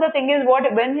first the thing is what,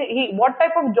 what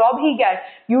type of job he gets,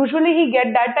 usually he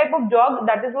get that type of job,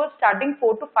 that is what starting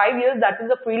 4 to 5 years, that is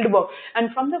the field work,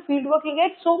 and from the field work he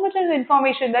gets so much of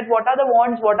information that what are the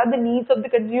wants, what are the needs of the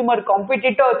consumer,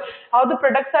 competitors, how the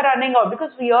products are running out,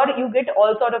 because here you get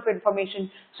all sort of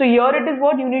information. So here it is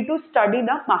what you need to study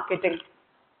the marketing.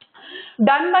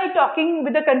 Done by talking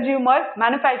with the consumer,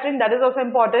 manufacturing, that is also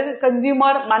important,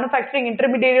 consumer, manufacturing,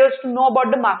 intermediaries to know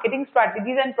about the marketing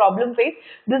strategies and problem faced.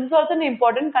 This is also an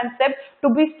important concept to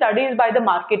be studied by the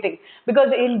marketing, because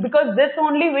this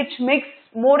only which makes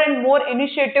more and more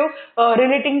initiative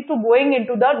relating to going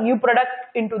into the new products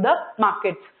into the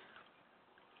markets.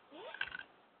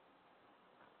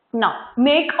 Now,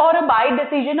 make or a buy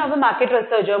decision of a market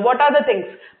researcher. What are the things?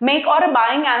 Make or a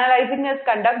buying analyzing is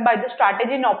conducted by the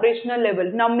strategy and operational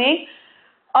level. Now, make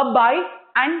a buy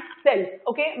and sell.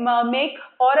 Okay, make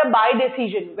or a buy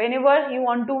decision whenever you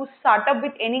want to start up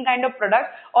with any kind of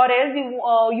product, or else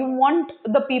you want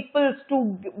the people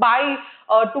to buy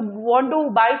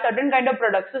certain kind of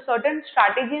products. So certain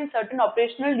strategy and certain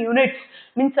operational units,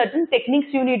 means certain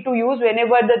techniques you need to use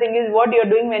whenever the thing is what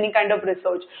you're doing any kind of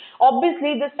research.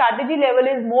 Obviously the strategy level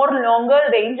is more longer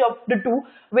range of the two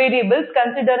variables,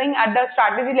 considering at the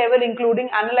strategy level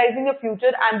including analyzing the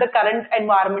future and the current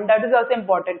environment. That is also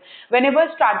important. Whenever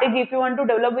strategy, if you want to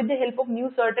develop with the help of new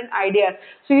certain ideas.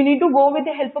 So you need to go with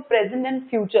the help of present and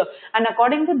future. And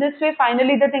according to this way,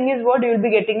 finally the thing is what you will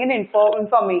be getting an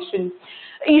information.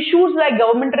 Issues like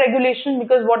government regulation,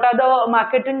 because what are the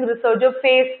marketing researcher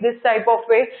face this type of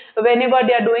way whenever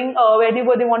they are doing,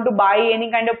 whenever they want to buy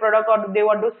any kind of product or they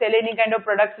want to sell any kind of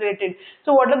products related.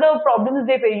 So what are the problems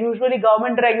they face? Usually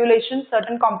government regulations,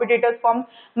 certain competitors from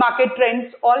market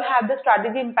trends, all have the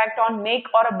strategy impact on make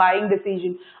or a buying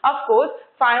decision. Of course,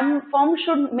 firms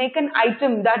should make an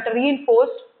item that reinforce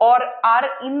or are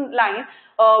in line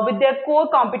with their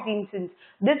core competencies.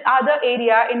 These are the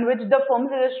area in which the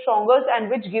firms is the strongest and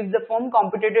which gives the firm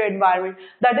competitive environment.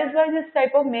 That is why this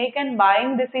type of make and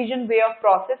buying decision way of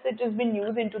process, it has been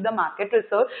used into the market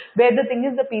research, where the thing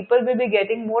is the people will be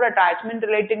getting more attachment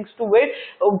relating to it,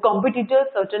 competitors,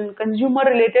 certain consumer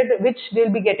related, which they'll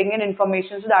be getting in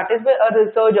information. So that is where a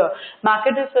researcher,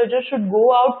 market researcher should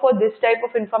go out for this type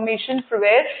of information, for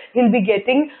where he'll be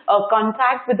getting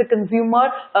contact with the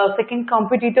consumer, second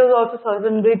competitors also,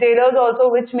 certain retailers also,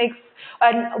 which makes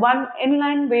one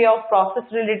inline way of process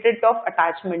related of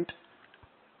attachment.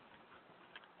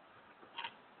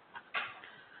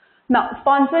 Now,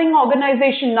 sponsoring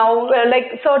organization, now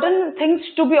like certain things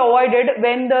to be avoided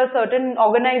when the certain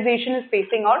organization is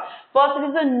facing out. First, it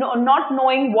is a not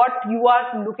knowing what you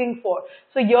are looking for.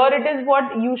 So here it is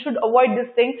what you should avoid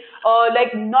this thing,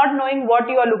 like not knowing what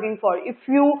you are looking for. If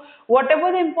you,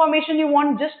 whatever the information you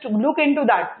want, just look into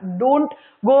that. Don't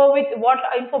go with what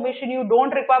information you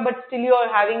don't require but still you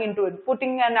are having into it,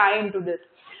 putting an eye into this.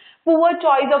 Poor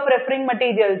choice of referring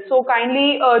materials. So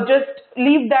kindly just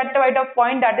leave that kind of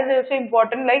point. That is also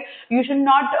important. Like you should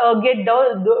not get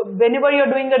whenever you're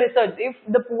doing a research, if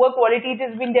the poor quality it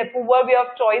has been there, poor way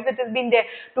of choice it has been there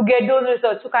to get those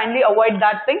research. So kindly avoid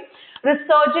that thing.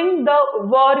 Researching the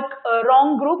work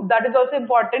wrong group, that is also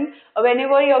important.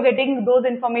 Whenever you're getting those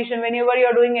information, whenever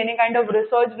you're doing any kind of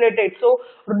research related, so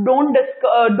don't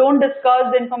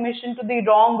discuss the information to the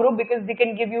wrong group, because they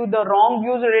can give you the wrong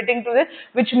views relating to this,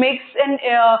 which makes an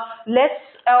less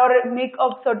or make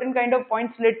of certain kind of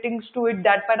points relating to it,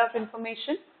 that kind of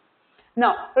information.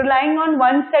 Now, relying on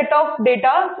one set of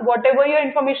data, whatever your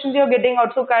information you're getting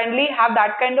out, so kindly have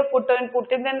that kind of put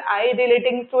in an eye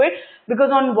relating to it, because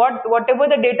on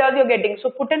whatever the data you're getting, so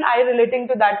put an eye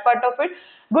relating to that part of it.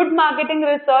 Good marketing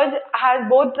research has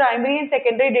both primary and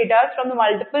secondary data from the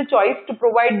multiple choice to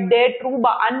provide their true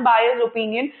unbiased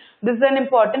opinion. This is an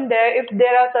important there. If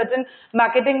there are certain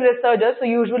marketing researchers, so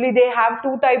usually they have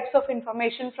two types of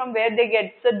information from where they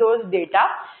get those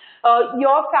data.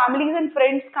 Your families and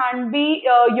friends can't be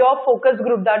your focus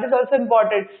group. That is also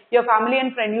important. Your family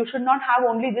and friend, you should not have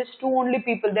only just two only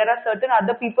people. There are certain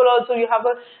other people also. You have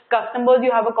a customers, you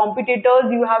have a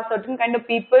competitors, you have certain kind of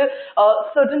people,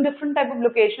 certain different type of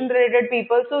location related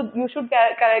people. So you should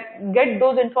get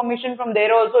those information from there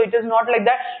also. It is not like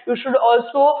that. You should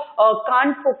also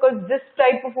can't focus this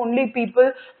type of only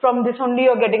people, from this only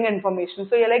you're getting information.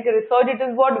 So you're like research, it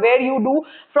is what where you do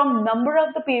from number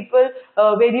of the people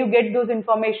where you get those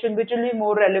information which will be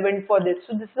more relevant for this.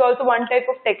 So this is also one type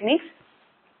of techniques.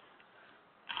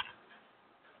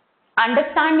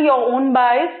 Understand your own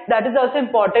bias, that is also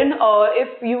important.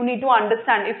 If you need to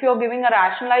understand, if you're giving a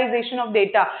rationalization of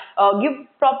data, give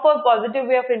proper positive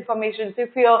way of information. So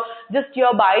if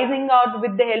you're biasing out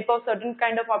with the help of certain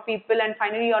kind of people and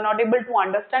finally you're not able to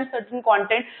understand certain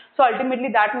content, so ultimately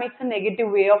that makes a negative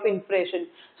way of impression.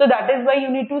 So that is why you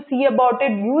need to see about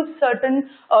it, use certain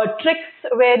tricks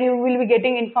where you will be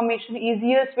getting information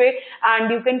easiest way,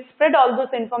 and you can spread all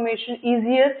those information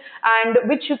easiest, and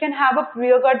which you can have a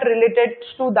clear cut related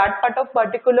to that part of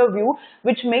particular view,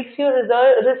 which makes your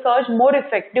research more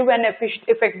effective and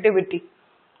effectivity.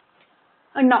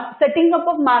 Now, setting up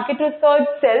of market research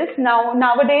cells.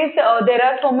 Nowadays, there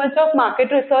are so much of market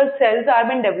research cells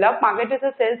have been developed. Market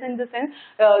research cells in the sense,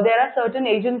 there are certain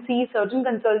agencies, certain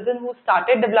consultants who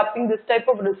started developing this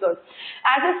type of research.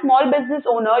 As a small business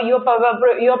owner, you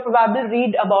probably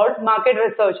read about market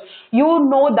research. You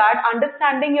know that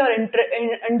understanding your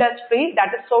industry,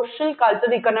 that is social,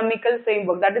 cultural, economical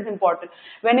framework, that is important.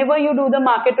 Whenever you do the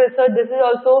market research, this is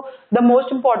also the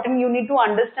most important. You need to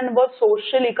understand about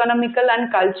social, economical and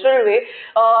cultural way,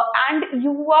 and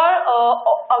you are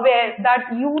aware that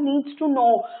you need to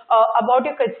know about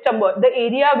your customer, the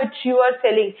area which you are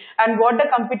selling, and what the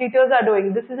competitors are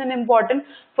doing. This is an important.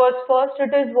 First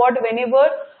it is what,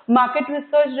 whenever market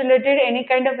research related any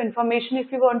kind of information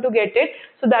if you want to get it.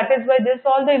 So that is why this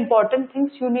all the important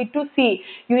things you need to see.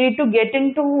 You need to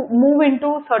move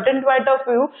into certain point of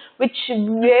view,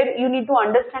 where you need to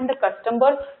understand the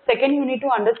customer. Second, you need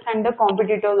to understand the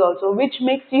competitors also, which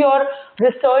makes your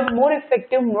research more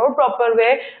effective, more proper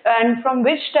way, and from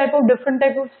which different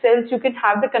type of sales you can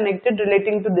have the connected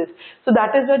relating to this. So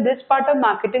that is why this part of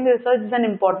marketing research is an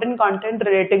important content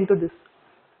relating to this.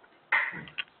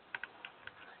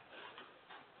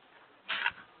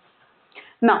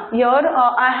 Now here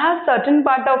I have certain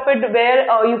part of it where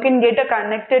you can get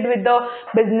connected with the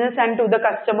business and to the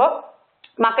customer.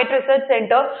 Market Research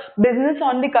Center, business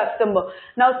on the customer.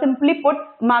 Now simply put,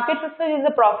 market research is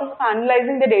the process of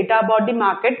analyzing the data about the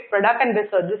market, product and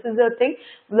research. This is the thing.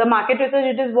 The market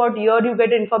research, it is what here you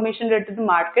get information related to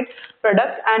market,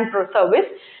 product and service.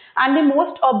 And the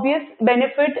most obvious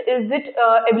benefit is it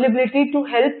availability to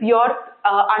help your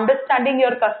understanding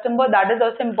your customer. That is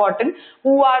also important.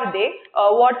 Who are they?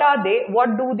 What are they?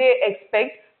 What do they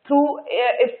expect? Through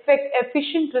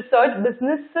efficient research,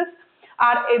 businesses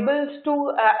are able to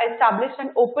establish an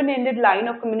open-ended line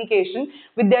of communication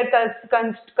with their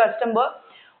customer.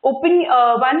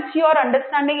 Once you are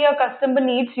understanding your customer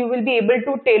needs, you will be able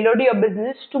to tailor your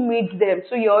business to meet them.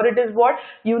 So here it is what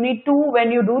you need to, when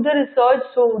you do the research,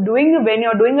 when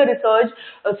you're doing a research,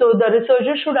 so the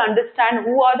researcher should understand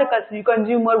who are the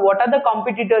consumer, what are the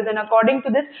competitors, and according to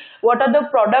this, what are the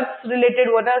products related,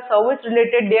 what are service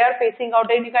related, they are facing out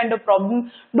any kind of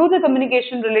problem, do the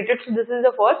communication related. So this is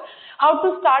the first. How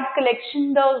to start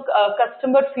collection the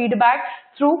customer feedback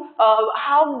through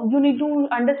how you need to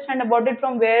understand about it,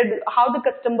 from where, how the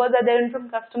customers are there, and from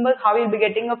customers how you'll be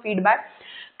getting a feedback.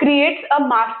 Create a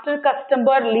master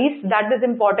customer list. That is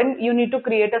important. You need to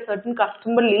create a certain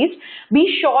customer list.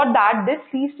 Be sure that this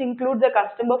list includes the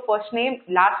customer first name,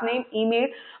 last name, email,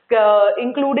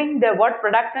 including their what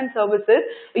products and services.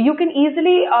 You can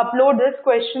easily upload this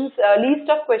list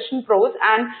of question pros,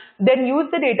 and then use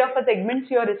the data for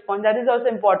segments your response. That is also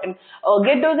important.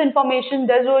 Get those information,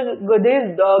 get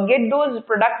those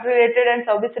product related and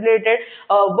service related.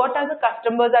 What are the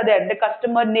customers are there? The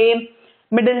customer name,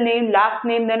 middle name, last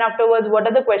name, then afterwards what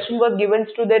are the questions was given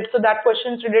to that, so that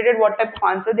questions related, what type of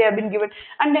answer they have been given,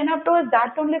 and then afterwards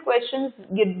that only questions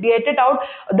get it out.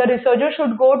 The researcher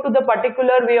should go to the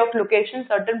particular way of location,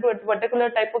 certain particular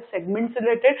type of segments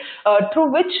related,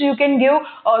 through which you can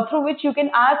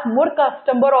ask more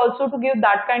customer also to give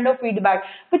that kind of feedback,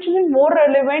 which will be more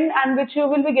relevant and which you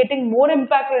will be getting more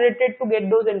impact related to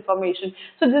get those information.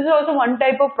 So this is also one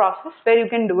type of process where you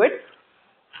can do it.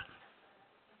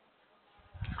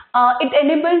 It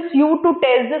enables you to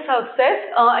test the success.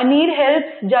 Need help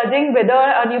judging whether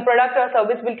a new product or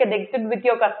service will connect with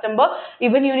your customer.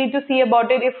 Even you need to see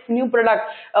about it if new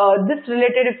product, this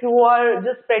related, if you are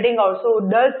just spreading out, so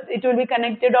does it will be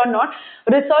connected or not.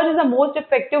 Research is the most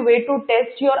effective way to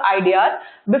test your ideas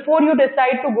before you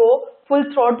decide to go full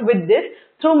throat with this.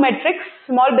 Through metrics,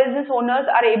 small business owners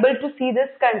are able to see this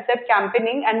concept,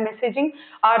 campaigning and messaging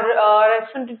are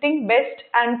resonating best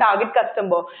and target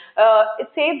customer. It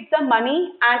saves the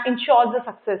money and ensures the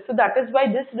success. So that is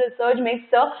why this research makes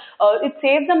it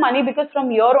saves the money, because from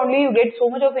here only you get so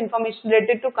much of information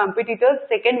related to competitors.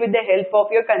 Second, with the help of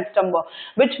your customer,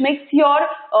 which makes your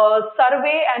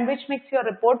survey and which makes your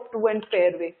report true and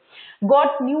fair way.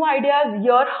 Got new ideas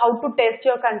here how to test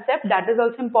your concept. That is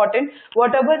also important.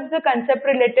 Whatever is the concept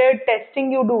related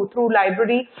testing you do through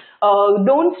library,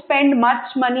 don't spend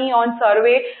much money on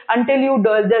survey until you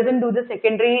doesn't do the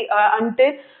secondary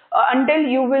until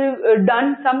you will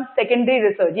done some secondary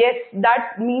research. Yes,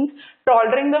 that means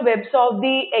trawling the webs of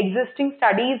the existing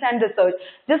studies and research.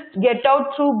 Just get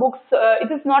out through books.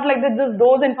 It is not like that just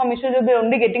those information you'll be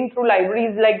only getting through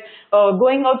libraries, like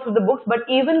going out through the books, but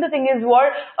even the thing is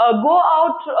what go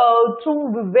out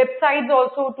through websites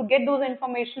also to get those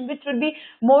information, which will be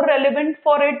more relevant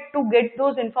for it to get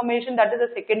those information, that is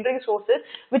the secondary sources,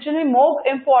 which will be more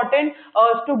important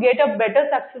to get a better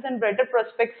success and better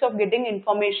prospects of getting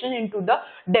information into the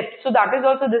depth. So that is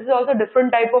also, this is also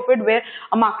different type of it where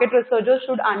a market researcher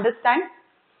should understand.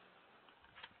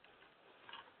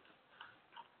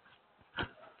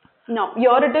 Now,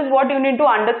 here it is what you need to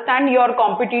understand your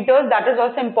competitors. That is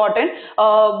also important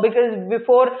because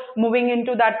before moving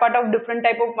into that part of different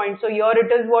type of points. So here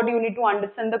it is what you need to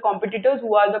understand the competitors,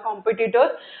 who are the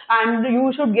competitors, and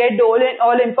you should get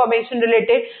all information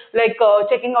related, like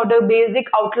checking out the basic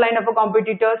outline of a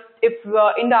competitor. If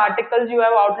in the articles you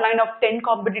have outline of 10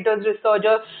 competitors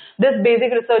researchers, this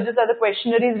basic researchers are the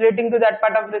questionnaires relating to that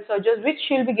part of researchers, which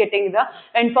you'll be getting the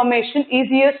information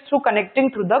easiest through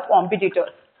connecting through the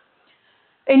competitors.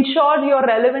 ensure your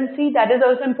relevancy. That is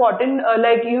also important.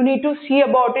 Like you need to see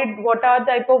about it, what are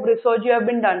type of research you have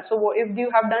been done. So if you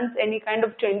have done any kind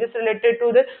of changes related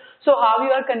to this, so how you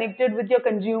are connected with your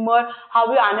consumer,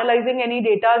 how you are analyzing any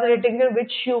data relating to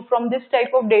which you from this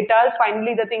type of data.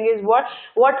 Finally the thing is what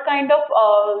kind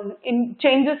of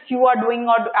changes you are doing,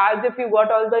 or as if you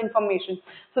got all the information.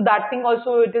 So that thing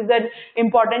also, it is an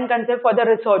important concept for the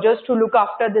researchers to look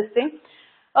after this thing.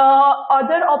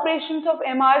 Other operations of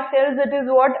MR cells, it is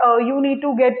what you need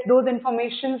to get those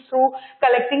information through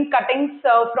collecting cuttings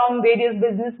from various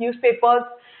business newspapers,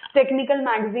 technical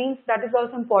magazines. That is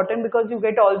also important because you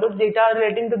get all those data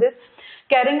relating to this.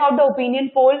 Carrying out the opinion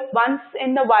poll once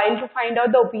in a while to find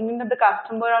out the opinion of the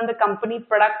customer on the company,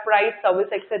 product, price,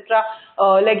 service, etc.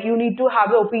 Like you need to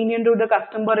have the opinion to the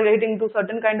customer relating to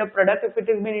certain kind of product if it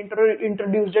has been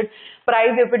introduced, it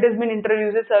price if it has been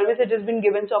introduced, service it has been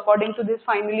given. So according to this,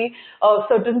 finally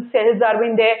certain cells are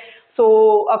been there.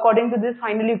 So according to this,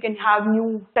 finally you can have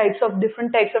new types of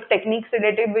different types of techniques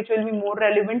related, which will be more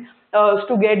relevant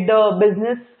to get the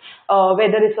business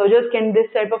where the researchers can this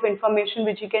type of information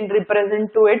which you can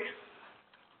represent to it.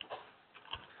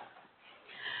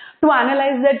 To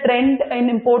analyze the trend in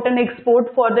import and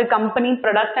export for the company,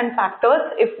 product and factors,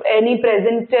 if any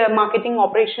present marketing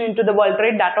operation into the world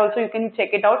trade, that also you can check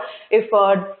it out. If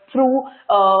through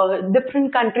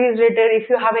different countries related, if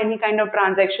you have any kind of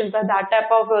transactions, that type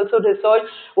of also research,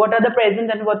 what are the present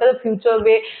and what are the future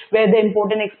way where the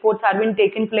import and exports are being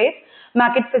taken place.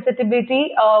 Market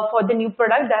feasibility for the new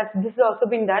product, that this has also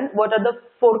been done. What are the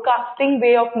forecasting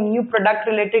way of new product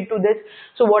related to this?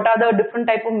 So what are the different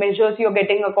type of measures you're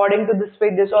getting according to this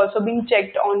way? This also being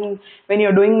checked on when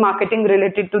you're doing marketing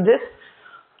related to this.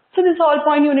 So this all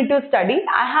point you need to study.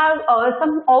 I have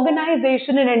some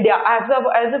organization in India, as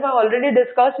I've already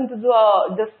discussed into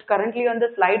just currently on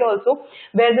the slide also,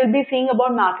 where we'll be seeing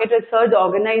about market research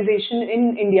organization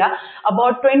in India.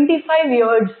 About 25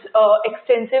 years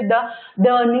extensive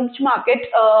the niche market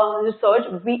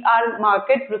research. We are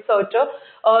market researcher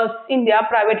India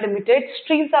Private Limited.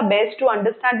 Streams are best to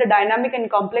understand the dynamic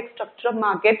and complex structure of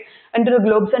market into the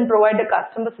globes and provide a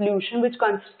customer solution which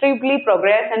constructively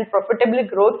progress and profitably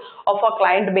growth of our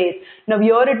client base. Now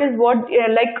here it is what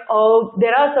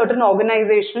there are certain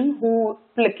organizations who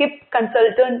keep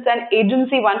consultants and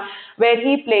agency one where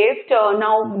he placed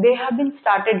now they have been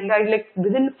started like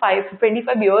within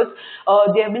 25 years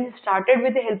they have been started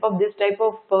with the help of this type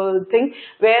of thing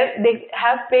where they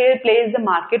have placed the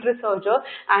market researcher,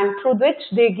 and through which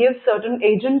they give certain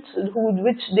agents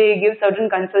which they give certain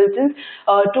consultants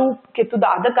to the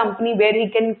other company where he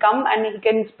can come and he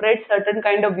can spread certain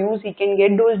kind of views. He can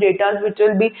get those data which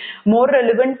will be more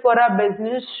relevant for our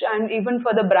business and even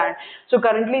for the brand. So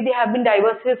currently they have been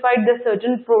diversified the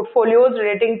certain portfolios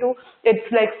relating to it's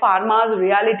like pharmas,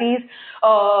 realities,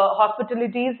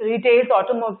 hospitalities, retails,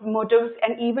 automotives,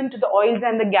 and even to the oils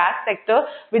and the gas sector,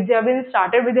 which they have been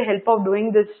started with the help of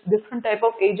doing this different type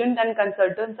of agents and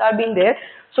consultants are being there.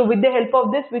 So with the help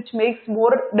of this, which makes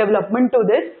more development to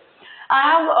this. I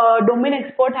have domain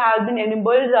expert has been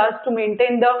enabled us to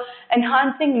maintain the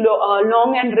enhancing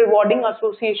long and rewarding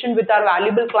association with our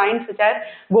valuable clients such as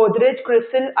Godrej,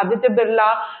 Crystal, Aditya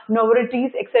Birla,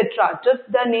 Novartis, etc. Just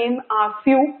the name are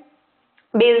few.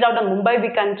 Based out of Mumbai, we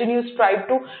continue to strive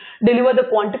to deliver the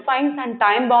quantifying and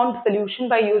time-bound solution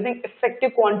by using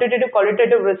effective quantitative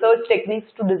qualitative research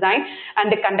techniques to design and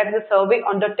they conduct the survey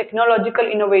on the technological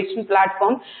innovation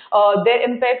platform. Their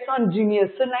impacts on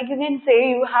genius. So like you can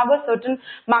say, you have a certain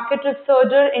market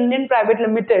researcher, Indian Private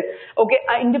Limited, okay,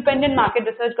 independent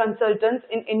market research consultants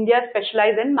in India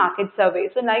specialize in market survey.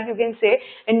 So like you can say,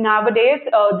 in nowadays,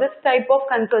 this type of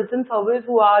consultant service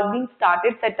who are being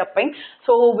started set upping.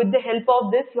 So with the help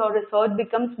of this, your research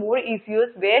becomes more easier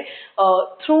where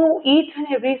through each and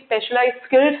every specialized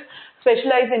skills,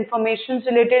 specialized information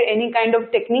related, any kind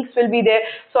of techniques will be there.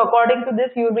 So according to this,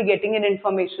 you will be getting an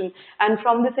information, and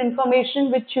from this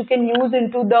information which you can use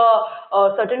into the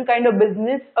certain kind of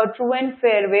business, a true and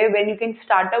fair way when you can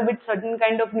start up with certain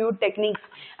kind of new techniques,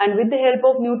 and with the help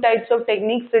of new types of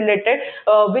techniques related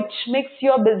which makes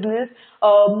your business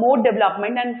more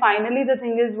development. And finally the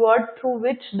thing is what through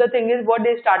which the thing is what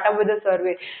they start up with a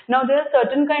survey. Now there are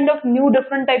certain kind of new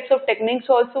different types of techniques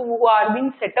also who are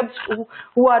being set up,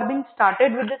 who are being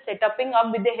started with the setuping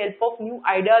up with the help of new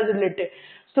ideas related.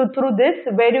 So through this,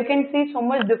 where you can see so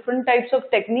much different types of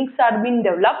techniques are being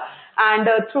developed, and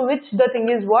through which the thing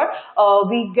is what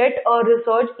we get a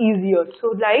research easier.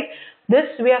 So like this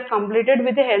we have completed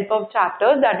with the help of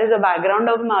chapters, that is a background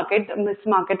of market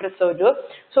researcher.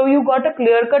 So you got a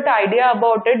clear cut idea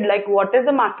about it, like what is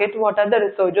the market, what are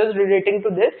the researchers relating to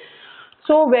this.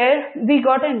 So where we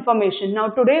got information. Now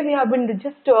today we have been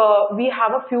just, we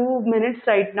have a few minutes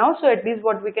right now, so at least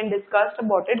what we can discuss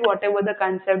about it, whatever the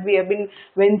concept we have been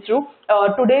went through.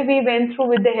 Today we went through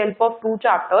with the help of two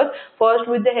chapters. First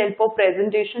with the help of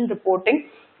presentation reporting,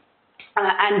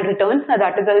 and returns.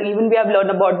 That is even we have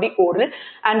learned about the oral,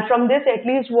 and from this at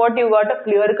least what you got a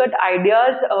clear cut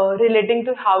ideas relating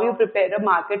to how you prepare a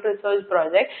market research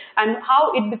project and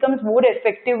how it becomes more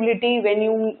effectivity when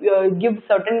you give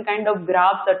certain kind of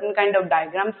graphs, certain kind of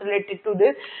diagrams related to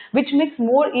this, which makes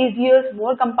more easier,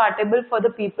 more compatible for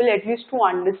the people at least to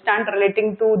understand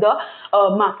relating to the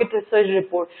market research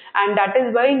report. And that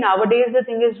is why nowadays the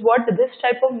thing is what this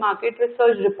type of market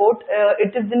research report,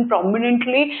 it is in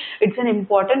prominently, it's an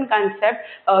important concept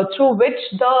through which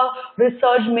the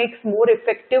research makes more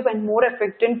effective and more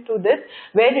efficient to this,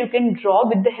 where you can draw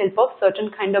with the help of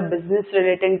certain kind of business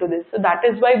relating to this. So that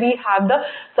is why we have the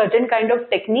certain kind of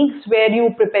techniques where you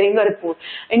preparing a report.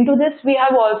 Into this we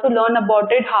have also learned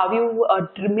about it, how you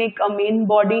make a main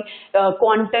body,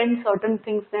 content, certain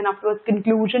things, then afterwards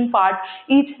conclusion part,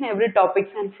 each and every topics,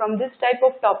 and from this type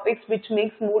of topics which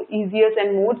makes more easier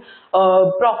and more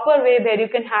proper way where you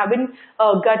can have in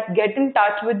get in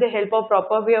touch with the help of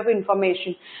proper way of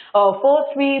information.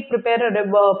 First we prepare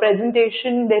a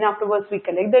presentation, then afterwards we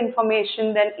collect the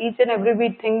information, then each and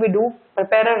every thing we do,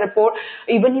 prepare a report,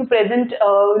 even you present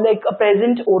like a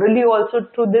present orally also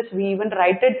through this, we even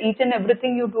write it, each and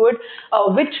everything you do it,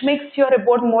 which makes your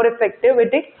report more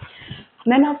effectivity.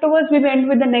 Then afterwards we went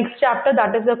with the next chapter,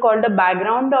 that is called the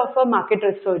background of a market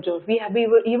researcher. We have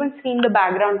even seen the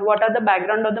background, what are the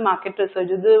background of the market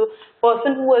researcher, the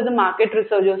person who is a market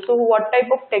researcher, so what type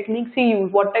of techniques he uses,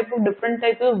 what type of different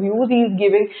types of views he is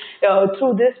giving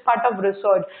through this part of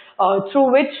research,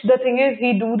 through which the thing is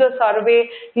he do the survey,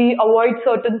 he avoids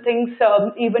certain things,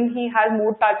 even he has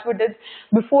more touch with it.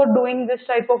 Before doing this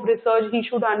type of research, he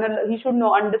should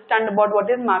know, understand about what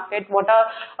is market, what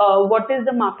is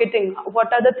the marketing, what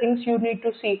are the things you need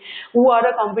to see, who are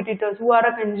the competitors, who are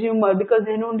a consumer, because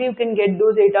then only you can get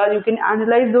those data, you can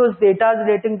analyze those data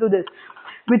relating to this,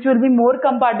 which will be more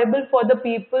compatible for the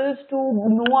people to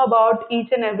know about each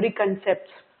and every concept.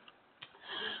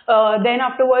 Then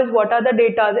afterwards, what are the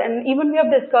data? And even we have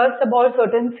discussed about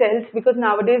certain cells, because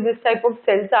nowadays this type of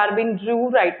cells are being drew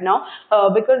right now,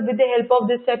 because with the help of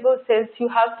this type of cells,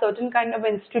 you have certain kind of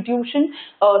institution,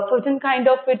 certain kind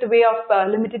of way of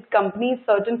limited companies,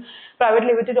 certain private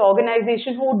limited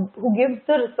organization who gives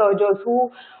the researchers, who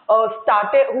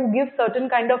give certain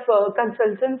kind of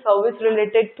consultant service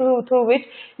related to, through which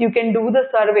you can do the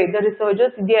survey. The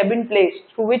researchers, they have been placed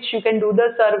through which you can do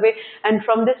the survey, and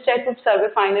from this type of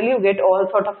survey finally you get all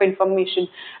sort of information,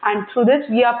 and through this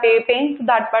we are paying to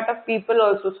that part of people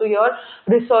also. So your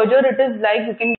researcher, it is like you can